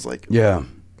day. It was like Yeah.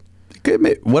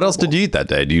 What else did you eat that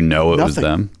day? Do you know it was Nothing.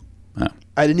 them? Oh.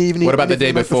 I didn't even. What eat about the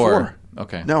anything day night before?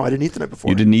 Okay. No, I didn't eat the night before.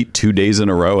 You didn't eat 2 days in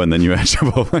a row, and then you had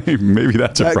Chipotle. Maybe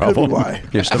that's a That problem. could be why.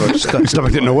 Your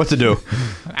stomach didn't know what to do.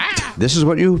 This is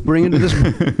what you bring into this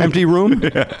empty room?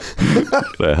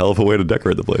 A hell of a way to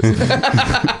decorate the place.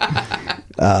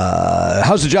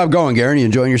 How's the job going, Garen? You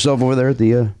enjoying yourself over there at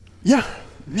the Yeah.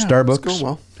 Starbucks? It's going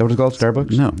well. Is that what it's called?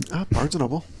 Starbucks? No. Barnes and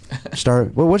Noble. What's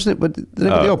the name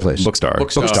of the old place? Bookstore.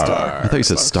 Bookstore. I thought you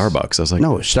said Starbucks. I was like,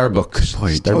 No, Starbucks. boy, Oh,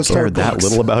 you cared that Starbucks.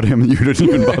 little about him. You didn't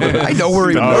even bother. I know where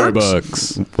he works.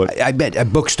 Starbucks. What? I bet a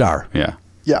Bookstar. Yeah.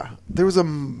 Yeah, there was a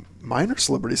minor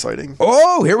celebrity sighting.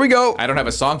 Oh, here we go. I don't have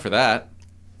a song for that.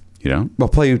 You know? We'll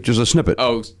play just a snippet.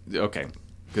 Oh, okay.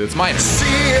 Because it's minor.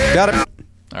 Got it.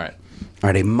 All right. All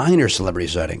right, a minor celebrity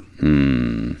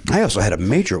sighting. I also had a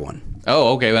major one.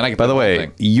 Oh, okay. Then I can. By the way,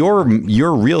 your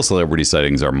real celebrity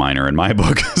sightings are minor in my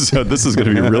book, so this is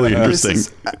going to be really This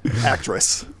interesting. is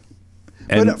actress.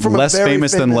 And but from a less very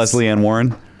famous than famous- Leslie Ann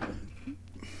Warren.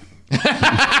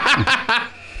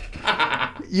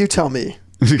 You tell me.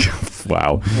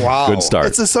 Wow. Wow. Good start.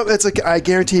 It's like I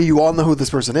guarantee you all know who this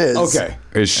person is. Okay.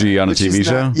 Is she on a But she's TV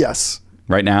show? not- Yes.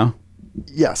 Right now?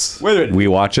 Yes. Wait a minute. We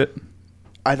watch it?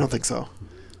 I don't think so.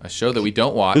 a show that we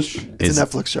don't watch. It's a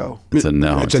Netflix show. It's a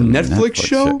It's a Netflix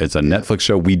show? It's a Netflix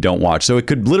show we don't watch. So it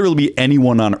could literally be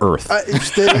anyone on Earth.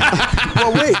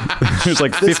 Well, wait. There's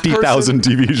like this 50,000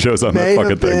 TV shows on that May fucking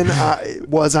have been thing.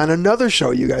 was on another show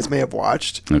you guys may have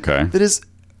watched. Okay. That is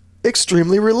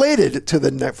extremely related to the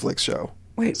Netflix show.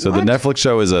 Wait, So what? the Netflix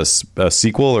show is a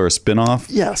sequel or a spin-off?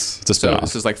 Yes. It's a So spin-off.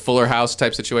 this is like Fuller House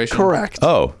type situation. Correct.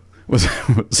 Oh. Was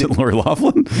it Lori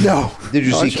Loughlin? No. Did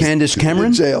you No, see it's just Candace Cameron?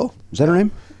 in jail. Is that her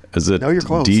name? Is it No, you're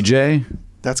close. DJ?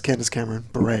 That's Candace Cameron.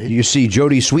 Beret. You see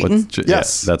Jodie Sweetin?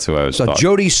 Yes. Yeah, that's who I was So thought.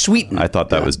 Jodie Sweetin. I thought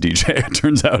that was DJ. It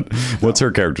turns out. What's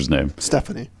her character's name?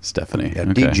 Stephanie. Stephanie. Yeah,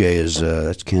 Okay. DJ is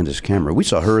that's Candace Cameron. We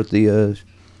saw her at the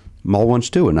mall once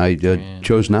too, and I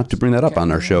chose not to bring that up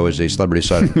on our show as a celebrity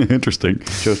side. Interesting.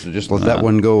 Chose to just let that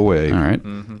one go away. All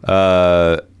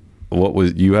right. What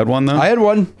was you had one though? I had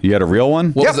one. You had a real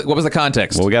one? What was the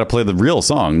context? Well, we got to play the real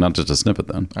song, not just a snippet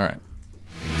then. All right.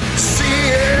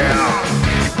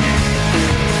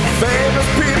 Famous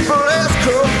people as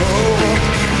couple.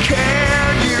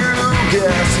 Can you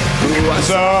guess who I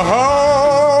saw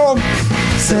home?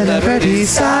 Celebrity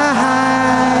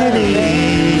sighting.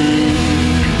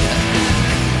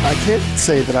 I can't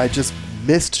say that I just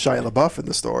missed Shia LaBeouf in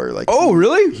the store. Like, Oh,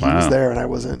 really? he was Wow. there and I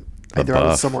wasn't. Either I LaBeouf.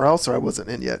 was somewhere else or I wasn't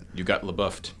in yet. You got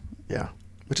LaBeoufed. Yeah,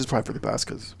 which is probably for the best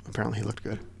because apparently he looked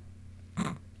good.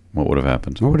 What would have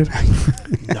happened? What would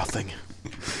have? Nothing.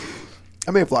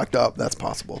 I may have locked up. That's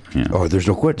possible. Oh, there's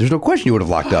no question you would have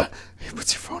locked up.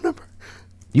 What's your phone number?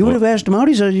 You would have asked him out.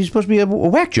 He's supposed to be a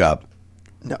whack job.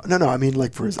 No. I mean,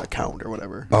 like for his account or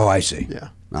whatever. Oh, I see. Yeah.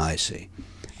 I see.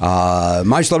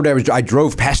 My celebrity, I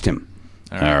drove past him.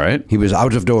 All right. He was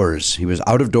out of doors.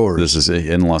 This is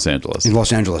in Los Angeles. in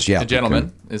Los Angeles. Yeah, A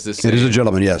gentleman. Is this It is a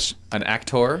gentleman. Yes. an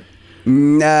actor?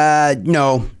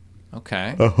 No.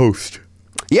 Okay. A host.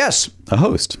 Yes. A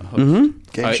host. Game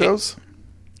shows?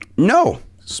 No.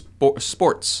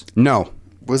 Sports. No.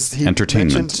 Was he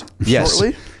Entertainment. mentioned Yes.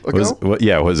 shortly ago?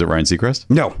 Was it Ryan Seacrest?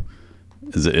 No.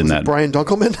 Is it in that? Brian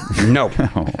Dunkelman? No.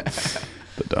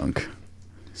 The dunk.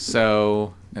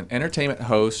 So, an entertainment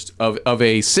host of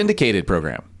a syndicated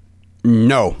program.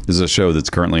 No. This is a show that's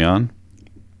currently on,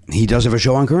 He does have a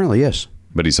show on currently. Yes.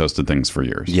 but he's hosted things for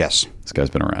years. Yes. This guy's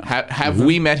been around. Have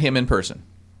we met him in person?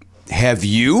 Have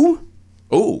you?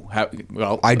 Oh,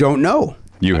 well, I don't know.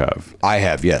 You have. I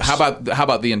have. Yes. how about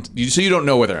so you don't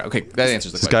know whether? Okay, that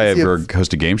answers the This question. guy ever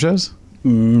hosted game shows?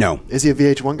 No. Is he a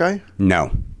VH1 guy?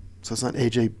 No. So it's not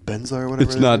AJ Benza or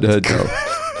whatever. It's not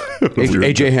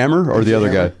AJ Hammer or the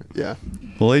other guy. Yeah.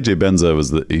 Well, AJ Benza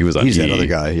was he was on He's E! that other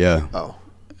guy. Yeah. Oh.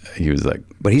 He was like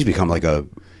But he's become like a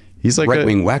he's like right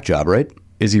wing whack job, right?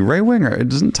 Is he right wing or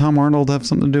doesn't Tom Arnold have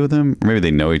something to do with him? Or maybe they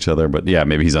know each other, but yeah,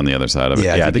 maybe he's on the other side of it.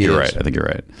 Yeah, I I think think he you're is. right. I think you're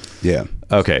right. Yeah.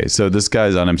 Okay, so this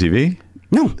guy's on MTV.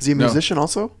 No. Is he a musician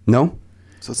also? No.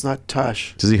 So it's not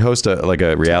Tosh. Does he host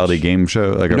a reality game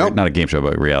show? Like Nope. not a game show,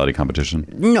 but a reality competition?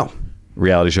 No.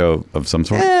 Reality show of some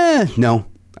sort? No.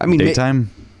 I mean,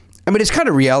 Daytime? I mean, it's kind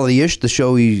of reality-ish. The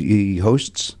show he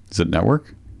hosts. Is it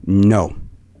network? No.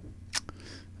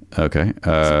 Okay.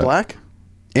 Black?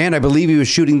 And I believe he was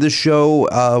shooting this show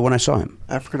when I saw him.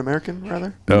 African American,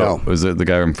 rather? No. Was it the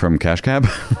guy from Cash Cab?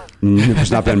 It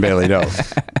was not Ben Bailey. No.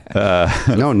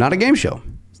 No, not a game show.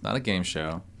 It's not a game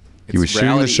show. He was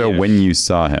shooting the show when you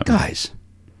saw him. Guys.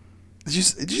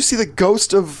 Did you see the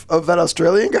ghost of that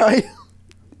Australian guy?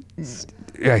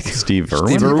 Steve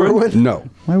Irwin? Steve Irwin? No.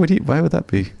 Why would that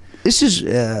be? This is.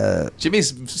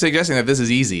 Jimmy's suggesting that this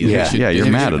is easy. Yeah. Yeah,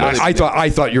 you're mad at us. I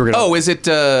thought you were gonna. Oh, is it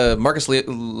Marcus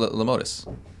Lemonis?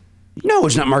 No,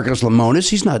 it's not Marcus Lemonis.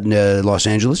 He's not in Los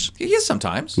Angeles. He is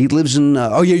sometimes. He lives in.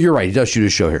 Oh yeah, you're right. He does shoot a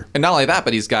show here. And not only that,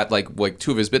 but he's got like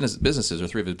two of his businesses or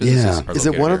three of his businesses. Yeah. Are Is it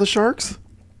located one of here. the Sharks?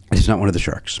 It's not one of the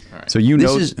Sharks. So you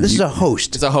know This is a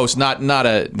host. It's a host, not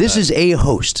a. This is a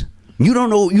host. You don't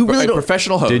know. You really a don't.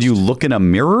 professional host. Did you look in a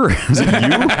mirror? Is it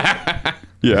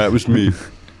you? Yeah, it was me.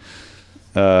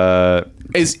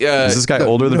 Is Is this guy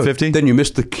older than 50? Then you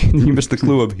missed the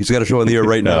clue of he's got a show on the air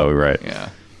right now. No, right. Yeah.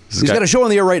 He's got a show on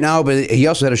the air right now, but he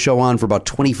also had a show on for about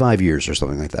 25 years or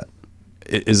something like that.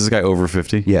 Is this guy over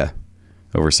 50? Yeah.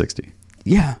 Over 60?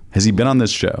 Yeah. Has he been on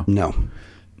this show? No.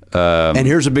 And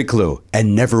here's a big clue.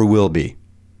 And never will be.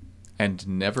 And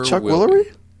never Chuck will be.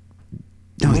 Willery?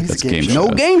 No, That's game no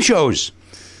shows. game shows.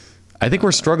 I think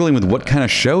we're struggling with what kind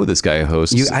of show this guy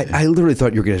hosts. I literally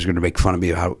thought you guys were going to make fun of me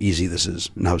of how easy this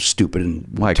is and how stupid and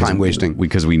Why? 'Cause time wasting.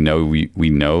 Because we know we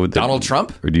know that Donald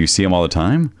Trump? Or do you see him all the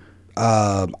time?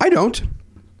 I don't.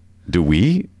 Do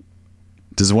we?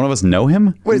 Does one of us know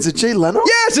him? Wait, is it Jay Leno?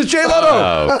 Yes, it's Jay Leno.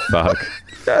 Oh fuck!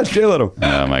 Yeah, it's Jay Leno.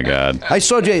 Oh my god! I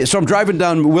saw Jay. So I'm driving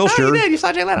down Wilshire. You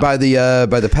saw Jay Leno. By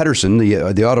the Pedersen,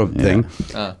 the auto thing,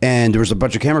 and there was a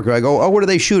bunch of camera crew. I go, oh, what are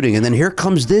they shooting? And then here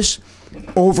comes this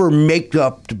over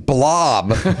makeup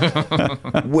blob. His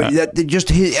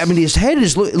head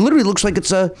is literally looks like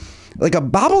it's like a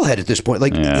bobblehead at this point.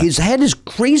 Like his head is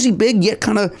crazy big, yet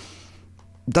kind of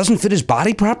doesn't fit his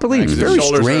body properly. It's very His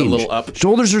shoulders are a strange. little up.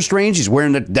 Shoulders are strange. He's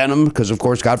wearing the denim because, of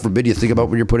course, God forbid you think about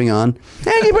what you're putting on.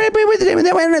 Hey, you wear the denim.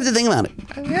 I don't have to think about it.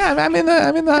 Yeah, I'm in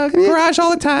the garage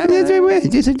all the time.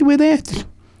 Just have to wear that.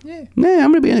 Yeah. No,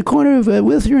 I'm going to be in the corner of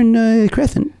Wiltshire and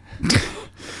Crescent.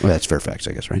 Well, that's Fairfax,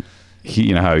 I guess, right?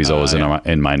 You know how he's always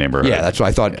in my neighborhood. Yeah, that's why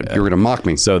I thought you were going to mock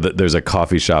me. So there's a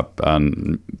coffee shop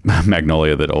on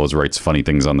Magnolia that always writes funny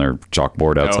things on their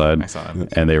chalkboard outside. I saw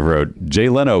that. And they wrote, Jay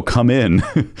Leno, come in.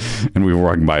 And we were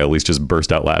walking by. Elise just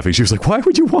burst out laughing. She was like, why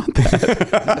would you want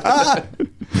that?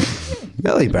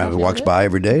 Well, he probably walks by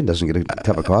every day and doesn't get a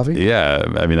cup of coffee. Yeah.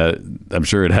 I mean, I'm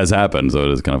sure it has happened. So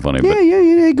it is kind of funny.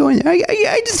 Yeah, go in there.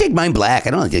 I just take mine black. I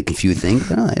don't like to confuse things.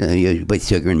 You put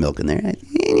sugar and milk in there.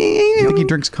 You think he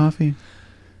drinks coffee?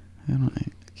 I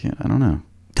don't know.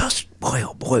 Does boy,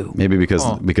 oh boy. Maybe because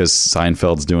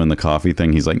Seinfeld's doing the coffee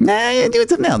thing, he's like, nah, I do it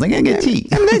something else. I'm gonna get tea.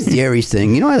 I mean, that's Jerry's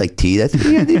thing. You know, I like tea. That's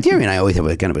Jerry and I always have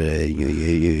a kind of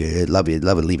a love it,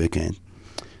 leave it kind.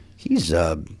 He's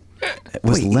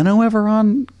was Leno ever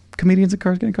on Comedians at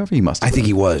Cars Getting Coffee? He must have. I think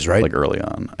he was, right? Like early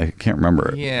on. I can't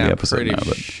remember the episode pretty now,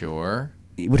 but sure.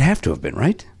 He would have to have been,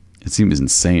 right? it seems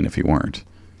insane if he weren't.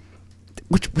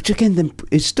 Which again, then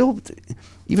is still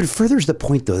even furthers the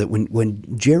point, though, that when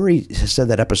Jerry said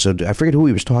that episode, I forget who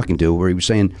he was talking to, where he was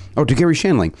saying, to Gary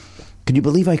Shandling, can you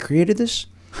believe I created this?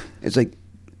 It's like,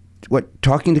 what,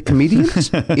 talking to comedians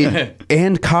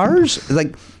and cars?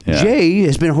 Like, yeah. Jay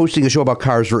has been hosting a show about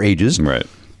cars for ages. Right.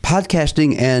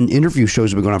 Podcasting and interview shows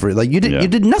have been going on for like you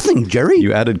did nothing, Jerry.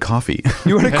 You added coffee.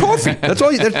 You added coffee. That's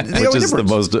all. That's the Which only is the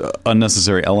difference. most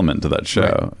unnecessary element to that show.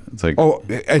 Right. It's like,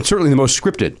 and certainly the most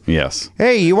scripted. Yes.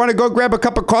 Hey, you want to go grab a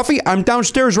cup of coffee? I'm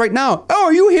downstairs right now. Oh,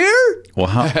 are you here? Well,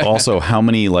 how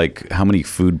many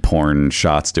food porn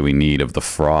shots do we need of the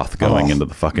froth going into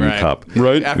the fucking cup?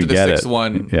 Right. After we the get sixth it.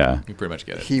 one, yeah, you pretty much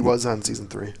get it. He was on season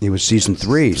 3. He was season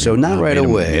 3, so not right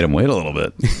away. Made him wait a little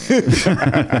bit.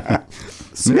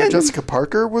 Sarah Jessica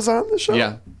Parker was on the show?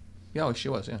 Yeah. Yeah, she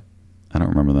was, yeah. I don't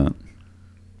remember that.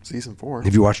 Season 4.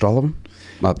 Have you watched all of them?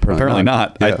 Apparently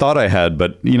not. Yeah. I thought I had,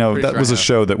 but Pretty that sure was I a have.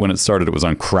 show that when it started, it was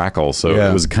on Crackle, so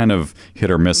it was kind of hit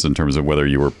or miss in terms of whether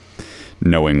you were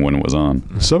knowing when it was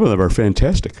on. Some of them are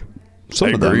fantastic. Some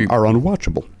I of agree. them are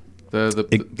unwatchable. The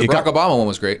It Barack got- Obama one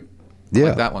was great. I Yeah.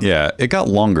 like that one. Yeah, it got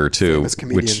longer too. Famous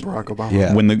comedian Barack Obama.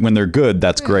 Yeah. When they're good,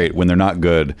 that's great. When they're not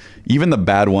good, even the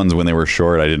bad ones when they were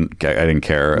short, I didn't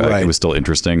care. Right. It was still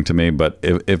interesting to me. But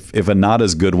if a not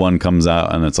as good one comes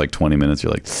out and it's like 20 minutes,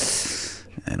 you're like,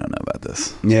 I don't know about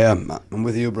this. Yeah, I'm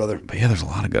with you, brother. But yeah, there's a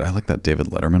lot of good. I like that David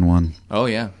Letterman one. Oh,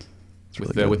 yeah.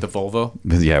 With the Volvo.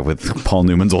 Yeah, with Paul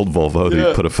Newman's old Volvo,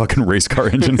 they put a fucking race car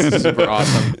engine in it. Super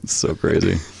awesome. It's so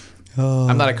crazy.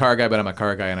 I'm not a car guy, but I'm a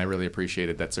car guy, and I really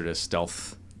appreciated that sort of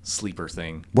stealth sleeper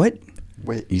thing. What?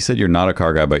 Wait. You said you're not a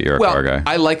car guy, but you're a car guy.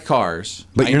 I like cars.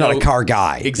 But you're not a car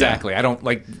guy. Exactly. I don't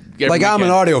like... Like I'm an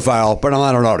audiophile, but I'm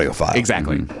not an audiophile.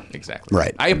 Exactly. Exactly.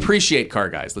 Right. I appreciate car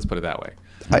guys. Let's put it that way.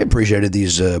 I appreciated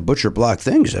these butcher block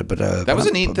things, but That was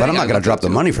a neat But thing. I'm not I going to liked drop that the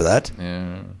too. money for that.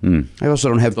 Yeah. I also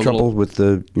don't have The trouble little- with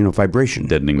the vibration.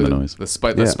 Deadening the noise.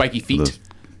 The Yeah. spiky feet.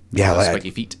 Yeah, The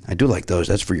spiky feet. I do like those.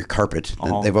 That's for your carpet.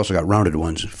 Uh-huh. They've also got rounded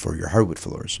ones for your hardwood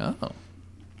floors. Oh.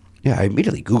 Yeah, I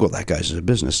immediately Googled that guy's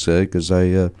business because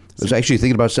I was actually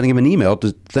thinking about sending him an email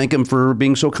to thank him for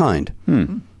being so kind.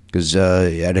 Because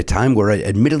at a time where,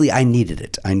 admittedly, I needed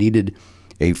it. I needed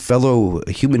a fellow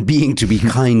human being to be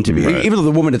kind to me. Right. Even though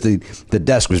the woman at the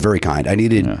desk was very kind. I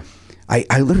needed... Yeah.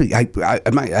 I literally...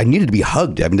 I needed to be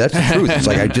hugged. I mean, that's the truth. It's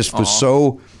like I just was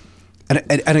so... And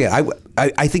again,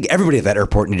 I think everybody at that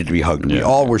airport needed to be hugged. We Yeah.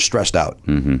 all were stressed out.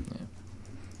 Mm-hmm.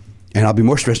 And I'll be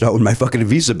more stressed out when my fucking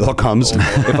Visa bill comes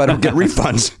if I don't get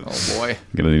refunds. Oh, boy.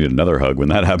 You're going to need another hug when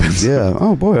that happens. Yeah.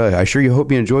 Oh, boy. I sure you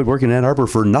hope you enjoyed working in Ann Arbor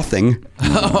for nothing.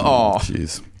 Oh.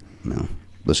 Jeez. No.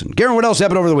 Listen, Garen, what else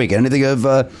happened over the weekend? Anything of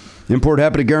import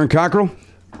happened to Garen Cockrell?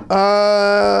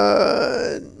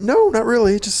 No, not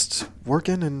really. Just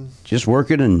working and Just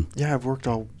working and... yeah, I've worked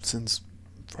all since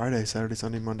Friday, Saturday,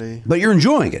 Sunday, Monday. But you're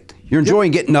enjoying it. You're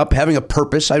enjoying getting up, having a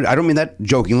purpose. I don't mean that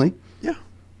jokingly. Yeah.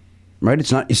 Right?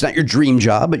 It's not your dream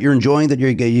job, but you're enjoying that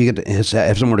you get to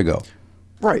have somewhere to go.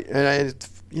 Right. And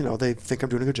they think I'm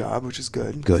doing a good job, which is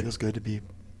good. Good. It feels good to be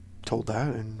told that.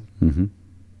 And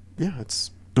yeah, it's...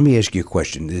 Let me ask you a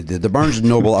question. The Barnes &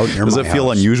 Noble out near Does my it feel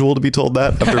house, unusual to be told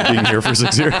that after being here for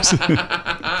 6 years?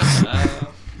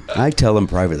 I tell him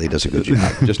privately he does a good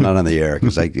job, just not on the air,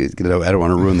 because I don't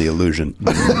want to ruin the illusion.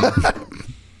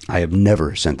 I have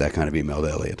never sent that kind of email to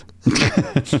Elliot.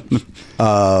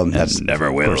 That's never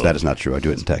Of will. course, that is not true. I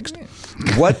do it in text.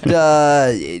 What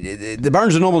the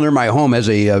Barnes & Noble near my home has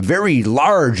a very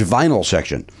large vinyl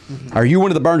section. Are you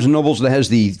one of the Barnes & Nobles that has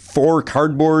the 4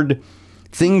 cardboard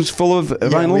things full of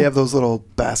vinyl? Yeah, we have those little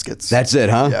baskets. That's it,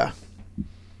 huh? Yeah.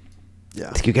 Yeah.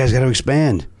 I think you guys got to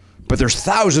expand. But there's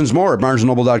thousands more at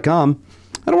BarnesandNoble.com.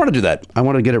 I don't want to do that. I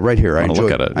want to get it right here. I enjoy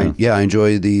look at it. I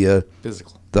enjoy the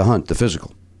Physical. the hunt, the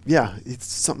physical. Yeah, it's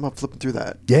something about flipping through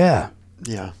that. Yeah.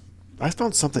 Yeah. I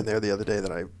found something there the other day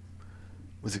that I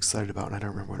was excited about, and I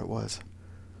don't remember what it was.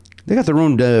 They got their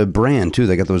own brand, too.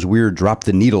 They got those weird drop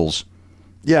the needles.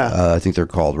 Yeah. I think they're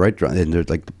called, right? And they're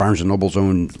like Barnes & Noble's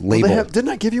own label. Didn't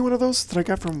I give you one of those that I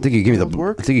got from I think you gave me old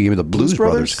work? I think you gave me the Blues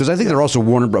Brothers. Because I think they're also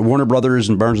Warner Brothers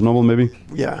and Barnes & Noble, maybe.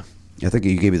 Yeah. I think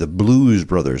you gave me the Blues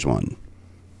Brothers one,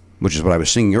 which is what I was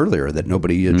singing earlier that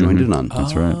nobody joined in on.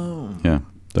 That's right. Yeah.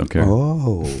 Don't care.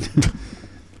 Oh.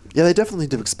 Yeah, they definitely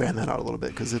need to expand that out a little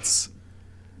bit because it's.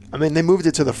 I mean, they moved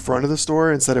it to the front of the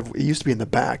store instead of it used to be in the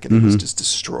back and it was just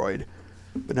destroyed.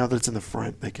 But now that it's in the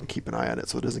front, they can keep an eye on it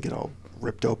so it doesn't get all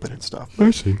ripped open and stuff.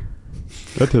 I see.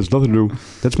 That has nothing to do.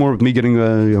 That's more with me getting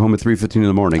home at 3:15 in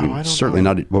the morning. Oh, I don't Certainly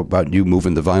know. not about you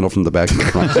moving the vinyl from the back to the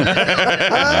front.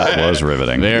 That was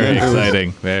riveting. Very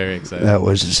exciting. Very exciting. That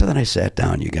was so. Then I sat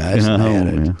down, you guys. And I had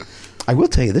it. I will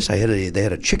tell you this: they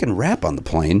had a chicken wrap on the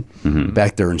plane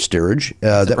back there in steerage.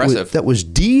 impressive. That was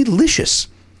delicious.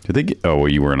 Did they get, well,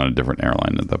 you weren't on a different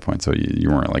airline at that point, so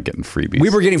you weren't like getting freebies. We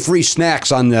were getting free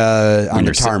snacks on the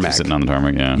tarmac. Sitting on the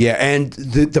tarmac, yeah. Yeah, and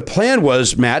the plan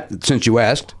was, Matt, since you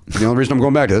asked, the only reason I'm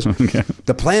going back to this,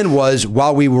 the plan was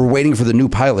while we were waiting for the new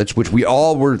pilots, which we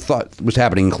all thought was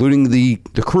happening, including the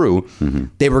crew,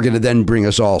 they were going to then bring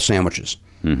us all sandwiches.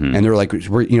 And they're like,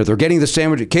 they're getting the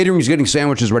sandwich. Catering's getting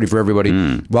sandwiches ready for everybody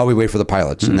while we wait for the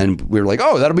pilots. And then we were like,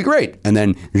 oh, that'll be great. And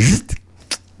then,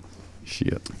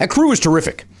 Shit. that crew was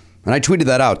terrific. And I tweeted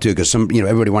that out too because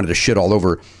everybody wanted to shit all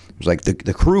over. It was like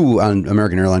the crew on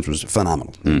American Airlines was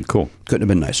phenomenal. Cool. Couldn't have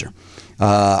been nicer.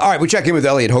 All right, we check in with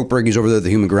Elliot Hochberg. He's over there at the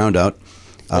Human Ground Out.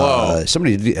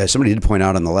 Somebody did point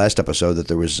out on the last episode that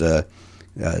there was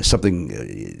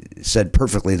something said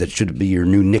perfectly that should be your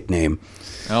new nickname.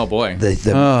 Oh boy.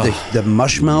 The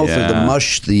mush mouth or the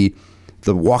mush, the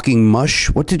walking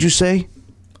mush. What did you say?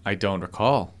 I don't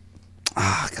recall.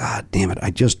 Ah, God damn it! I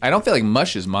don't feel like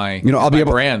mush is my I'll be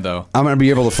able, brand though. I'm going to be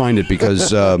able to find it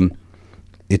because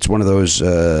it's one of those.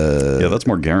 Yeah, that's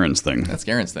more Garen's thing. That's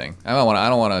Garen's thing. I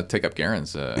don't want to take up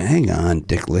Garen's. Hang on,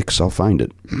 Dick Licks. I'll find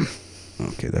it.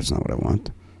 Okay, that's not what I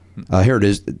want. Here it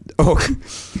is. Oh,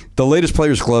 the latest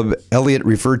Players Club. Elliot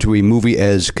referred to a movie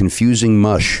as Confusing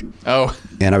Mush. Oh,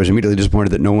 and I was immediately disappointed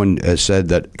that no one said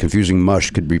that Confusing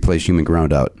Mush could replace Human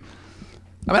Ground Out.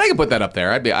 I mean, I could put that up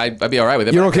there. I'd be all right with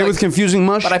it. You're okay with Confusing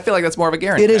Mush? But I feel like that's more of a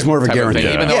Garen. It is more of a Garen thing,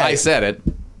 thing. even though I said it.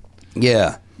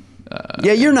 Yeah.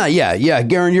 Yeah, you're not. Yeah,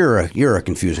 Garen, you're a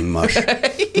confusing mush.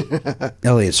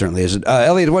 Elliot certainly isn't.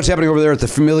 Elliot, what's happening over there at the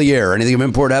Familiar? Anything of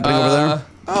import happening over there?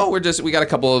 Oh, we got a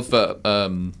couple of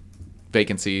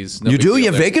vacancies. No you big do? deal You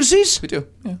have there. vacancies? We do.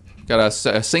 Yeah. Got a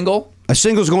single. A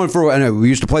single's going for. I know we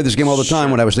used to play this game all the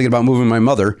time when I was thinking about moving my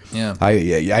mother. Yeah.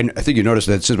 I think you noticed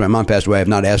that since my mom passed away, I have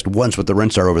not asked once what the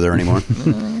rents are over there anymore.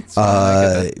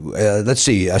 Let's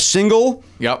see. A single.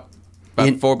 Yep.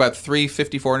 About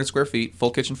 350, 400 square feet,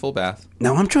 full kitchen, full bath.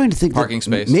 Now I'm trying to think. Parking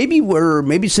space.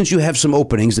 Maybe since you have some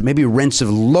openings, that maybe rents have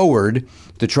lowered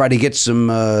to try to get some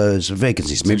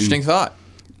vacancies. Maybe, Interesting thought.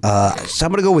 So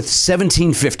I'm going to go with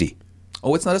 $1,750.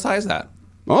 Oh, it's not as high as that.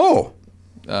 Oh.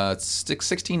 It's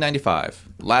 $1,695.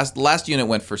 Last unit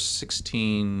went for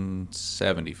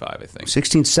 $1,675, I think.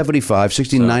 $1,675,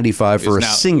 $1,695 for a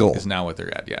single. Is now what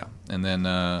they're at, yeah. And then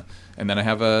I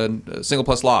have a single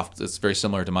plus loft that's very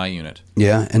similar to my unit.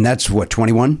 Yeah, and that's what,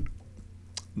 21?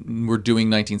 We're doing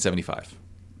 1975.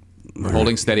 We're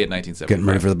holding steady at 1975. Getting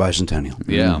ready for the bicentennial.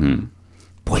 Yeah. Mm-hmm.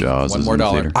 Boy, Jaws one is more in the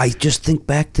dollar. theater. I just think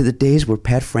back to the days where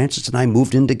Pat Francis and I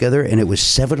moved in together, and it was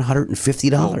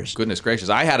 $750. Oh, goodness gracious.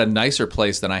 I had a nicer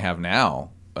place than I have now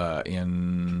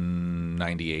in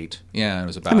 98. Yeah, it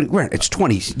was about... I mean, it's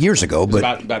 20 years ago,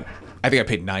 but... About, I think I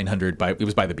paid $900. It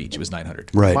was by the beach. It was $900.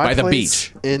 Right. My By the place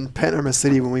beach. in Panorama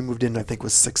City when we moved in, I think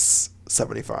was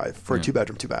 $675 for a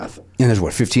 2-bedroom, 2-bath. And that's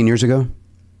what, 15 years ago?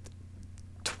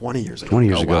 20 years ago. 20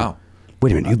 years Oh, ago. wow.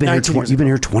 Wait a minute, you've been here 19 years you've been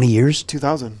ago. here 20 years?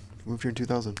 2000. Moved here in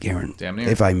 2000. Garen, Damn near.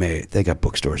 if I may, they got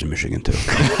bookstores in Michigan too.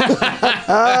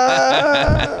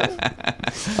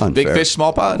 Big fish,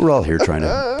 small pond. We're all here trying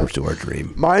to pursue our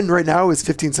dream. Mine right now is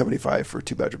 $1,575 for a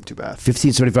 2-bedroom, 2-bath.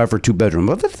 $1,575 for 2-bedroom.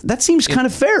 Well, that seems kind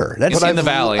of fair. That's It's in the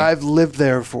valley. I've lived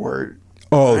there for...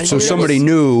 oh, 9 so years. somebody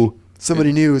knew.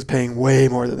 Somebody new is paying way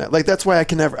more than that. Like that's why I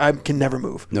can never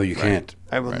move. No, you can't.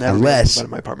 I will never unless be in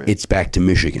my apartment. it's back to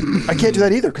Michigan. I can't do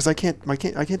that either because I can't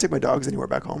take my dogs anywhere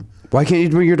back home. Why can't you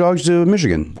bring your dogs to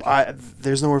Michigan?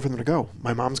 There's nowhere for them to go.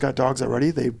 My mom's got dogs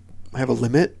already. They have a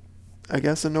limit, I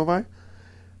guess, in Novi.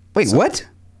 Wait, what?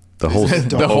 The whole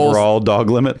overall dog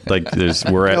limit? Like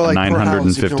we're at like 950. Per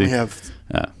house, you can only have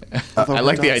I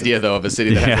like the idea though of a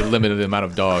city that has a limited amount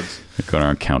of dogs. Going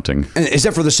around counting. And is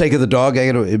that for the sake of the dog? I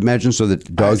got to imagine so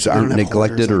that dogs aren't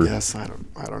neglected, holders, or yes, I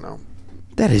don't know.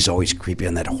 That is always creepy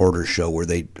on that hoarder show where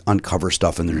they uncover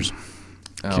stuff and there's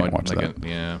Can't watch that.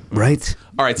 Yeah. right.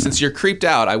 All right. Since you're creeped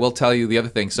out, I will tell you the other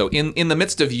thing. So in the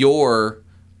midst of your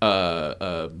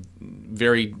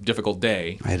very difficult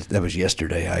day. That was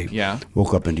yesterday. I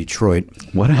woke up in Detroit.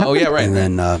 What happened? Oh yeah, right. And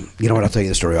then you know what? I'll tell you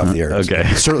the story off the air. Okay.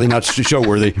 It's certainly not show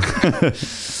worthy.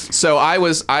 So I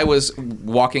was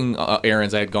walking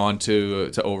errands. I had gone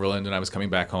to Overland, and I was coming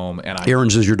back home. And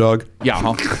Aaron's is your dog? Yeah.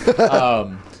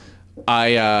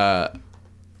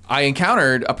 I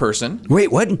encountered a person.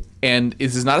 Wait, what? And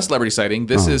this is not a celebrity sighting.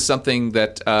 This is something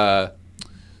that.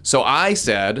 So I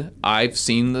said I've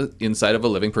seen the inside of a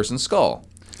living person's skull.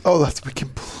 Oh, that's we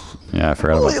can. Yeah, I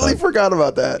forgot about Completely that. forgot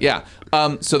about that. Yeah.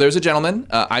 So there's a gentleman.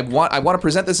 I want to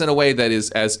present this in a way that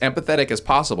is as empathetic as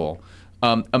possible.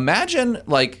 Imagine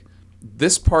like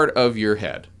this part of your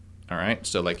head. All right.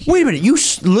 So like. Wait a minute. You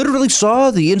literally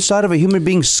saw the inside of a human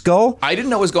being's skull? I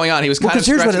didn't know what was going on. He was kind of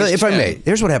here's scratching what, his if I chin. may,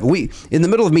 here's what happened. In the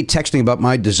middle of me texting about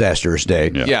my disastrous day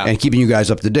Yeah. and keeping you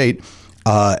guys up to date,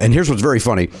 and here's what's very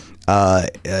funny.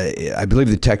 I believe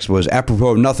the text was,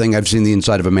 apropos of nothing, I've seen the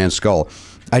inside of a man's skull.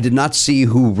 I did not see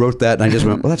who wrote that, and I just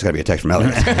went, well, that's got to be a text from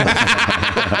Elliot.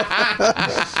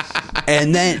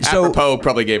 And then, Apropos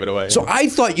probably gave it away. So I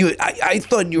thought you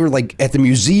were like at the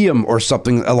museum or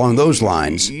something along those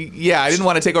lines. Yeah, I didn't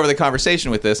want to take over the conversation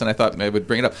with this, and I thought maybe I would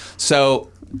bring it up. So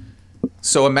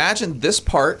imagine this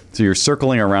part. So you're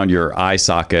circling around your eye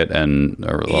socket and and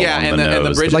the the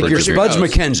nose. bridge- Like you're Bridge your Spuds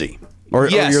nose. McKenzie. Or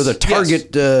Yes, you're the target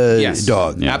yes.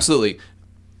 dog. Yeah. Absolutely.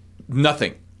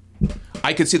 Nothing.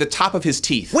 I could see the top of his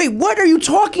teeth. Wait, what are you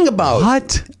talking about?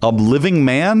 What? A living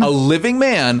man? A living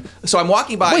man. So I'm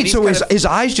walking by. and Wait, he's so kind of- his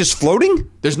eyes just floating?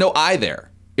 there's no eye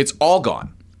there. It's all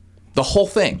gone. The whole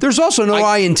thing. There's also no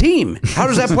eye in team. How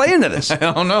does that play into this? I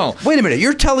don't know. Wait a minute,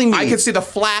 you're telling me... I could see the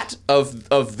flat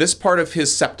of this part of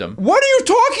his septum. What are you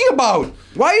talking about?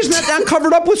 Why isn't that not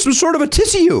covered up with some sort of a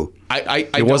tissue? I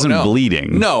It wasn't don't know.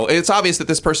 bleeding. No, it's obvious that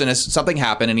this person has something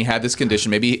happened and he had this condition.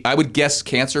 Maybe I would guess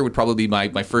cancer would probably be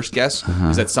my first guess.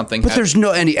 Is that something? But there's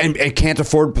no... And can't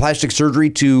afford plastic surgery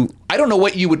to... I don't know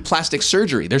what you would plastic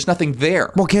surgery. There's nothing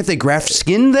there. Well, can't they graft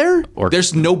skin there? Or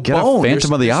There's no get bone. a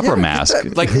Phantom of the Opera mask.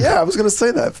 Yeah, I was going to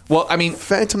say that. Well, I mean,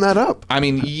 Phantom that up. I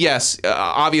mean, yes.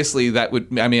 Obviously, that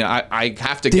would. I mean, I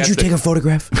have to. Did guess you that- take a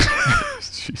photograph?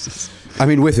 Jesus. I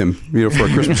mean, with him, for a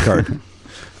Christmas card.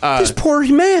 This poor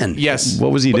man. Yes.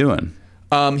 What was he doing?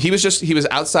 He was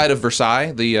outside of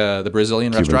Versailles, the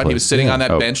Brazilian restaurant. He was place. sitting on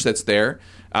that Oh. bench that's there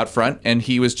out front, and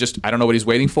he was just. I don't know what he's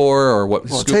waiting for or what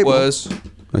his Well, a scoop table. was.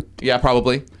 Yeah,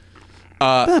 probably.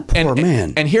 That poor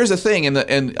man. And here's the thing,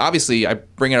 and obviously I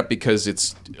bring it up because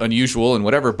it's unusual and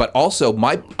whatever, but also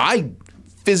I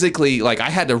physically, like, I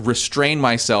had to restrain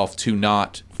myself to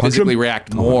not physically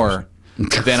react more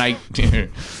than I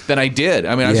did.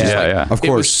 I mean, I was just Yeah, like, yeah. Of it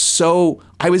was course. so,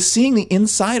 I was seeing the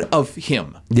inside of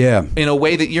him Yeah. in a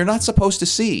way that you're not supposed to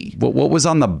see. What was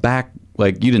on the back?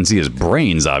 Like, you didn't see his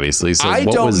brains, obviously. So I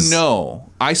what don't was, know.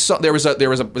 I saw there was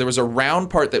a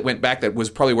round part that went back that was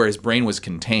probably where his brain was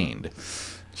contained.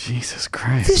 Jesus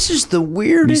Christ. This is the You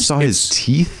weirdest... saw his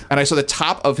teeth? And I saw the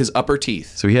top of his upper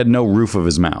teeth, So he had no roof of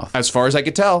his mouth. as far as I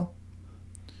could tell.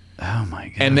 Oh, my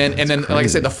God. And then, that's like I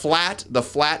said, crazy. the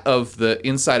flat of the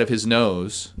inside of his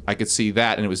nose, I could see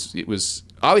that, and it was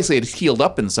obviously it healed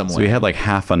up in some way. So he had like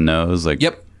half a nose. Like,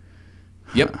 Yep.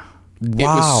 It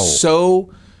Wow. was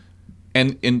so,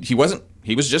 and he wasn't.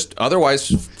 He was just otherwise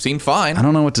seemed fine. I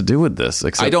don't know what to do with this.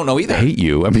 Except I don't know either. I hate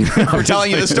you. I mean, We're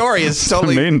telling you the story. It's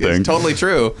totally, the main thing. it's totally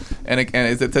true, and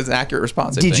it's an accurate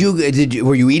response. I Did think. you?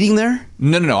 Were you eating there?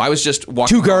 No. I was just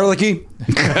walking. Too garlicky?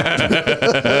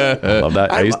 I love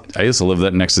that. I used to live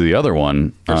that next to the other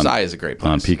one. Versailles is a great place.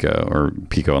 On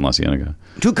Pico and La Cienega.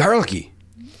 Too garlicky.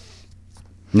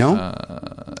 No?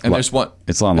 And there's one.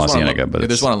 It's on La there's one Cienega, but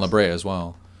there's it's- one in La Brea as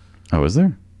well. Oh, is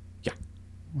there? Yeah.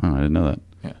 Oh, I didn't know that.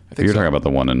 Yeah, I think You're so. talking about the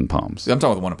one in Palms. I'm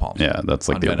talking about the one in Palms. Yeah, that's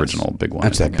like On the Venice. original big one.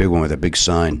 That's that big one with a big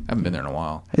sign. I haven't been there in a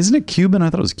while. Isn't it Cuban? I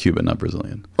thought it was Cuban, not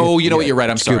Brazilian. Oh, you know what? You're right.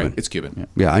 I'm sorry. Cuban. It's Cuban.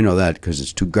 Yeah, I know that because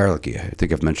it's too garlicky. I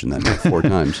think I've mentioned that 4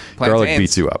 times. Garlic Plantains.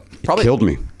 beats you up. Probably Killed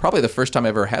me. Probably the first time I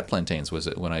ever had plantains was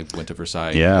when I went to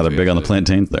Versailles. Yeah, they're big on the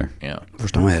plantains there. Yeah.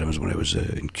 First time I had them was when I was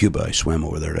in Cuba. I swam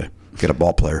over there to get a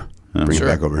ball player. Bring it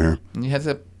back over here. You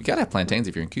gotta have plantains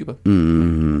if you're in Cuba. But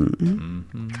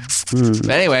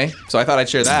anyway, so I thought I'd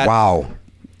share that. Wow.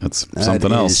 That's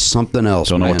something else. Something else.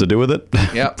 Don't know man. what to do with it.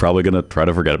 Yeah. Probably gonna try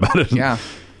to forget about it. Yeah.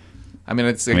 I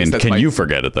mean, can you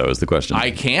forget it though? Is the question.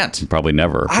 I can't. Probably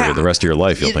never. For the rest of your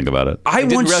life, you'll think about it. I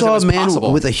didn't once realize saw it was a man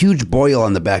possible. with a huge boil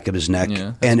on the back of his neck,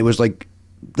 and it was like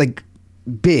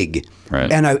big,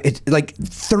 Right. and it's like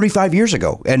 35 years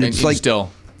ago, and it's you like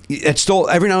it's still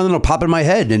every now and then it'll pop in my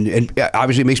head, and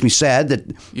obviously it makes me sad that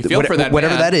You feel for that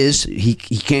whatever man. that is, he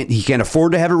can't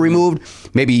afford to have it removed.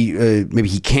 Maybe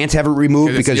he can't have it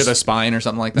removed because you have a spine or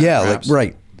something like that. yeah, perhaps. like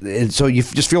right. And so you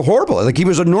just feel horrible. Like he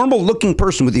was a normal looking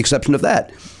person with the exception of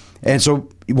that. And so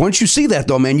once you see that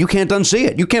though, man, you can't unsee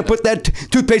it. You can't put that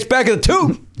toothpaste back in the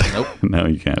tube. Nope. No,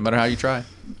 you can't. No matter how you try.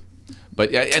 But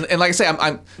yeah, and like I say,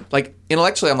 I'm like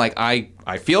intellectually, I'm like I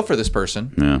feel for this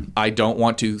person. Yeah. I don't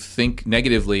want to think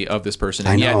negatively of this person,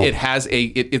 I and yet know. it has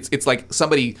it's like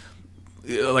somebody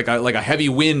like a heavy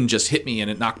wind just hit me and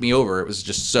it knocked me over. It was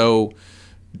just so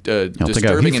think how he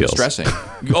disturbing and feels. distressing.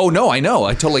 Oh no, I know,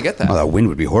 I totally get that. Oh, that wind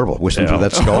would be horrible. Whistling through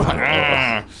that skull.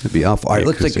 It'd be awful. All right,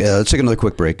 let's take another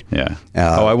quick break. Yeah.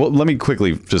 Let me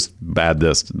quickly just add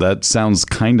this. That sounds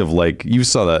kind of like you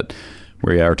saw that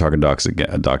where you are talking docs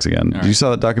again. Right. You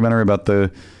saw that documentary about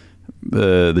the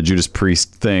Judas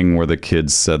Priest thing where the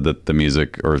kids said that the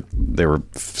music, or they were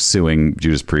suing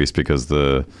Judas Priest because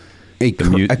a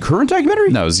current documentary?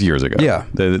 No, it was years ago. Yeah.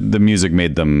 The music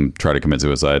made them try to commit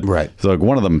suicide. Right. So like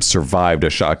one of them survived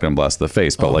a shotgun blast to the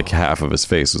face, but like half of his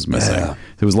face was missing. Yeah.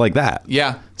 It was like that.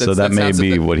 Yeah, So that may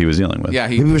be what he was dealing with. Yeah,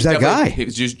 Maybe it was that definitely- guy. He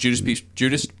was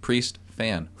Judas Priest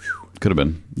fan. Whew. Could have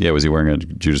been. Yeah, was he wearing a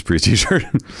Judas Priest t-shirt?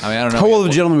 I mean, I don't know. How old of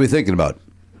a gentleman are we thinking about?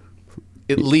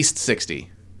 At least 60.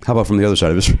 How about from the other side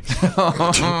of his? 0,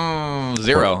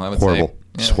 I would Horrible. say.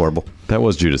 It's horrible. That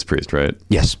was Judas Priest, right?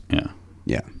 Yes. Yeah.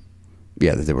 Yeah.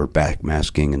 Yeah, that they were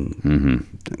backmasking and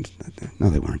no,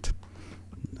 they weren't.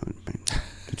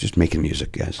 They're just making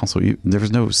music, guys. Also, there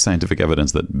was no scientific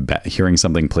evidence that hearing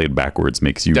something played backwards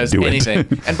makes you Does do anything.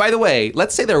 it. And by the way,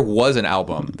 let's say there was an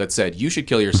album that said, you should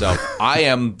kill yourself. I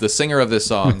am the singer of this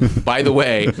song. By the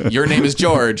way, your name is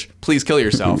George. Please kill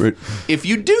yourself. Right. If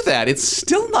you do that, it's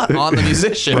still not on the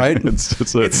musician. Right?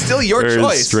 It's still your very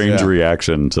choice. strange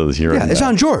reaction to hearing Yeah, it's that.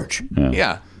 on George.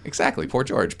 Yeah, exactly. Poor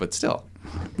George, but still.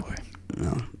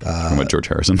 Talking about George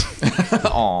Harrison.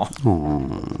 Aw.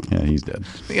 Yeah, he's dead. I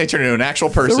think I turned into an actual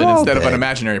person They're all instead of an dead.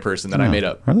 imaginary person that I made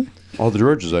up. Are they? All the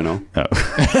Georges I know. Oh.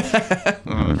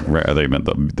 Right, they meant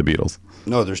the Beatles.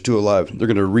 No, there's two alive. They're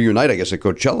going to reunite, I guess, at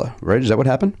Coachella, right? Is that what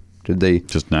happened? Did they?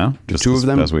 Just now? Just Two this of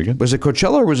them? past weekend? Was it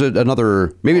Coachella or was it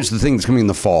another? Maybe it's the thing that's coming in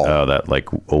the fall. Oh, that like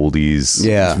oldies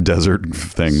desert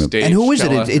thing. Stage and who is it?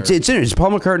 Coachella, It's in it. It's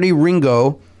Paul McCartney,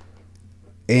 Ringo,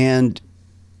 and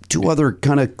two other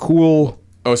kind of cool.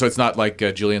 Oh, so it's not like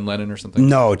Julian Lennon or something?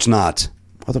 No, it's not.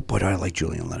 Although, boy, do I like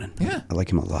Julian Lennon. Yeah. I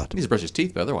like him a lot. He needs to brush his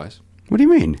teeth, but otherwise. What do you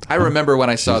mean? I remember when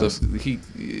I saw when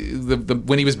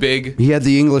he was big. He had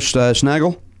the English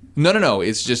snaggle. No.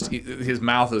 It's just his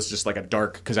mouth is just like a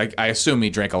dark, because I assume he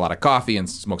drank a lot of coffee and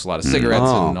smokes a lot of cigarettes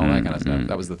and all that kind of stuff.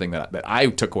 That was the thing that I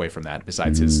took away from that,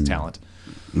 besides his talent.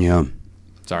 Yeah.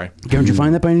 Sorry. Can't you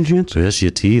find that by any chance? Brush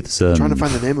your teeth, son. Trying to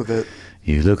find the name of it.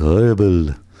 You look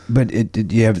horrible. But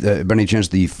did you have, by any chance,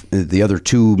 the other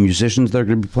two musicians that are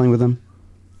going to be playing with them?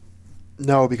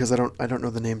 No, because I don't know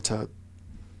the name to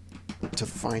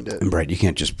find it. And Brett, you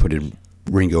can't just put in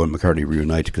Ringo and McCartney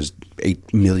reunite because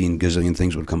 8 million gazillion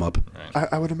things would come up.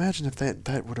 I would imagine if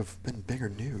that would have been bigger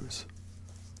news.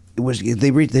 It was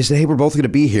they said, hey, we're both going to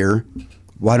be here.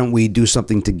 Why don't we do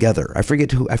something together? I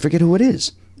forget who it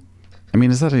is. I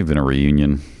mean, is that even a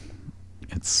reunion?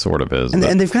 It sort of is. And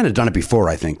they've kind of done it before,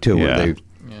 I think, too. Yeah. Where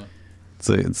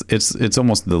It's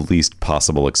almost the least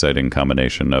possible exciting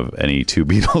combination of any two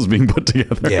Beatles being put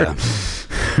together. Yeah.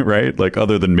 Right? Like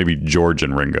other than maybe George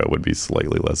and Ringo would be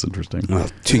slightly less interesting. well,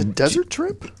 Is it Desert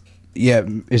Trip? yeah,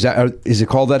 is it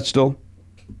called that still?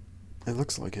 It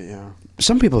looks like it, yeah.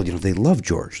 Some people, they love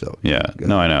George though. Yeah,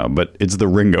 no, I know, but it's the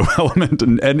Ringo element,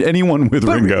 and anyone with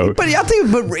Ringo. But I'll tell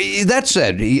you. But that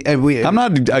said, I'm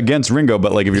not against Ringo,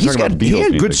 but like if you're talking about Beatles, he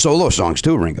had good music, solo songs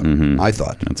too. Ringo, I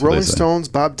thought. that's what Rolling they say. Stones,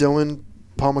 Bob Dylan,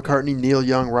 Paul McCartney, Neil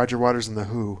Young, Roger Waters, and The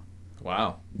Who.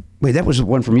 Wow. Wait, that was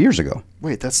one from years ago.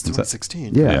 Wait, that's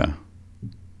 2016. Yeah.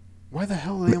 Why the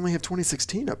hell do they only have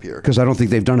 2016 up here? Because I don't think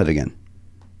they've done it again.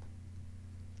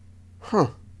 Huh.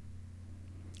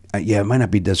 Yeah, it might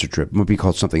not be Desert Trip. It might be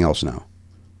called something else now.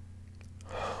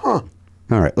 Huh.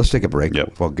 All right, let's take a break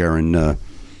Yep. while Garen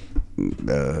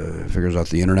figures out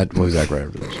the internet. We'll be back right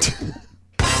after this.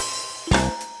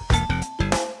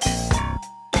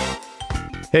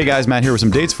 Hey guys, Matt here with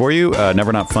some dates for you.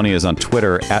 Never Not Funny is on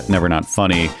Twitter at Never Not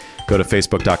Funny. Go to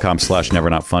facebook.com/Never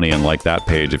Not Funny and like that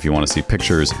page if you want to see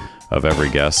pictures of every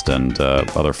guest and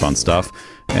other fun stuff.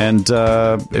 And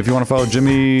if you want to follow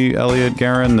Jimmy Elliott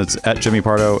Guerin, that's at Jimmy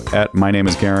Pardo, at My Name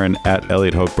is Guerin, at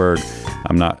Elliot Hochberg.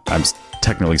 I'm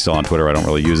technically still on Twitter. I don't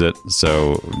really use it,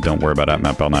 so don't worry about at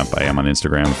Matt Belknap. I am on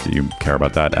Instagram if you care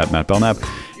about that, at Matt Belknap.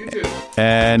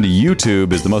 And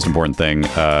YouTube is the most important thing.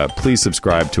 Please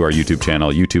subscribe to our YouTube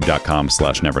channel,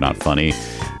 youtube.com/nevernotfunny.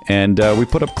 And we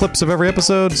put up clips of every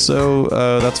episode, so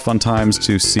that's fun times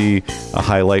to see a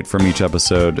highlight from each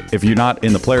episode. If you're not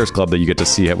in the Players Club, then you get to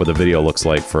see what the video looks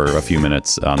like for a few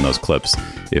minutes on those clips,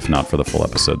 if not for the full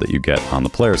episode that you get on the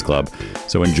Players Club.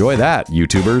 So enjoy that,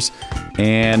 YouTubers.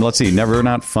 And let's see, Never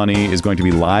Not Funny is going to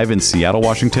be live in Seattle,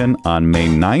 Washington on May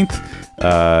 9th.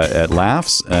 At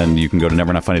Laughs, and you can go to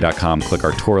nevernotfunny.com, click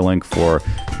our tour link for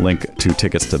link to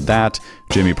tickets to that.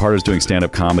 Jimmy Pardo's doing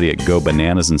stand-up comedy at Go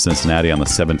Bananas in Cincinnati on the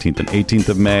 17th and 18th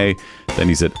of May. Then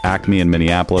he's at Acme in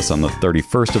Minneapolis on the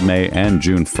 31st of May and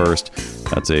June 1st.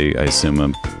 That's I assume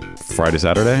a Friday,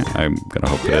 Saturday? I'm going to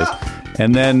hope it is.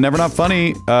 And then Never Not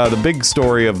Funny, the big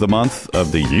story of the month,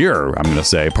 of the year, I'm going to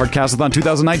say, Podcastathon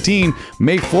 2019,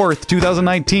 May 4th,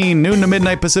 2019, noon to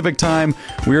midnight Pacific time.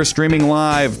 We are streaming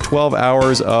live 12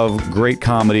 hours of great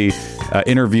comedy,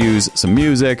 interviews, some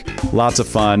music, lots of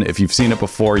fun. If you've seen it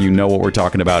before, you know what we're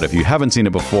talking about. If you haven't seen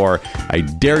it before, I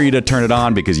dare you to turn it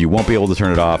on because you won't be able to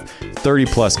turn it off. 30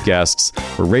 plus guests.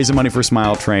 We're raising money for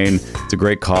Smile Train. It's a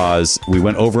great cause. We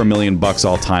went over $1 million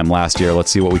all time last year. Let's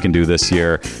see what we can do this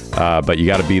year. But you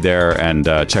got to be there and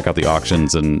check out the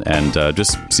auctions and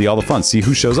just see all the fun. See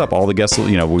who shows up. All the guests,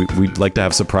 we'd like to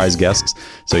have surprise guests,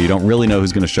 so you don't really know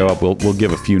who's going to show up. We'll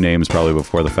give a few names probably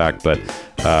before the fact, but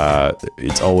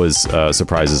it's always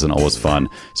surprises and always fun.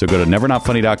 So go to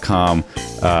nevernotfunny.com.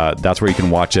 That's where you can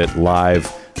watch it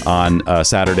live on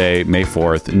Saturday, May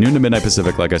 4th, noon to midnight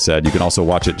Pacific. Like I said, you can also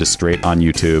watch it just straight on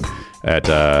YouTube at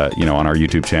on our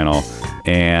YouTube channel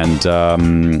and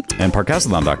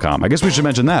Podcastathon.com. I guess we should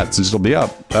mention that since it'll be up.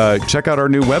 Check out our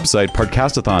new website,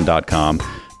 Podcastathon.com.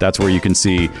 That's where you can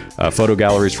see photo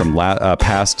galleries from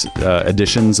past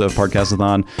editions of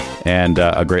Podcastathon and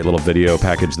a great little video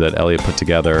package that Elliot put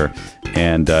together.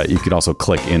 And you can also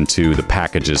click into the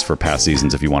packages for past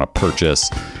seasons if you want to purchase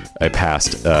a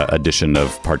past edition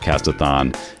of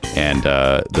Podcastathon. And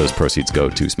those proceeds go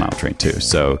to Smile Train too.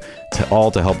 So all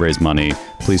to help raise money.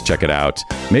 Please check it out.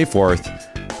 May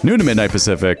 4th, noon to midnight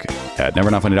Pacific at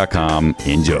nevernotfunny.com.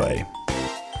 Enjoy.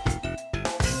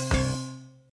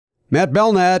 Matt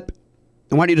Belknap,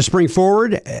 I want you to spring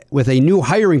forward with a new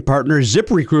hiring partner,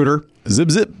 ZipRecruiter.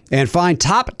 Zip. And find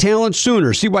top talent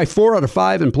sooner. See why 4 out of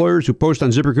 5 employers who post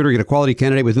on ZipRecruiter get a quality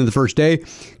candidate within the first day.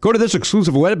 Go to this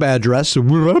exclusive web address to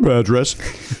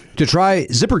try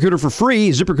ZipRecruiter for free.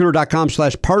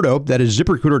 ZipRecruiter.com/Pardo. That is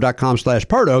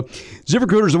ZipRecruiter.com/Pardo.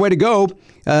 ZipRecruiter is the way to go.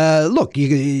 Look,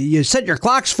 you set your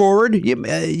clocks forward.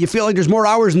 You feel like there's more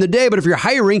hours in the day, but if you're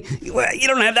hiring, you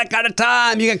don't have that kind of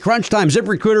time. You got crunch time.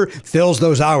 ZipRecruiter fills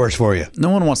those hours for you. No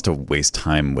one wants to waste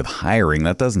time with hiring.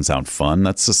 That doesn't sound fun.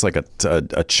 That's just like a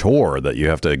chore that you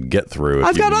have to get through.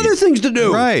 I've got other things to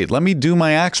do. Right. Let me do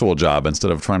my actual job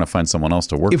instead of trying to find someone else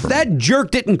to work for. If that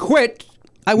jerk didn't quit,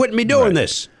 I wouldn't be doing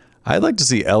this. I'd like to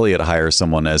see Elliot hire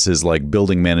someone as his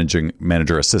building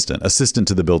manager assistant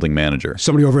to the building manager.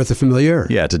 Somebody over at the Familiar.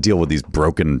 Yeah, to deal with these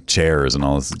broken chairs and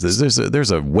all this.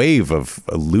 There's a wave of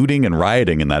looting and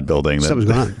rioting in that building. Something's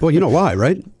going on. Well, you know why,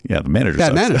 right? Yeah, the manager.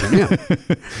 Bad manager, yeah.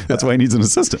 That's why he needs an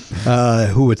assistant.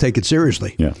 Who would take it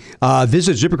seriously. Yeah.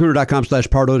 Visit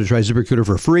ZipRecruiter.com/Pardo to try ZipRecruiter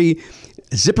for free.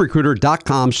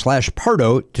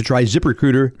 ZipRecruiter.com/Pardo to try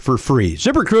ZipRecruiter for free.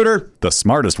 ZipRecruiter. The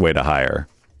smartest way to hire.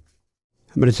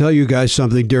 I'm going to tell you guys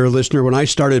something, dear listener. When I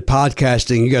started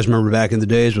podcasting, you guys remember back in the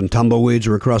days when tumbleweeds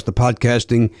were across the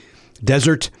podcasting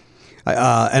desert?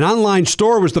 An online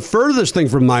store was the furthest thing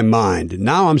from my mind.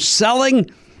 Now I'm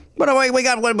selling. We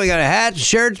got hats,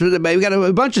 shirts, we got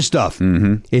a bunch of stuff.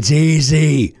 Mm-hmm. It's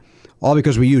easy. All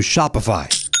because we use Shopify.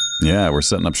 Yeah, we're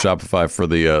setting up Shopify for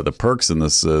the perks in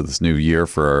this new year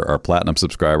for our platinum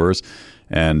subscribers.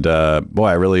 And boy,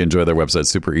 I really enjoy their website.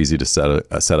 Super easy to set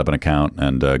up an account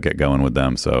and get going with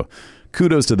them. So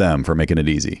kudos to them for making it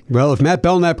easy. Well, if Matt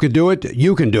Belknap could do it,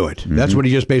 you can do it. Mm-hmm. That's what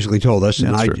he just basically told us.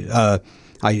 That's and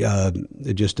I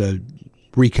just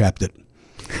recapped it.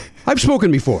 I've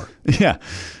spoken before. Yeah.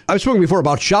 I've spoken before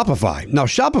about Shopify. Now,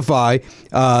 Shopify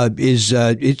is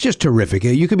it's just terrific.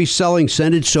 You could be selling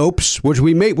scented soaps, which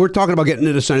we're talking about getting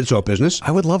into the scented soap business. I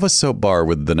would love a soap bar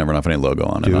with the Never Not Funny logo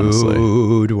on it, honestly.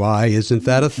 Dude, why isn't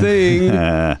that a thing?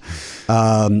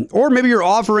 Or maybe you're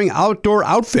offering outdoor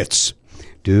outfits.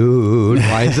 Dude,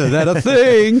 why isn't that a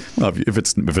thing? Well, if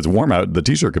it's warm out, the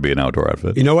T-shirt could be an outdoor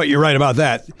outfit. You know what? You're right about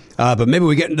that. But maybe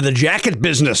we get into the jacket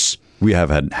business. We have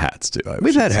had hats, too.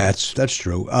 We've had hats. That's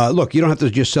true. Look, you don't have to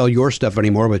just sell your stuff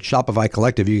anymore. With Shopify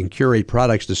Collective, you can curate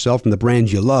products to sell from the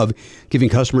brands you love, giving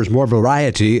customers more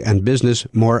variety and business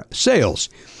more sales.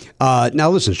 Now,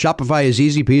 listen, Shopify is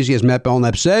easy peasy, as Matt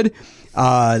Belknap said.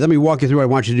 Let me walk you through what I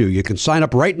want you to do. You can sign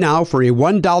up right now for a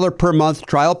 $1 per month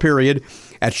trial period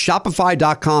at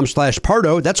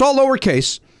shopify.com/Pardo. That's all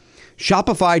lowercase.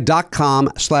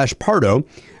 Shopify.com/Pardo.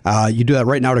 You do that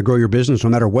right now to grow your business no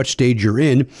matter what stage you're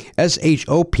in.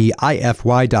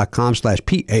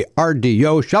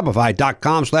 SHOPIFY.com/PARDO.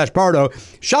 Shopify.com/Pardo.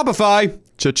 Shopify.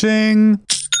 Cha-ching.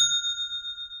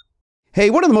 Hey,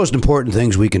 one of the most important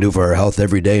things we can do for our health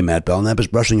every day, Matt Belknap, is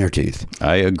brushing our teeth.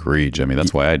 I agree, Jimmy.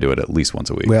 That's why I do it at least once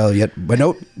a week. Well, but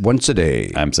no, once a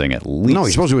day. I'm saying at least. No,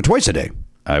 you're supposed to do it twice a day.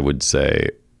 I would say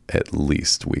at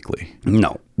least weekly.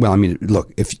 No. Well, I mean,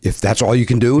 look, if that's all you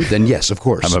can do, then yes, of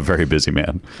course. I'm a very busy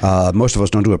man. Most of us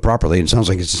don't do it properly. It sounds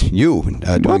like it's you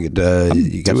doing it.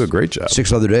 You do a great job.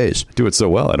 6 other days. Do it so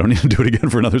well. I don't need to do it again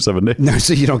for another 7 days. No,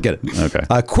 so you don't get it. Okay.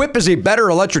 Quip is a better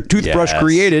electric toothbrush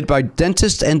created by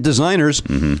dentists and designers.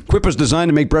 Mm-hmm. Quip is designed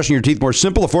to make brushing your teeth more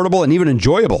simple, affordable, and even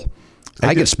enjoyable.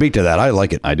 I can speak to that. I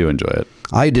like it. I do enjoy it.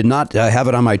 I did not have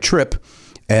it on my trip.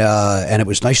 And it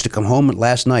was nice to come home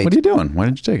last night. What are you doing? Why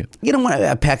didn't you take it? You don't want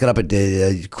to pack it up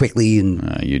quickly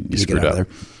and you get out of there.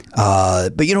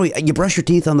 But you brush your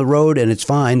teeth on the road and it's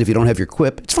fine if you don't have your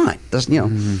Quip. It's fine. But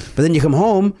then you come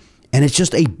home and it's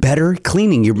just a better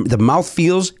cleaning. The mouth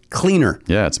feels cleaner.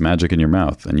 Yeah, it's magic in your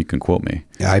mouth, and you can quote me.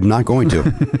 I'm not going to.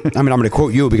 I'm going to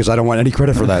quote you because I don't want any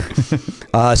credit for that.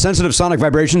 Sensitive sonic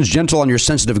vibrations, gentle on your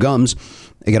sensitive gums.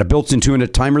 They got a built-in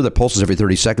 2-minute timer that pulses every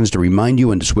 30 seconds to remind you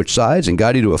when to switch sides and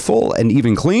guide you to a full and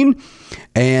even clean.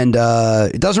 And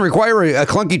it doesn't require a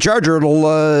clunky charger.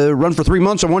 It'll run for 3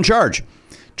 months on one charge.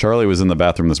 Charlie was in the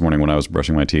bathroom this morning when I was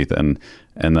brushing my teeth, and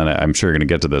then I'm sure you're going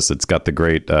to get to this. It's got the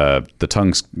great the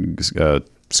tongue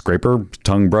scraper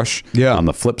tongue brush on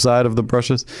the flip side of the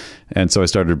brushes, and so I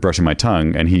started brushing my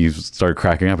tongue, and he started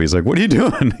cracking up. He's like, "What are you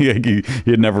doing?" he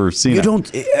had never seen it.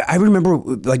 I remember,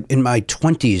 like in my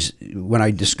 20s when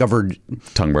I discovered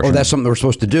tongue brushing. Oh, that's something we're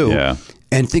supposed to do. Yeah.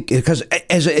 And think, because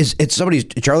as it's somebody's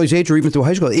Charlie's age or even through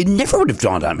high school, it never would have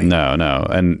dawned on me. No,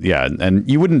 and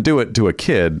you wouldn't do it to a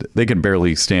kid. They can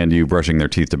barely stand you brushing their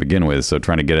teeth to begin with. So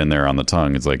trying to get in there on the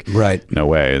tongue, it's like, right? No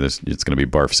way. It's going to be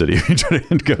Barf City if you try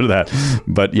to go to that.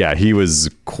 But yeah, he was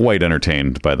quite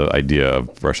entertained by the idea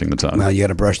of brushing the tongue. Well, you got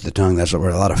to brush the tongue. That's where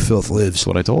a lot of filth lives. That's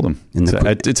what I told him.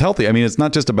 It's healthy. I mean, it's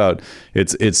not just about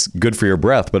it's good for your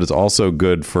breath, but it's also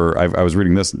good for. I was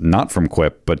reading this not from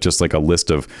Quip, but just like a list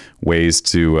of ways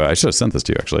to. I should have sent this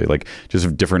to you actually, like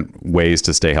just different ways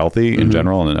to stay healthy in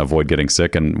general and avoid getting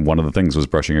sick. And one of the things was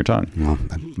brushing your tongue. Well,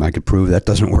 I could prove that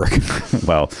doesn't work.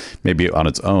 Well, maybe on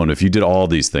its own, if you did all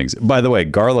these things. By the way,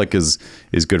 garlic is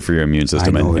good for your immune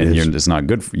system, and it's not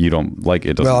good. You don't like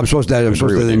it. Well, I'm supposed to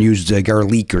then use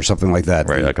garlic or something like that.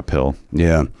 Right, like a pill.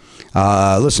 Yeah.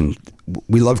 Listen,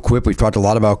 we love Quip. We've talked a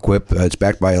lot about Quip. It's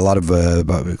backed by a lot of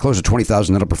about close to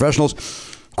 20,000 dental professionals.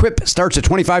 Quip starts at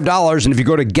 $25, and if you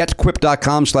go to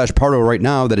getquip.com/Pardo right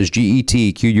now, that is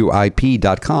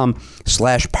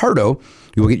GETQUIP.com/Pardo,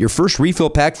 you will get your first refill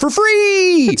pack for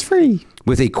free. It's free.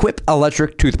 With a Quip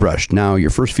electric toothbrush. Now, your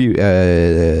first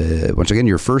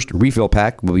your first refill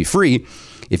pack will be free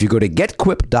if you go to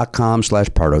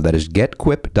getquip.com/Pardo. That is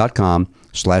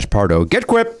getquip.com/Pardo. Get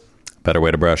Quip. Better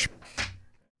way to brush.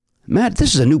 Matt,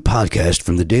 this is a new podcast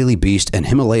from the Daily Beast and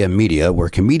Himalaya Media where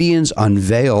comedians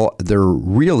unveil their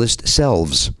realest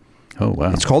selves. Oh,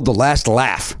 wow. It's called The Last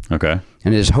Laugh. Okay.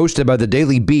 And it is hosted by the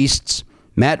Daily Beast's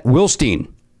Matt Wilstein.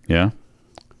 Yeah.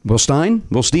 Wilstein?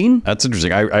 That's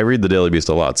interesting. I read the Daily Beast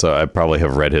a lot, so I probably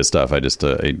have read his stuff.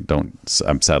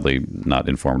 I'm sadly not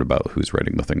informed about who's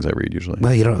writing the things I read usually.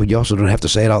 Well, you also don't have to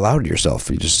say it out loud to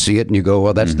yourself. You just see it and you go,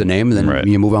 well, that's the name, and then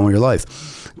you move on with your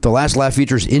life. The Last Laugh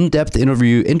features in-depth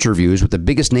interviews with the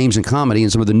biggest names in comedy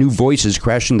and some of the new voices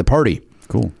crashing the party.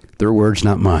 Cool. Their words,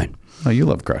 not mine. Oh, you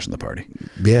love Crashing the Party.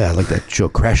 Yeah, I like that show,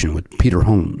 Crashing with Peter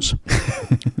Holmes.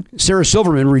 Sarah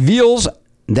Silverman reveals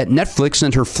that Netflix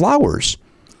sent her flowers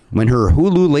when her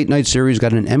Hulu late-night series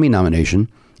got an Emmy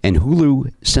nomination, and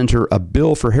Hulu sent her a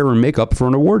bill for hair and makeup for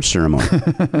an awards ceremony.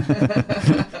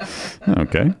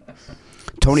 Okay.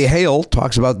 Tony Hale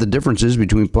talks about the differences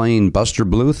between playing Buster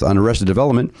Bluth on Arrested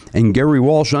Development and Gary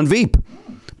Walsh on Veep.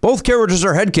 Both characters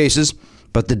are head cases,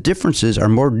 but the differences are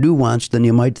more nuanced than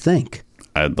you might think.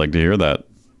 I'd like to hear that.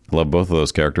 I love both of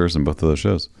those characters and both of those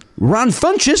shows. Ron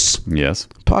Funches Yes.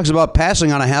 talks about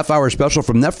passing on a half-hour special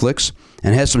from Netflix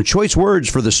and has some choice words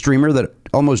for the streamer that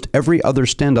almost every other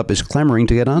stand-up is clamoring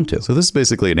to get onto. So this is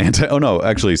basically an anti... Oh, no.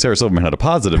 Actually, Sarah Silverman had a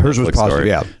positive Hers was Netflix positive, story.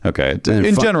 yeah. Okay. And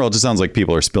In general, it just sounds like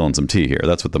people are spilling some tea here.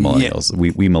 That's what the millennials...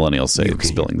 We millennials say,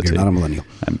 spilling the tea. You're not a millennial.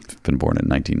 I've been born in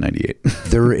 1998.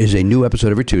 There is a new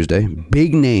episode every Tuesday.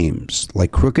 Big names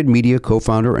like Crooked Media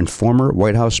co-founder and former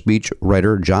White House speech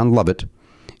writer John Lovett,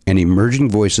 and emerging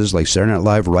voices like Saturday Night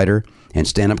Live writer and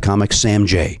stand-up comic Sam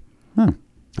Jay. All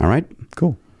right?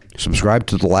 Cool. Subscribe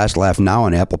to The Last Laugh now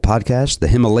on Apple Podcasts, the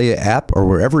Himalaya app, or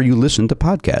wherever you listen to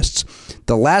podcasts.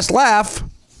 The Last Laugh.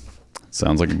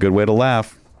 Sounds like a good way to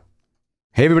laugh.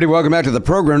 Hey, everybody, welcome back to the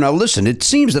program. Now, listen, it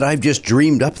seems that I've just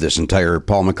dreamed up this entire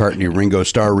Paul McCartney Ringo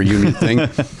Starr reunion thing.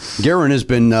 Garen has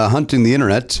been hunting the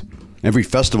internet every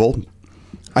festival.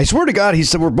 I swear to God, he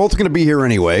said, we're both going to be here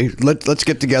anyway. Let's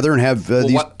get together and have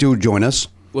these two join us.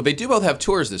 Well, they do both have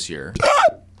tours this year.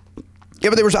 Yeah,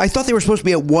 but I thought they were supposed to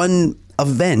be at one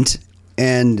event,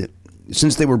 and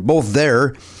since they were both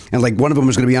there, and like one of them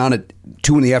was going to be on at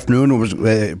 2 in the afternoon, was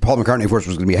Paul McCartney, of course,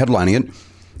 was going to be headlining it.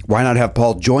 Why not have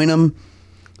Paul join him?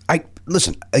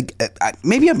 Listen.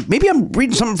 Maybe I'm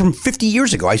reading something from 50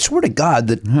 years ago. I swear to God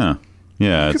that. Huh.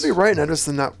 Yeah. You could be right, and I just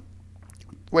did not.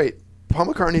 Wait, Paul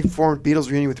McCartney formed Beatles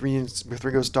reunion with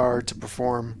Ringo Starr to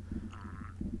perform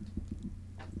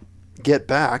Get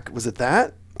Back. Was it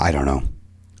that? I don't know.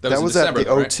 That was at the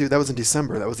December, O2. That was in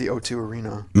December. That was the O2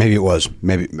 Arena. Maybe it was.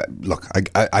 Maybe. Look,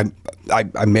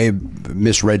 I may have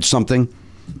misread something.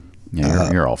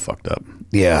 Yeah, you're all fucked up.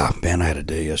 Yeah, man, I had a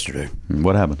day yesterday.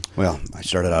 What happened? Well, I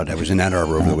started out. I was in Ann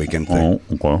Arbor over the weekend.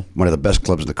 Okay. One of the best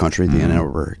clubs in the country, the Ann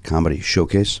Arbor Comedy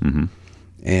Showcase. Mm-hmm.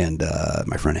 And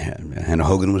my friend Hannah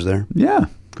Hogan was there. Yeah.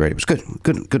 Great. It was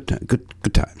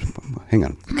good times. Hang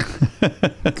on.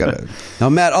 Now,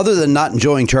 Matt, other than not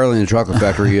enjoying Charlie and the Chocolate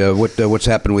Factory, what's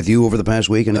happened with you over the past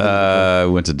week? I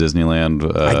went to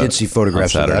Disneyland. I did see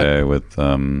photographs on Saturday of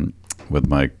that. with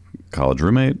my college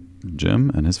roommate Jim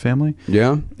and his family.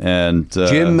 Yeah. And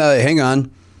Jim, hang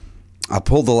on. I'll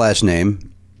pull the last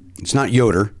name. It's not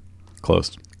Yoder.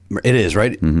 Close. It is,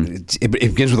 right? Mm-hmm. It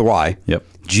begins with a Y. Yep.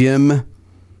 Jim.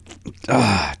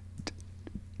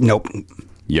 Nope.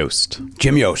 Yost.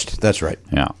 Jim Yost. That's right.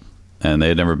 Yeah. And they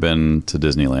had never been to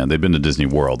Disneyland. They'd been to Disney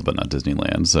World, but not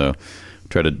Disneyland. So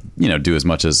try to, do as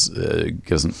much as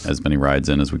get as many rides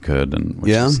in as we could. And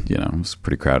which is, it was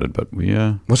pretty crowded, but we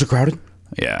Was it crowded?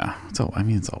 Yeah. It's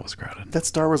always crowded. That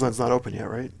Star Wars line's not open yet,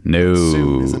 right? No.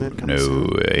 Soon, isn't it? Coming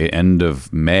soon? End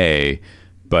of May.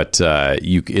 But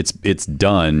it's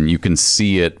done. You can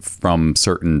see it from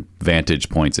certain vantage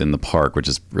points in the park, which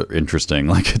is interesting.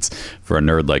 Like, it's for a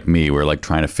nerd like me, we're like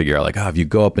trying to figure out, like, if you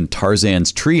go up in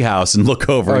Tarzan's treehouse and look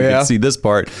over, you can see this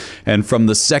part, and from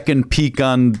the second peak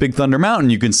on Big Thunder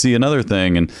Mountain, you can see another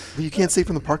thing. And but you can't see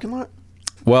from the parking lot.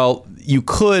 Well, you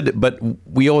could, but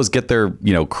we always get there,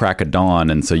 crack of dawn,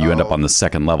 and so you end up on the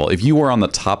second level. If you were on the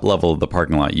top level of the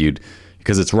parking lot,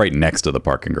 because it's right next to the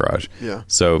parking garage. Yeah.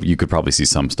 So you could probably see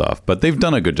some stuff. But they've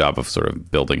done a good job of sort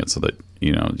of building it so that,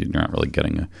 you're not really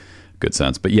getting a good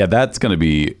sense. But yeah, that's going to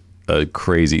be a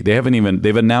crazy. They've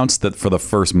announced that for the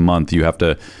first month you have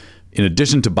to, in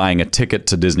addition to buying a ticket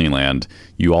to Disneyland,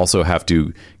 you also have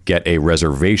to get a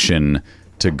reservation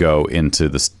to go into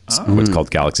this what's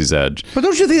called Galaxy's Edge. But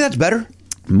don't you think that's better?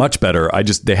 Much better.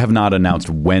 They have not announced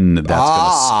when that's going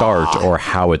to start or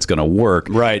how it's going to work.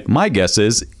 Right. My guess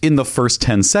is in the first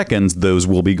 10 seconds, those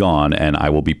will be gone and I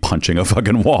will be punching a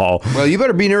fucking wall. Well, you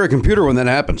better be near a computer when that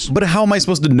happens. But how am I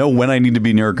supposed to know when I need to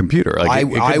be near a computer? Like,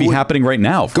 it could be happening right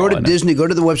now. Go to Disney. Go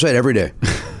to the website every day.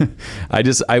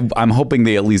 I'm hoping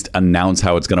they at least announce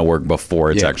how it's going to work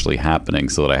before it's actually happening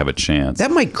so that I have a chance.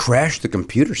 That might crash the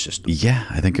computer system. Yeah,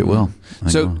 I think it will.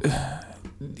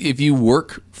 If you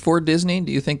work for Disney,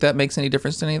 do you think that makes any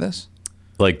difference to any of this?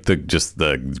 Like just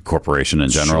the corporation in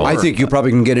general? I think you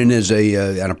probably can get in as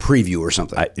on a preview or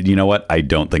something. You know what? I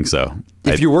don't think so.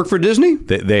 If you work for Disney?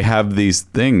 They have these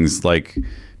things like,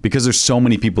 because there's so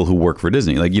many people who work for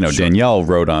Disney. Like, Danielle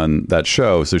wrote on that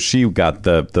show, so she got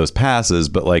those passes,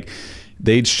 but like,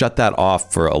 they'd shut that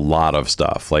off for a lot of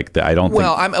stuff. Like, I don't think...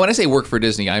 Well, when I say work for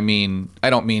Disney, I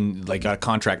don't mean like a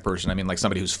contract person. I mean like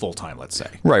somebody who's full-time, let's say.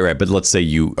 Right. But let's say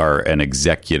you are an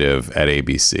executive at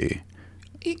ABC.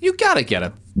 You got to get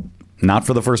a... Not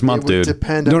for the first month, dude. It would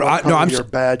depend on what your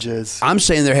badge is. I'm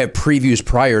saying they have previews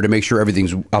prior to make sure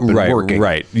everything's up and working.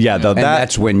 Right. Yeah.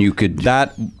 That's when you could...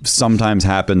 That sometimes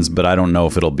happens, but I don't know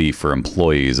if it'll be for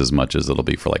employees as much as it'll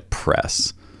be for like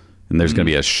press. And there's going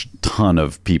to be a ton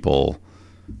of people...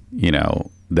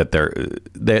 that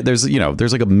there's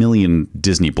there's like a million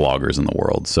Disney bloggers in the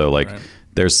world. So like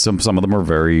there's some of them are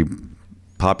very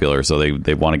popular. So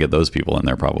they want to get those people in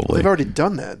there probably. Well, they've already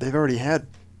done that. They've already had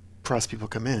press people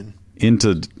come in.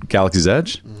 Into Galaxy's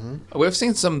Edge? Mm-hmm. We've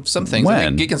seen some things. When? I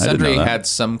think Geek and I didn't Sundry know that. had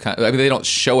some kind. I mean, they don't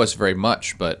show us very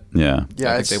much, but Yeah,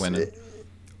 I think they went in.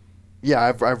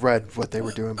 I've read what they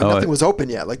were doing, but nothing was open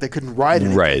yet. Like they couldn't ride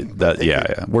anything. Right.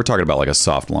 Yeah. We're talking about like a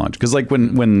soft launch because like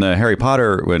when Harry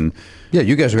Potter Yeah,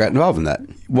 you guys got involved in that.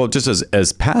 Well, just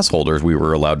as pass holders, we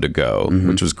were allowed to go,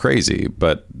 which was crazy.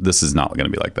 But this is not going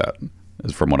to be like that,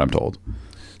 from what I'm told.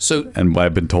 So, and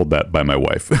I've been told that by my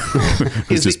wife.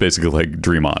 It's just basically like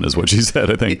dream on, is what she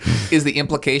said. I think is the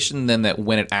implication then that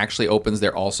when it actually opens,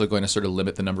 they're also going to sort of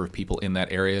limit the number of people in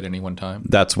that area at any one time.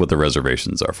 That's what the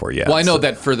reservations are for. Yeah. Well, I know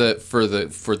that for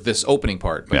this opening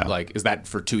part, but like, is that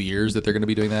for 2 years that they're going to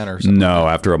be doing that, or something? No,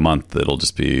 after a month, it'll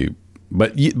just be.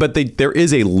 But there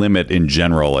is a limit in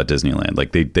general at Disneyland.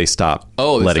 Like they stop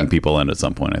letting people in at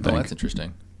some point. I think. Oh, that's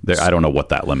interesting. I don't know what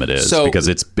that limit is because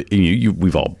it's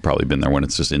we've all probably been there when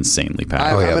it's just insanely packed.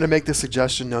 I'm going to make the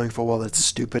suggestion, knowing full well that's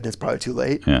stupid and it's probably too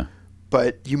late. Yeah,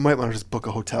 but you might want to just book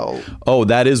a hotel. Oh,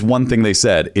 that is one thing they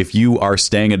said. If you are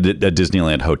staying at a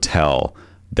Disneyland hotel,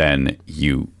 then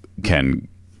you can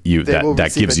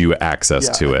that gives you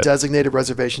access to it. Designated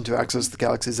reservation to access the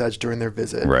Galaxy's Edge during their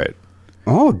visit. Right.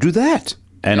 Oh, do that.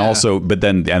 And also, but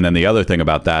then the other thing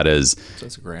about that is,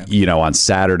 on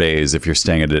Saturdays, if you're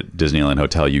staying at a Disneyland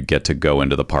hotel, you get to go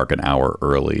into the park an hour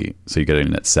early, so you get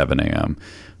in at 7 a.m.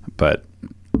 But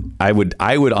I would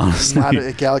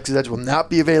honestly, Galaxy's Edge will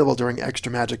not be available during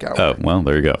extra magic hour. Oh well,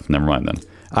 there you go. Never mind then.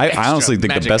 I honestly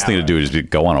think the best thing to do is to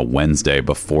go on a Wednesday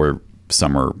before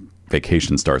summer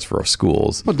vacation starts for our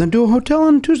schools. Well, then do a hotel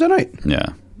on Tuesday night. Yeah,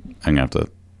 I'm gonna have to.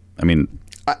 I mean.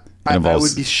 I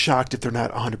would be shocked if they're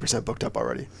not 100% booked up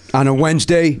already. On a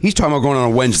Wednesday? He's talking about going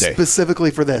on a Wednesday.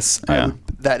 Specifically for this. Yeah.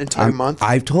 That entire month.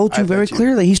 I've told you very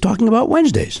clearly he's talking about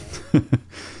Wednesdays.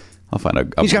 I'll find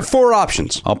a... He's got 4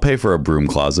 options. I'll pay for a broom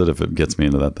closet if it gets me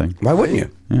into that thing. Why wouldn't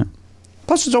you? Yeah.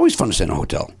 Plus, it's always fun to stay in a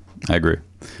hotel. I agree.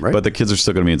 Right. But the kids are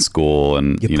still going to be in school,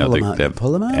 and they have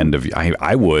pull them out? End of.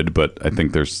 I would, but I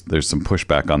think there's some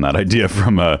pushback on that idea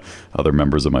from other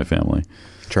members of my family.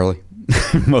 Charlie.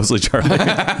 Mostly Charlie.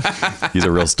 He's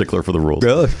a real stickler for the rules.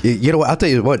 Really? You know what? I'll tell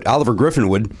you what. Oliver Griffin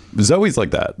would. Zoe's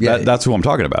like that. Yeah, that's who I'm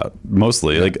talking about.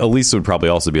 Mostly, like Elise would probably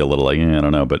also be a little like, I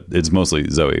don't know, but it's mostly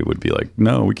Zoe would be like,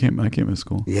 no, I can't miss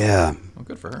school. Yeah. Well,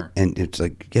 good for her. And it's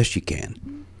like, yes, you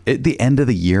can. At the end of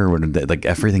the year when like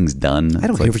everything's done, I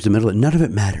don't care if it's the middle. None of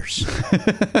it matters.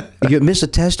 You miss a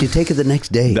test, you take it the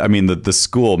next day. I mean, the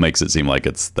school makes it seem like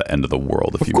it's the end of the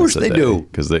world if you miss a day. Of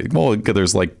course they do. Because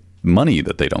there's like money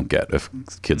that they don't get if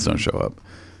kids don't show up.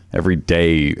 Every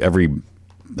day, every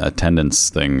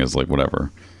attendance thing is like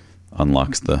whatever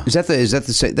unlocks the. Is that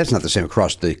the same? That's not the same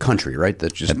across the country, right?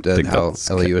 That's just how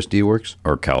LAUSD works.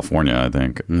 Or California, I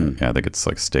think. Yeah, I think it's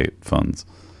like state funds.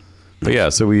 But yeah,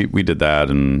 so we did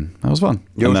that, and that was fun.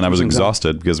 And then I was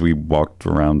exhausted because we walked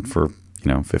around for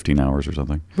 15 hours or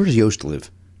something. Where does Yost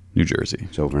live? New Jersey.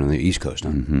 It's over on the East Coast,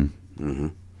 huh? Mm-hmm.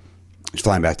 He's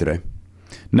flying back today.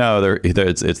 No,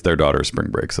 it's their daughter's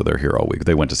spring break, so they're here all week.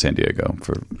 They went to San Diego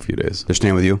for a few days. They're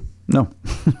staying with you? No.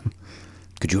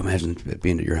 Could you imagine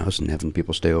being at your house and having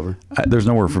people stay over? There's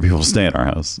nowhere for people to stay at our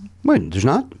house. Wait, there's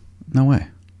not? No way.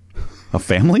 A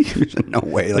family? No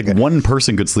way. Like one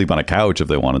person could sleep on a couch if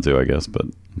they wanted to, I guess. But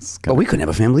we couldn't have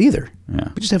a family either.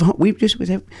 Yeah. We just have.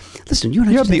 Listen, you and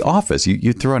I. You have the office.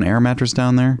 You throw an air mattress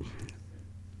down there.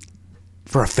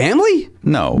 For a family?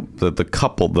 No, the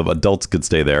couple, the adults could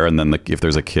stay there, and then if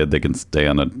there's a kid, they can stay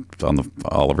on the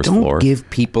Oliver's floor. Don't give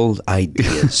people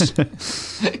ideas.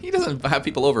 He doesn't have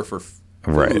people over for food.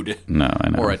 Right. No, I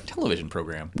know. Or a television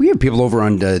program. We have people over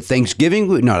on Thanksgiving.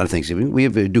 Not on Thanksgiving. We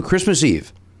do Christmas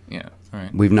Eve. Yeah. All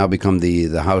right. We've now become the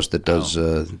house that does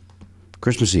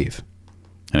Christmas Eve.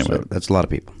 Anyway, so that's a lot of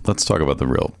people. Let's talk about the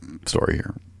real story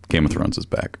here. Game of Thrones is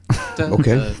back.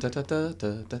 Okay.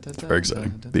 Very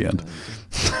exciting. The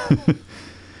end.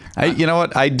 You know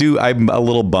what? I'm a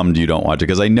little bummed you don't watch it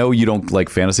because I know you don't like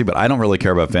fantasy, but I don't really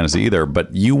care about fantasy either.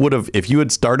 But you would have, if you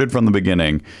had started from the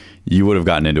beginning, you would have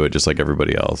gotten into it just like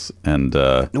everybody else. And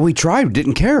we tried,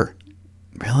 didn't care.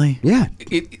 Really? Yeah.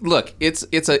 Look,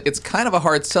 it's kind of a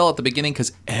hard sell at the beginning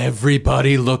because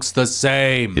everybody looks the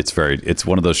same. It's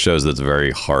one of those shows that's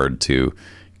very hard to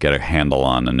get a handle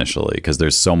on initially because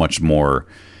there's so much more.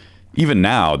 Even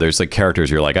now, there's like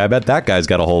characters you're like, I bet that guy's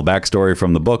got a whole backstory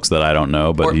from the books that I don't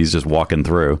know, but he's just walking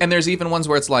through. And there's even ones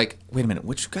where it's like, wait a minute,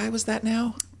 which guy was that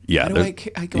now? Yeah, Why do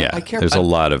I care? There's a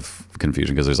lot of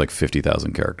confusion because there's like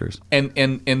 50,000 characters.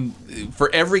 And for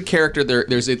every character,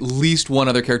 there's at least one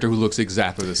other character who looks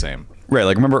exactly the same. Right,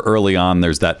 like remember early on,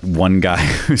 there's that one guy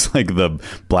who's like the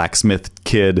blacksmith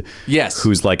kid. Yes.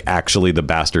 Who's like actually the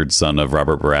bastard son of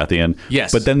Robert Baratheon.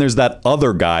 Yes. But then there's that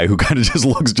other guy who kind of just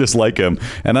looks just like him,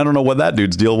 and I don't know what that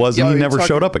dude's deal was, and he never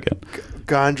showed up again.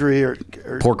 Gondry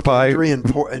or Pork Pie? Gondry and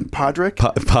Podrick.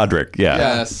 Podrick, yeah.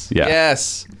 Yes. Yeah.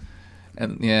 Yes.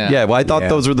 And Yeah, well, I thought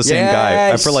those were the same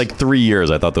guy. For like 3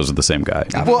 years, I thought those were the same guy.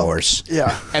 Of course.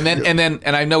 Yeah. And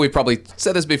I know we probably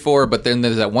said this before, but then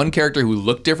there's that one character who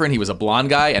looked different. He was a blonde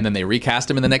guy, and then they recast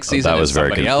him in the next season. That was as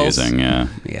very somebody confusing, else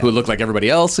yeah. who looked like everybody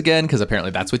else again, because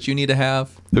apparently that's what you need to have.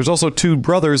 There's also two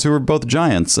brothers who are both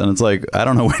giants, and it's like, I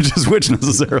don't know which is which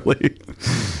necessarily.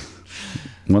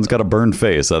 One's got a burned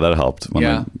face, so that helped when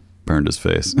they burned his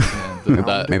face.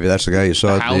 Maybe that's the guy you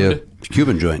saw at the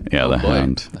Cuban joint. Yeah, the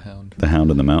Hound. The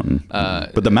Hound in the Mountain.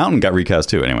 But the Mountain got recast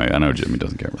too. Anyway, I know Jimmy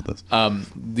doesn't care about this.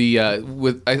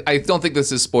 I don't think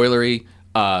this is spoilery.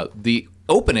 The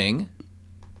opening,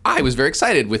 I was very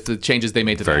excited with the changes they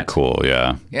made to that. Very cool,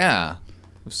 yeah. Yeah.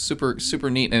 It was super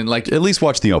neat, and like At least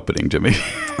watch the opening, Jimmy.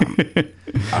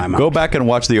 Go back and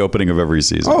watch the opening of every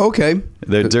season. Oh, okay.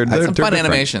 They're some fun different.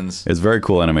 animations. It's very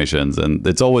cool animations, and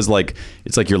it's always like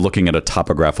you're looking at a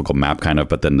topographical map kind of,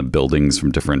 but then the buildings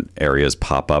from different areas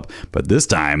pop up. But this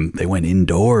time they went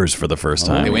indoors for the first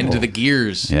time. They went into the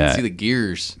gears. Yeah. You can see the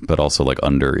gears. But also like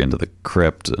into the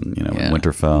crypt, and in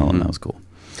Winterfell, and that was cool.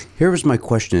 Here was my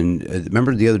question.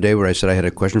 Remember the other day where I said I had a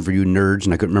question for you nerds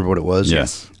and I couldn't remember what it was?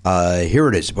 Yes. Here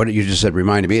it is. What you just said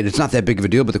reminded me. And it's not that big of a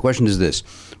deal, but the question is this.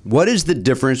 What is the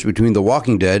difference between The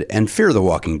Walking Dead and Fear the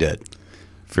Walking Dead?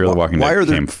 Fear the Walking why Dead are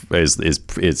there- is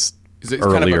it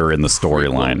earlier kind of a in the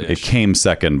storyline. It prequel-ish? came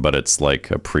second, but it's like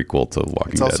a prequel to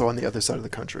Walking It's Dead. also on the other side of the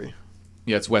country.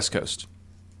 Yeah, it's West Coast.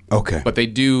 Okay. But they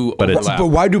do But it's- overlap. But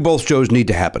why do both shows need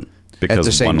to happen at the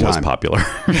because same one time? was popular.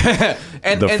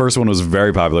 and The first one was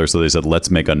very popular, so they said, let's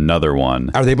make another one.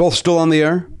 Are they both still on the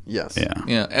air? Yes. Yeah.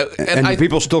 Yeah, And do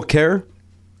people still care?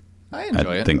 I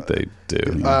enjoy I it. think they do.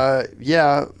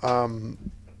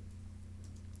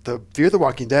 The Fear the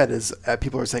Walking Dead is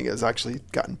people are saying has actually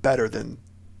gotten better than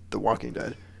The Walking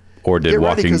Dead. Or did Get ready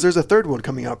Walking... because there's a third one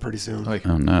coming out pretty soon. Like,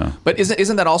 Oh, no. but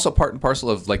isn't that also part and parcel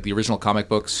of like the original comic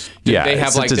books? Yeah, they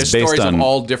have since like their it's based stories on- of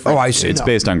all different. Oh, I see. It's No.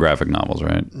 based on graphic novels,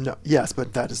 right? No, yes,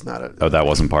 but that is not a. Oh, that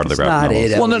wasn't part of the graphic not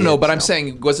novels? it. Well, no, but I'm No.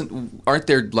 saying aren't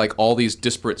there like all these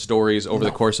disparate stories over the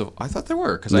course of? I thought there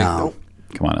were because No.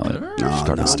 Come on, Elliot. You're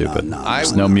starting stupid. no,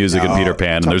 There's no music in Peter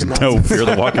Pan, and there's no Fear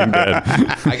the Walking Dead.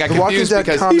 I got The Walking confused Dead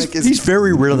because comic is. He's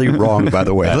very rarely wrong, by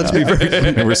the way. Let's be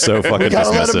very... We're so fucking Gotta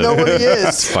let him dismissive. know what he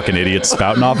This is. fucking idiot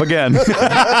spouting off again.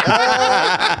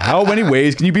 How many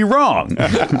ways can you be wrong? And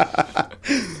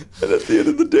at the end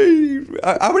of the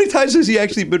day, how many times has he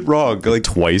actually been wrong? Like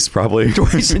Twice, probably.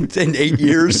 twice in 8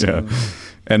 years? Yeah.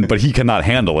 But he cannot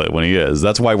handle it when he is.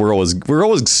 That's why we're always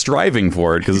striving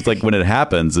for it, because it's like when it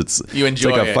happens, it's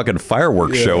enjoy like a it. fucking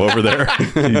fireworks show over there.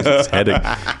 His head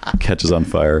catches on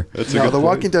fire. No, the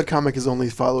Walking Dead comic has only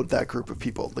followed that group of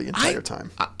people the entire time.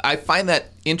 I find that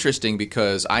interesting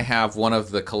because I have one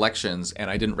of the collections and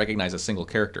I didn't recognize a single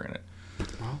character in it.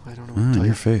 I don't know what to tell Your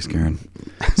you. face, Karen.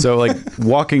 So, like,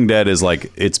 Walking Dead is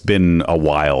like, it's been a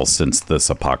while since this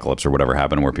apocalypse or whatever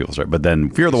happened where people start. But then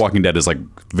Fear the Walking Dead is like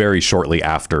very shortly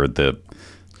after the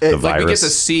Like, Like we get virus. to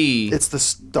see. It's the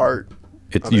start.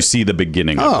 You see the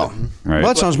beginning Oh, of it. Right? well,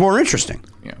 that sounds more interesting.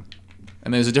 Yeah.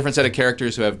 And there's a different set of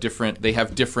characters who have different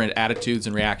attitudes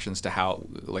and reactions to how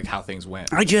things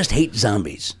went. I just hate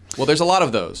zombies. Well, there's a lot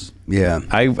of those. Yeah.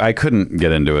 I couldn't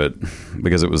get into it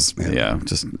because it was,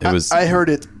 it was. I heard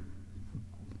it.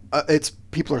 It's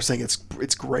people are saying it's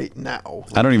great now.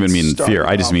 I don't even mean Starting Fear.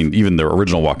 I just off. mean even the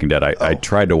original Walking Dead. I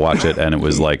tried to watch it, and it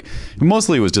was like,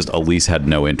 mostly it was just Elise had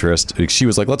no interest. She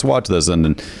was like, let's watch this. And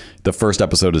then the first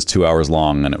episode is 2 hours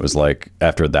long, and it was like,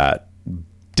 after that,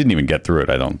 didn't even get through it,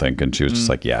 I don't think. And she was just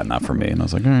like, yeah, not for me. And I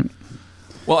was like, all right.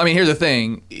 Well, I mean, here's the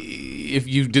thing. If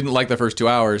you didn't like the first 2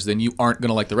 hours, then you aren't going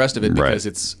to like the rest of it because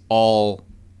it's all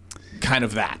kind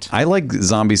of that. I like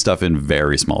zombie stuff in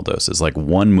very small doses. Like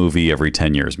one movie every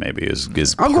 10 years maybe is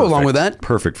I'll go along with that.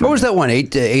 Perfect for What me. was that one?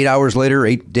 8 hours later,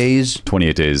 8 days?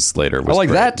 28 Days Later was I like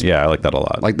great. that. Yeah, I like that a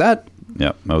lot. Like that?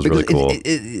 Yeah, that was really cool.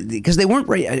 Because they weren't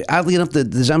right. Oddly enough, the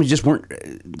zombies just weren't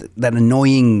that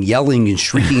annoying yelling and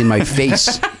shrieking in my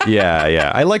face.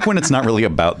 Yeah. I like when it's not really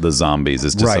about the zombies.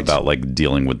 It's just Right. about like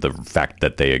dealing with the fact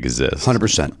that they exist.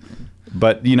 100%.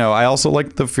 But I also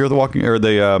like the Fear the Walking or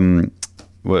the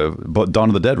Dawn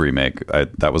of the Dead remake.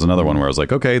 That was another one where I was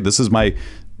like, okay, this is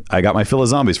I got my fill of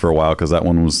zombies for a while because that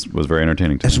one was very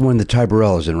entertaining to That's me. the one that Ty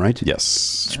Burrell is in, right? Yes.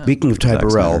 Speaking of Ty Zack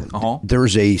Burrell, Snyder.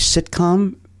 there's a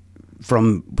sitcom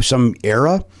from some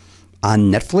era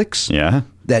on Netflix Yeah.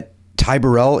 that Ty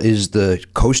Burrell is the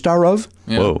co-star of.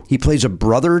 Yeah. Whoa. He plays a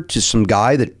brother to some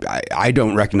guy that I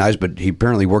don't recognize, but he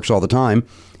apparently works all the time.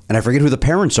 And I forget who the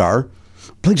parents are.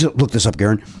 Please look this up,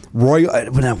 Garen. Roy,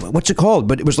 what's it called?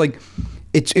 But it was like,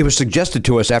 it was suggested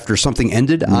to us after something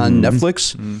ended on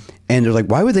Netflix. And they're like,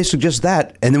 why would they suggest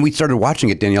that? And then we started watching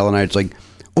it, Danielle and I. It's like,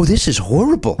 oh, this is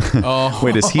horrible.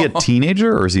 Wait, is he a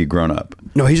teenager or is he grown up?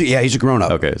 No, he's a grown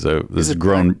up. Okay, so this is it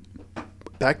grown.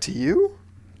 Back to you?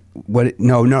 What?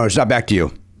 No, it's not Back to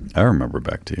You. I remember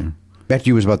Back to You. Back to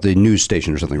You was about the news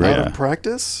station or something, right? Out of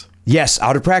practice? Yes,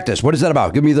 Out of Practice. What is that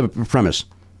about? Give me the premise.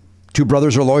 Two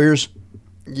brothers are lawyers.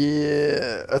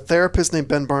 Yeah. A therapist named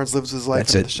Ben Barnes lives his life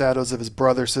That's in it. the shadows of his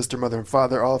brother, sister, mother, and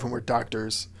father, all of whom were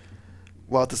doctors,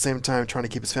 while at the same time trying to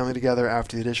keep his family together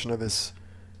after the addition of his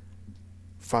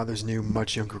father's new,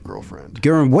 much younger girlfriend.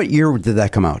 Garen, what year did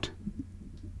that come out?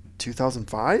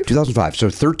 2005? 2005. So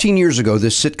 13 years ago,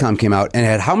 this sitcom came out and it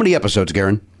had how many episodes,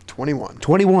 Garen? 21.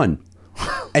 21.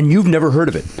 And you've never heard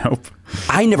of it? Nope.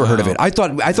 I never heard of it. I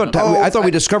thought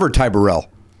we discovered Ty Burrell.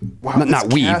 Wow, Not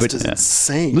this we, cast but is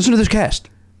insane. listen to this cast.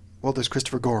 Well, there's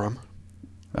Christopher Gorham,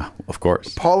 Oh, of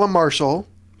course. Paula Marshall.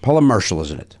 Paula Marshall is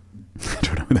in it. I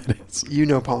don't know who that is. You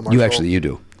know Paula Marshall. You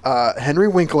do. Henry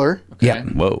Winkler, Yeah.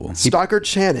 Whoa. Stockard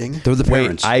Channing, They're the Wait,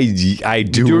 parents. I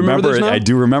do you remember remember this it. now? I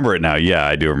do remember it now. Yeah,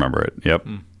 I do remember it. Yep.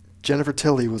 Jennifer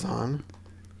Tilly was on.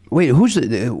 Wait, who's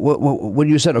the, what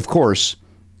you said, of course.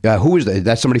 Who is that?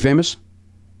 That's somebody famous?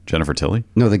 Jennifer Tilly.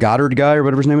 No, the Goddard guy or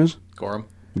whatever his name is? Gorham.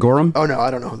 Gorham? Oh, no, I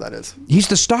don't know who that is. He's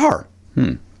the star.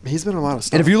 He's been in a lot of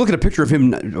stuff. And if you look at a picture of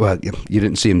him, well, you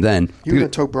didn't see him then. He was in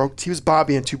Two Broke. He was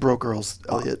Bobby in Two Broke Girls,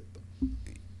 Elliot.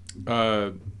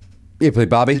 He played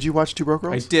Bobby. Did you watch Two Broke I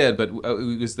Girls? did, but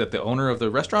was that the owner of the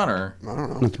restaurant or? I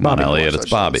don't know. Come on, Elliot. It's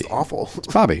Bobby. It's awful.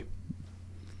 Bobby.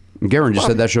 Garen just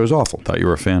said that show is awful. Thought you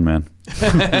were a fan, man. Two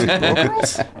Broke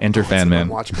Girls? Enter fan man.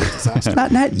 Watchable disaster.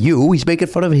 Not you. He's making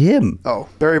fun of him. Oh,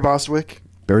 Barry Bostwick.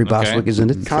 Barry Bostwick is in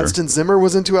it. Constance Zimmer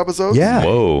was in 2 episodes. Yeah.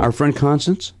 Whoa. Our friend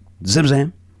Constance. Zim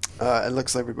Zam. It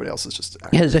looks like everybody else is just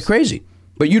actors. Yeah, is that crazy?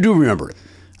 But you do remember it.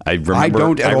 I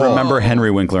remember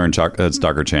Henry Winkler and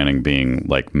Stockard Channing being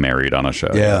like married on a show.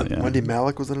 Yeah. Wendy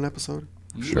Malick was in an episode.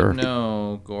 Sure.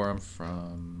 No, Gorham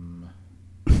from.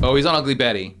 Oh, he's on Ugly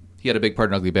Betty. He had a big part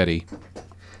in Ugly Betty,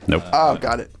 Nope. Oh,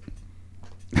 got it.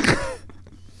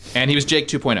 and he was Jake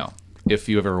 2.0. If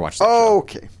you have ever watched that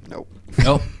Okay. Nope.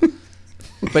 show. Nope.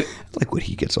 But Like when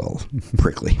he gets all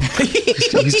prickly.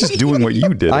 He's just doing what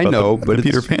you did. I about know, the but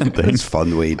Peter it's, Pan thing. It's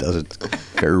fun the way he does it.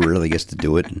 Very rarely gets to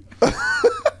do it.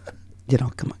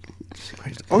 Come on.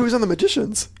 Oh, he was on The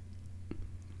Magicians.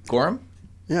 Gorham?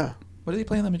 Yeah. What did he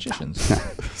play in The Magicians?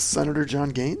 Senator John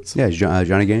Gaines. Yeah,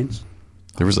 Johnny Gaines.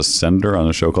 There was a senator on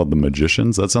a show called The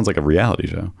Magicians. That sounds like a reality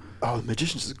show. Oh, The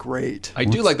Magicians is great. I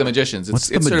do like The Magicians. what's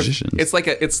The it's sort of- Magicians?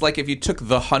 it's like if you took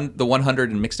the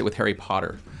 100 and mixed it with Harry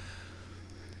Potter.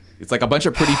 It's like a bunch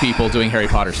of pretty people doing Harry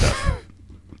Potter stuff.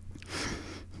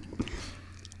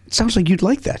 It sounds like you'd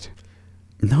like that.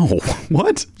 No.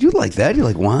 What? You'd like that. You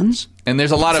like wands? And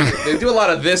there's a lot of they do a lot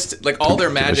of this, like all their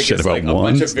magic shit is like about a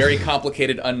bunch wands. of very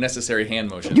complicated, unnecessary hand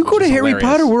motions. You which go to is Harry hilarious.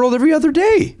 Potter World every other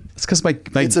day. It's because my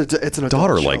It's an adult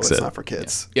daughter show. likes It's it. not for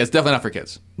kids. Yeah, it's definitely not for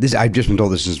kids, I've just been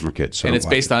told this is for kids. So and it's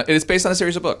based on a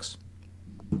series of books.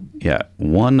 Yeah,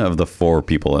 one of the 4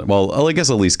 people. Well, I guess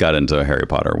Elise got into Harry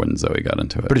Potter when Zoe got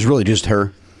into it. But it's really just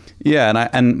her. Yeah,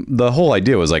 and the whole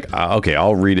idea was like, okay,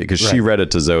 I'll read it because she Right. read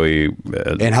it to Zoe.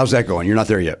 And how's that going? You're not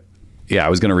there yet. Yeah, I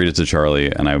was going to read it to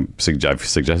Charlie, and I've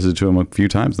suggested it to him a few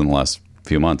times in the last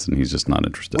few months, and he's just not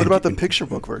interested. What about the picture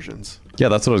book versions? Yeah,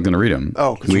 that's what I was going to read him.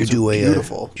 Oh, because those are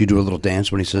beautiful. Do you do a little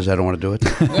dance when he says, I don't want to do it?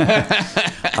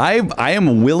 I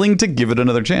am willing to give it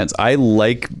another chance. I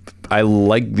like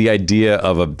the idea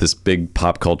of this big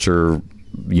pop culture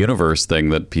universe thing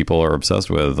that people are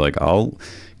obsessed with. Like, I'll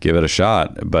give it a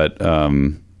shot, but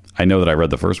I know that I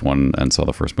read the first one and saw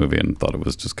the first movie and thought it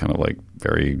was just kind of like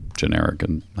very generic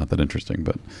and not that interesting.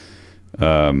 But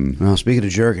Well, speaking of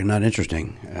jerk and not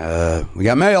interesting, we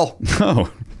got mail.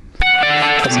 oh,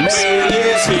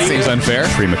 Seems unfair.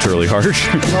 prematurely harsh.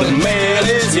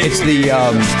 It's the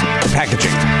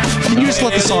packaging. Can you just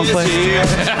let the song play?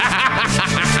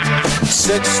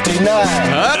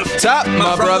 69. Up top,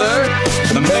 my brother.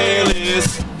 The mail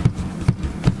is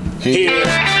here.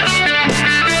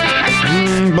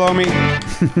 Blow me.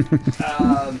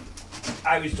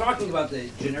 I was talking about the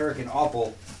generic and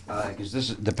awful because this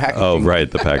is the packaging. Oh, right,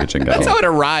 the packaging guy. That's how it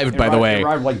arrived, by the way. It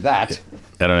arrived like that.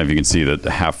 I don't know if you can see that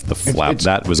half the flap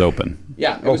that was open.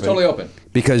 Yeah, it was totally open.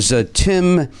 Because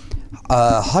Tim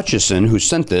Hutchison, who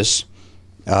sent this,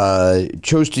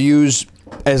 chose to use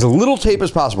as little tape as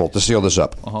possible to seal this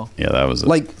up. Yeah, that was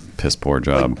a piss poor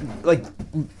job. Like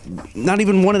not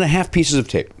even 1.5 pieces of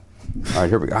tape. All right,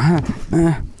 here we go.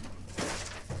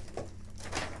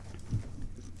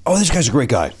 Oh, this guy's a great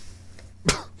guy.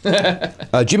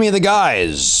 Jimmy and the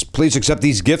guys, please accept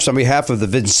these gifts on behalf of the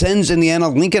Vincennes, Indiana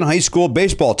Lincoln High School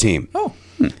baseball team. Oh.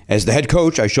 As the head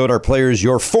coach, I showed our players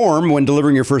your form when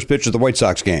delivering your first pitch at the White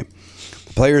Sox game.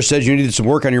 The players said you needed some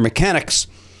work on your mechanics.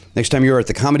 Next time you're at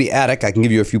the Comedy Attic, I can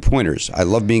give you a few pointers. I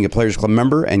love being a Players Club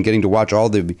member and getting to watch all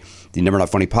the Never Not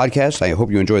Funny podcast. I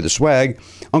hope you enjoy the swag.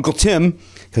 Uncle Tim,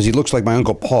 because he looks like my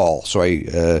Uncle Paul. So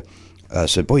I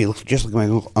said, boy, you look just like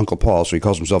my Uncle Paul. So he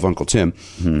calls himself Uncle Tim.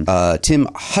 Tim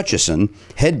Hutchison,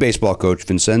 head baseball coach,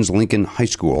 Vincennes Lincoln High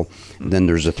School. And then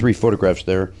there's 3 photographs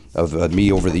there of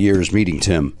me over the years meeting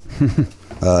Tim.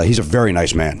 He's a very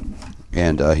nice man.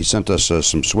 And he sent us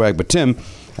some swag. But Tim,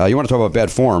 you want to talk about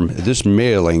bad form? This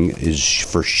mailing is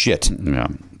for shit. Yeah.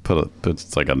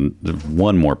 It's like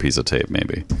one more piece of tape,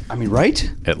 maybe. I mean, right?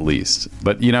 At least.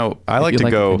 But, I like to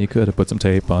go... You could have put some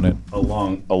tape on it.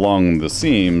 Along the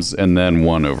seams and then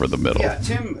one over the middle. Yeah,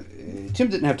 Tim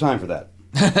didn't have time for that.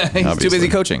 He's Obviously. too busy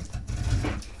coaching.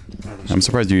 I'm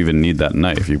surprised you even need that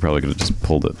knife. You probably could have just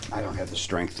pulled it. I don't have the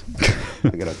strength. I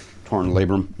got a torn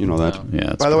labrum. You know that.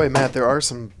 Yeah. By the way, Matt, there are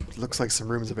some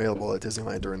rooms available at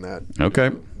Disneyland during that Okay.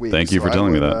 week. Thank you for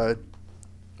telling me that.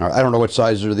 All right, I don't know what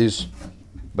size are these,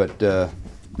 but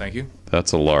Thank you.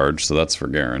 That's a large, so that's for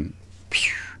Garen.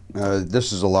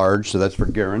 this is a large, so that's for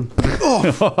Garen.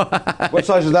 What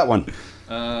size is that one?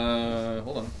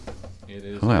 Hold on. It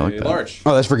is I like that. large.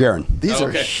 Oh, that's for Garen. These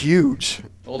are huge.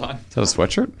 Hold on. Is that a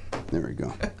sweatshirt? There we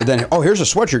go. And then, here's a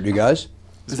sweatshirt, you guys.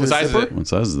 What size is it? What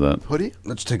size is that? Hoodie?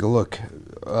 Let's take a look.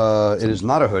 It is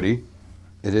not a hoodie.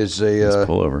 It is a.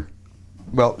 Pull over.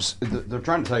 Well, they're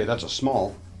trying to tell you that's a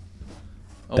small.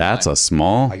 Oh, That's my. a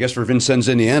small? I guess for Vincennes,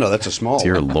 Indiana, that's a small.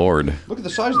 Dear Lord. Look at the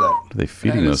size of that. Are they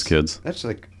feeding That those is- kids?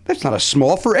 That's not a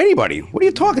small for anybody. What are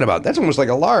you talking about? That's almost like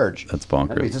a large. That's That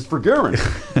means bonkers. it's for Garen.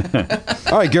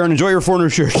 All right, Garen, enjoy your 4 new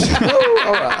shirts.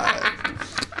 All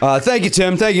right. Thank you,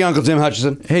 Tim. Thank you, Uncle Tim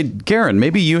Hutchison. Hey, Garen,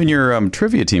 maybe you and your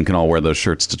trivia team can all wear those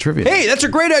shirts to trivia. Hey, that's a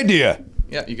great idea.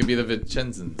 Yeah, you could be the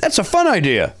Vincennes. That's a fun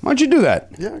idea. Why don't you do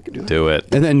that? Yeah, I can do that. Do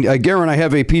it. And then, Garen, I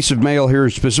have a piece of mail here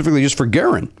specifically just for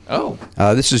Garen. Oh.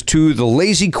 This is to the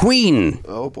Lazy Queen.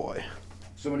 Oh, boy.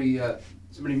 Somebody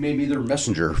made me their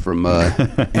messenger from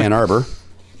Ann Arbor.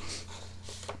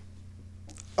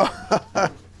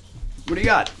 What do you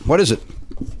got? What is it?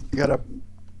 You got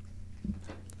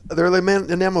they're like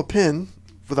enamel pin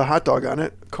with a hot dog on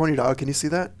it. Coney dog. Can you see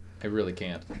that? I really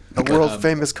can't. A world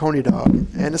famous Coney dog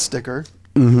and a sticker.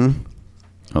 Oh,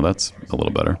 that's a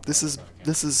little better. This is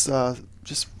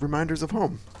just reminders of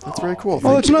home. That's very cool.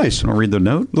 Oh, that's nice. Want to read the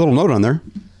note? Little note on there.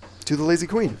 To the Lazy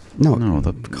Queen. No, No,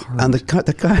 the card. on the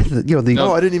guy, the.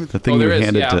 Oh, I didn't even. The thing you there is.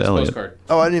 handed Yeah, to it's a Elliot. postcard.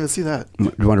 Oh, I didn't even see that.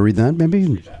 Do you want to read that,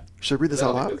 maybe? Should I read this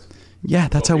out loud? Yeah,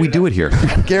 that's how we do it here.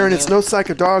 Garen, it's no sack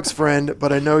of dogs, friend,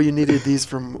 but I know you needed these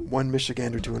from one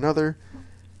Michigander to another.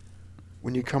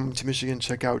 When you come to Michigan,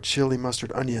 check out Chili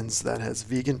Mustard Onions that has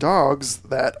vegan dogs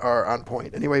that are on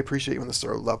point. Anyway, appreciate you in the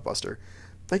store. Love Buster.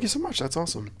 Thank you so much. That's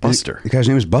awesome. Buster. The guy's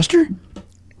name is Buster?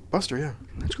 Buster, yeah.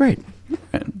 That's great.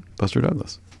 Buster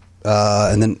Douglas.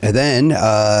 And then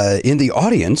in the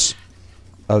audience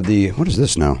of the, what is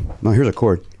this now? No, here's a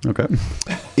chord. Okay.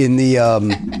 In the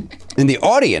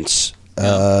audience,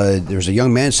 there's a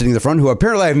young man sitting in the front who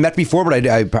apparently I've met before, but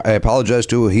I apologize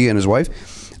to he and his wife.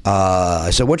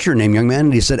 I said, "What's your name, young man?"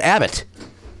 And he said, "Abbott."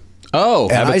 Oh.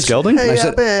 And Abbott I Skelding? I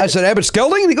said, Abbott. I said, "Abbott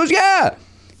Skelding?" And he goes, "Yeah."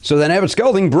 So then Abbott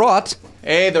Skelding brought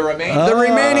Hey, the remaining. the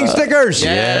remaining stickers.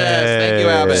 Yes. Thank you,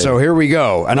 Abbott. So here we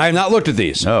go. And I have not looked at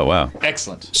these. Oh, wow.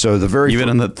 Excellent. So the very Even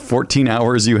in the 14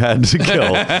 hours you had to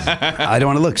kill. I don't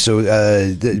want to look. So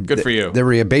Good for you. They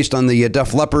were based on the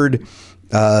Def Leppard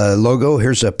logo.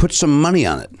 Here's put some money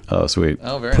on it. Oh, sweet.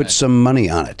 Oh, very Put nice. some money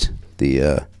on it.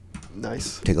 The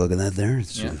Nice. take a look at that there.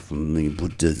 It's Yeah. from the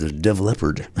Def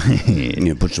Leppard. And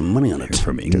you put some money on it.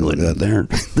 from Take a look at that there.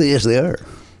 Yes, they are.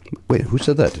 Wait, who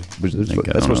said that? That's I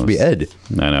supposed don't to be know. Ed.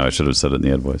 I know. I should have said it in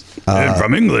the Ed voice.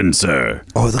 From England, sir.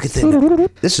 Oh, look at that.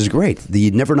 This is great.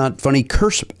 The Never Not Funny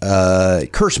curse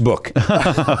book.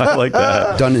 I like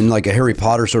that. Done in like a Harry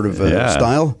Potter sort of Yeah.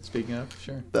 style. Speaking of,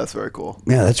 sure. That's very cool.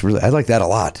 Yeah, that's really, I like that a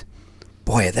lot.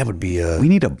 Boy, that would be, We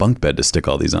need a bunk bed to stick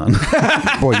all these on.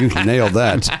 boy, you nailed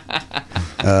that.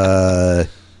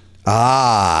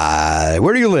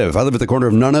 Where do you live? I live at the corner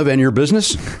of None of and Your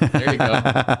Business. There you go.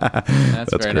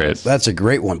 That's very great. nice. That's a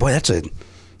great one. Boy,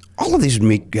 all of these would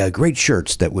make great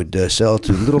shirts that would sell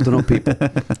to little to no people.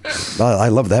 I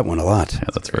love that one a lot. Yeah,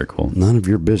 that's very cool. None of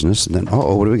your business. And then,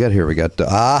 what do we got here? We got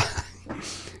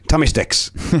tummy sticks.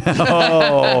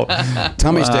 Oh,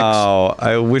 Tummy sticks. Oh,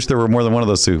 I wish there were more than one of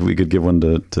those so we could give one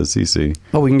to Cece.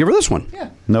 Oh, we can give her this one. Yeah.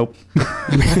 Nope.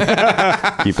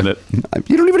 Keeping it.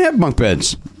 You don't even have bunk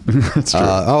beds. That's true.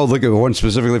 Look at one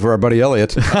specifically for our buddy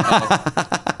Elliot.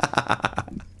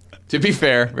 To be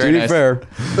fair, very To be nice. fair.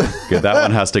 Good, that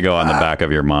one has to go on the back of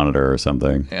your monitor or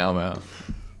something. Yeah, I'm out.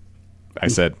 I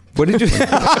said. What did you say? Did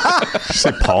you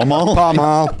say Pall Mall? Pall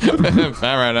Mall.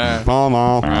 Pall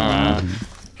Mall.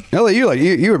 Elliot,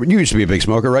 you used to be a big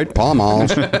smoker, right? Pall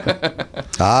Malls. You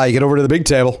get over to the big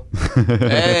table.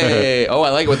 Hey, I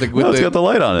like it with the. It's got the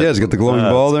light on it. Yeah, it's got the glowing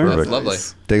ball there. That's lovely.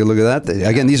 Take a look at that.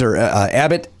 Again, these are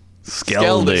Abbott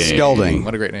Skelding.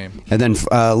 What a great name. And then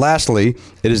lastly,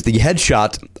 it is the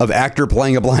headshot of actor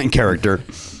playing a blind character.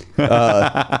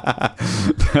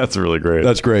 That's really great.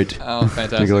 That's great. Oh,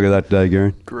 fantastic. Take a look at that,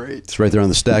 Gary. Great. It's right there on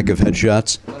the stack of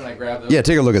headshots. What did I grab those? Yeah,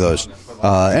 take a look at those.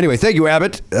 Anyway, thank you,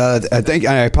 Abbott.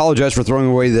 I apologize for throwing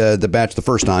away the batch the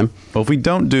first time. Well, if we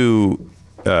don't do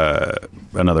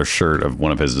another shirt of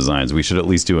one of his designs, we should at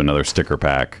least do another sticker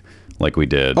pack like we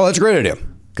did. Oh, that's a great idea.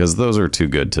 Because those are too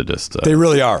good to just They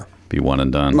really are. be one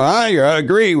and done. I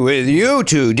agree with you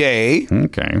today.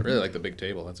 Okay. I really like the big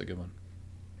table. That's a good one.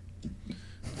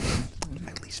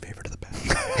 My least favorite of the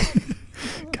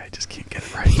batch. Guy just can't get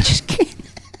it right. He just can't.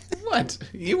 What?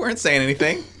 You weren't saying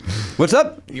anything. What's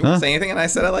up? You weren't saying anything, and I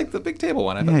said I like the big table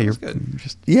one. I thought it was good.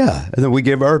 Yeah, and then we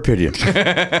gave our opinion.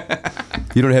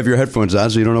 You don't have your headphones on,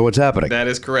 so you don't know what's happening. That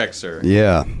is correct, sir.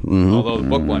 Yeah. Mhm. Although the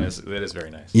book one is very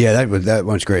nice. Yeah, that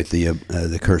one's great.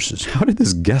 The curses. How did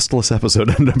this guestless episode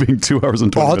end up being 2 hours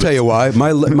and 20 Well, I'll minutes? tell you why.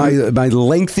 My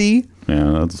lengthy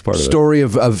Yeah, that's part of story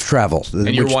of travel.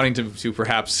 And you're wanting to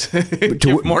perhaps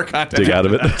give more content. Dig out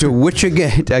of it. To which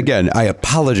again, I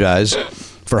apologize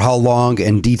for how long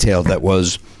and detailed that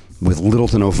was with little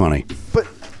to no funny. But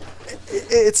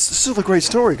it's still a great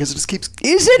story because it just keeps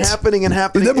happening and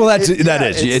happening. Well,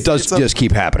 it does just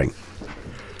keep happening.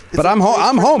 But I'm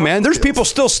home, man. There's people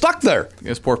still stuck there.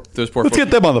 Those poor Let's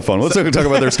get them on the phone. Let's talk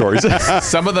about their stories.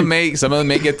 Some of them may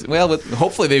get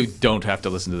hopefully they don't have to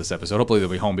listen to this episode. Hopefully they'll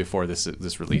be home before this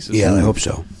releases. Yeah, I hope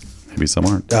so. Maybe some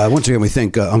aren't. Once again, we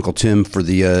thank Uncle Tim for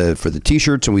the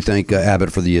T-shirts, and we thank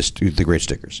Abbott for the great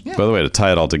stickers. By the way, to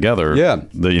tie it all together,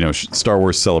 the Star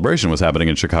Wars Celebration was happening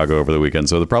in Chicago over the weekend,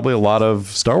 so there are probably a lot of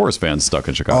Star Wars fans stuck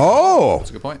in Chicago. Oh, That's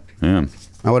a good point. Yeah.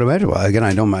 I would imagine. Well, again,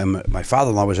 I know my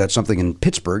father-in-law was at something in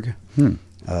Pittsburgh,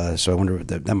 so I wonder if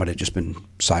that might have just been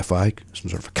sci-fi, some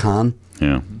sort of a con.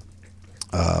 Yeah.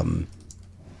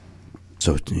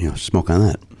 So smoke on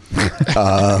that.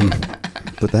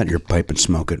 Put that in your pipe and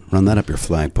smoke it. Run that up your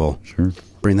flagpole. Sure.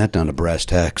 Bring that down to brass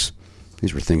tacks.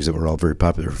 These were things that were all very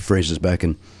popular phrases back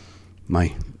in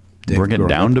my day. Bring it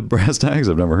down to brass tacks?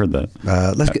 I've never heard that.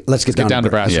 Let's get down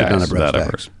to brass. Let's get down to brass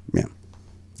tacks. Yeah.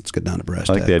 Let's get down to brass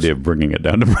I tacks. like the idea of bringing it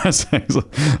down to brass tacks.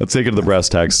 Let's take it to the brass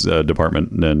tacks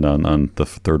department and on the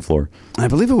third floor. I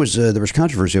believe it was there was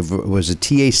controversy of was it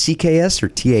TACKS or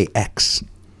TAX?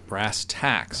 Brass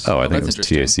tacks. Oh, I think it that's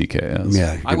was interesting. TACKS.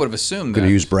 Yeah, I would have assumed going that.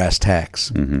 to use brass tacks.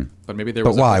 Mm-hmm. But maybe there But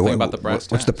was why? a thing about the brass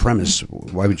What's tacks. the premise?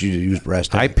 Why would you use brass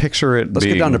tacks? I picture it Let's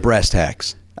being... get down to brass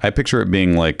tacks. I picture it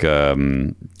being like...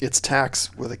 It's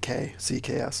tax with a K,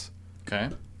 CKS. Okay.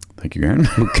 Thank you, Aaron.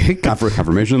 Okay,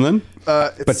 confirmation then.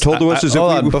 But told to us as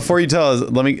hold if on, before you tell us,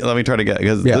 let me try to get,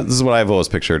 because this is what I've always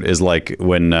pictured, is like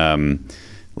when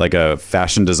like a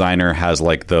fashion designer has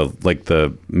like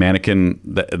the mannequin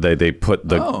they put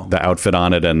the outfit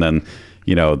on it, and then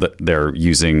they're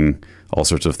using all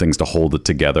sorts of things to hold it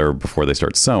together before they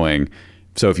start sewing.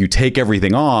 So if you take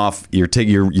everything off, you're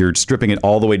stripping it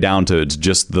all the way down to it's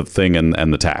just the thing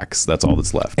and the tacks. That's all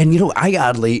that's left. And I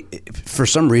oddly, for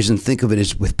some reason, think of it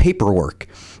as with paperwork,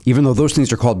 even though those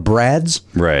things are called brads.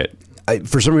 Right.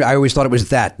 For some reason, I always thought it was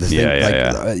that. The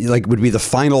thing, like would be the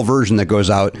final version that goes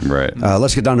out. Right.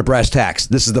 Let's get down to brass tacks.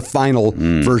 This is the final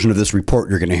version of this report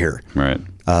you're going to hear. Right.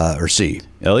 Or see.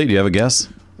 Ellie, do you have a guess?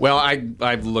 Well,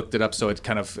 I've looked it up, so it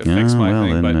kind of affects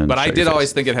my thing. But I shut did your always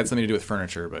face. think it had something to do with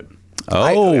furniture. But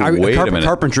Wait a minute.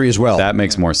 Carpentry as well. That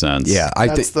makes more sense. Yeah,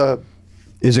 That's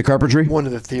is it carpentry? one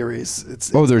of the theories. It's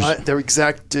there's their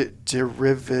exact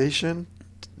derivation.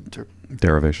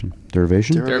 Derivation.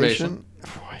 Derivation.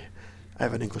 Boy, I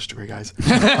have an English degree, guys.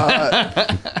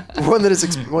 One that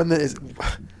is.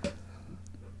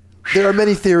 There are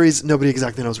many theories. Nobody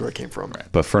exactly knows where it came from. Right.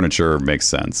 But furniture makes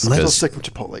sense. Still stick with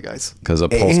Chipotle, guys. Because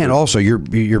and also, you're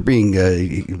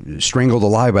being strangled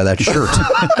alive by that shirt.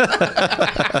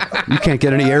 You can't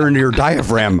get any air into your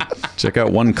diaphragm. Check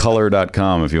out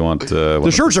onecolor.com if you want.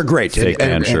 The shirts are great. Fake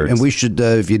man shirts. And we should,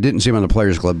 if you didn't see them on the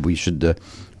Players Club, we should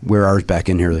wear ours back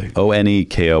in here.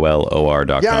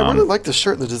 ONEKOLOR.com. Yeah, I really like the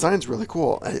shirt. The design's really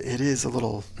cool. It is a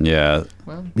little... Yeah.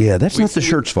 Well, yeah, that's not the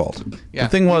shirt's fault. Yeah. The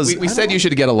thing was... We said you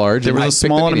should get a large. There was a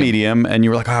small and a medium, and you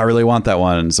were like, oh, I really want that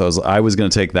one. And so I was going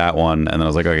to take that one, and then I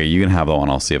was like, okay, you can have that one.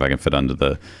 I'll see if I can fit under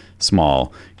the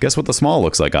small. Guess what the small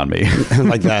looks like on me?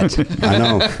 Like that. I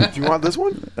know. Do you want this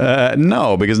one?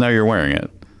 No, because now you're wearing it.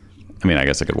 I mean, I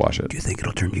guess I could wash it. Do you think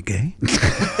it'll turn you gay?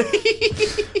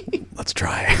 Let's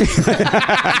try.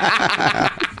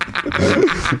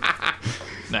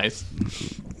 Nice.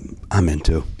 I'm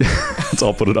into. Let's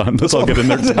all put it on. Let's all get in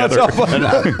there together.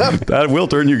 That will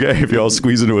turn you gay if you all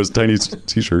squeeze into his tiny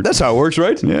t-shirt. That's how it works,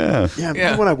 right? Yeah.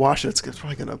 Yeah, when I wash it, it's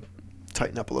probably going to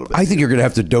tighten up a little bit. I think you're going to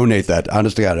have to donate that.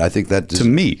 Honest to God, I think that... To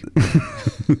me.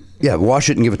 Yeah, wash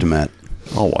it and give it to Matt.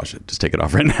 I'll wash it. Just take it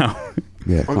off right now.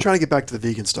 Yeah. I'm trying to get back to the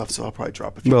vegan stuff, so I'll probably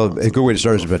drop a few Well, pounds. a good way to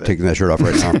start is about taking that shirt off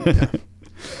right now. Yeah.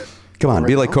 Come on,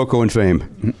 be like Coco and Fame.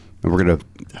 And we're going to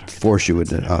force you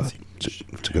into...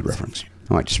 it's a good reference.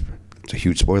 It's a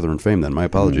huge spoiler in Fame then. My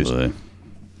apologies.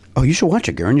 Oh, you should watch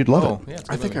it, Garen. You'd love it. Yeah,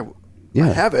 I think I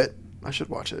Yeah. have it. I should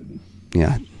watch it.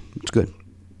 Yeah, it's good.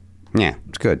 Yeah,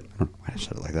 it's good. I don't know why I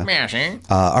said it like that.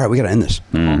 All right, we got to end this.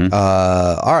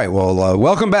 All right, well,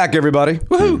 welcome back, everybody.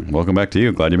 Woohoo! Welcome back to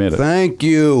you. Glad you made it. Thank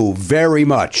you very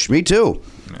much. Me too.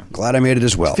 Glad I made it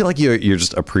as well. I feel like you're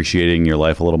just appreciating your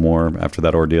life a little more after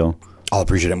that ordeal. I'll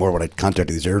appreciate it more when I contact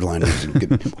these airlines and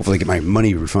hopefully get my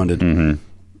money refunded. Mm-hmm.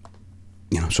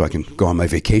 You know, so I can go on my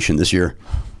vacation this year.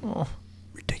 Oh.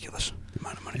 Ridiculous the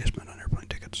amount of money I spent on airplane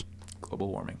tickets. Global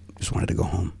warming. Just wanted to go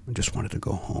home. I just wanted to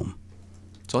go home.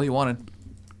 That's all you wanted.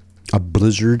 A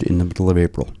blizzard in the middle of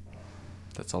April.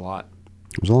 That's a lot.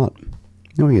 It was a lot.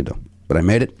 No, you do. But I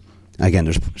made it. Again,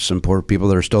 there's some poor people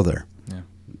that are still there. Yeah.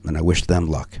 And I wish them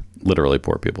luck. Literally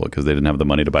poor people because they didn't have the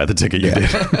money to buy the ticket you did.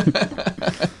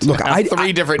 Look, I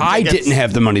didn't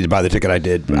have the money to buy the ticket I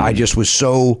did. But I just was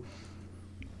so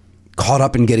caught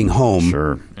up in getting home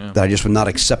that I just would not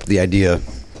accept the idea.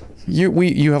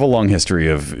 You have a long history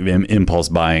of impulse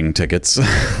buying tickets.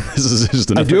 This is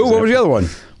just I do? example. What was the other one?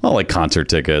 Well, like concert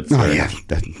tickets. Oh, yeah.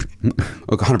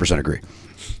 100% agree.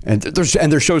 And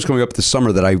there's shows coming up this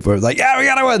summer that I was like, yeah, we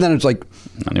got to win. And then it's like,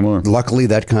 not anymore. Luckily,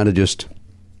 that kind of just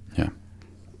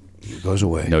goes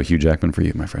away. No Hugh Jackman for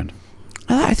you, my friend.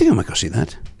 I think I might go see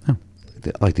that. Oh.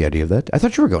 I like the idea of that. I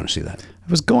thought you were going to see that.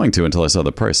 I was going to until I saw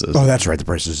the prices. Oh, that's right. The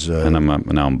prices. And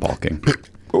now I'm balking.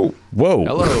 Oh, whoa.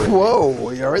 Hello. Whoa.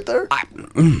 Are you all right there? I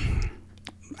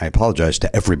apologize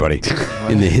to everybody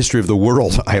in the history of the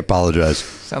world. I apologize.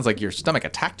 Sounds like your stomach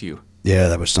attacked you. Yeah,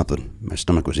 that was something. My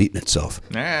stomach was eating itself.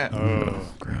 Oh,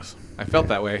 gross. I felt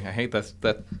that way. I hate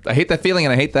that. I hate that feeling,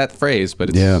 and I hate that phrase. But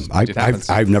it's, it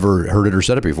happens. I've never heard it or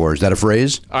said it before. Is that a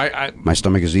phrase? My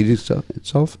stomach is eating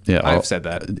itself. Yeah, I've said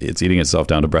that. It's eating itself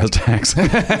down to brass tacks.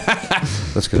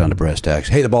 Let's get on to brass tacks.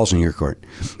 Hey, the ball's in your court.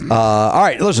 All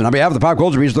right, listen. On behalf of the Pop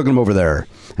Culture Beast, look at them over there.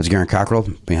 That's Garen Cockrell.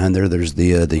 Behind there, there's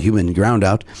the human ground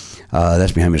out.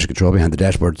 That's behind Mr. Control. Behind the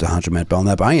dashboard, it's the Honcho Matt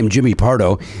Belknap. I am Jimmy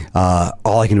Pardo.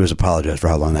 All I can do is apologize for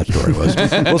how long that story was.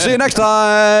 We'll see you next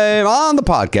time on the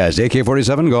podcast.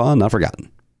 AK-47, gone, not forgotten.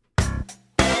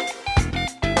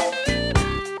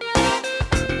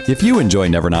 If you enjoy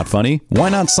Never Not Funny, why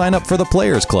not sign up for the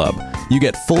Players Club? You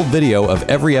get full video of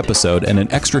every episode and an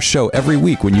extra show every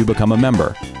week when you become a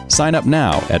member. Sign up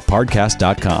now at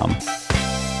podcast.com.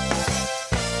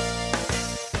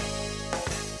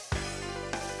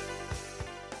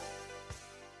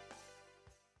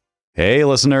 Hey,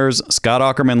 listeners. Scott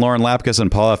Aukerman, Lauren Lapkus,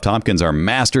 and Paul F. Tompkins are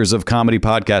masters of comedy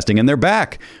podcasting, and they're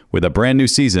back with a brand new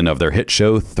season of their hit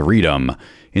show, Threedom.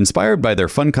 Inspired by their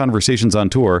fun conversations on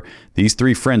tour, these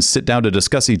three friends sit down to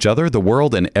discuss each other, the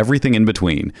world, and everything in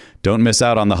between. Don't miss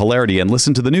out on the hilarity and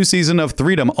listen to the new season of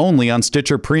Threedom only on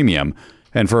Stitcher Premium.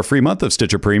 And for a free month of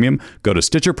Stitcher Premium, go to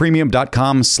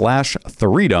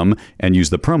stitcherpremium.com/Threedom and use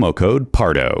the promo code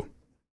PARDO.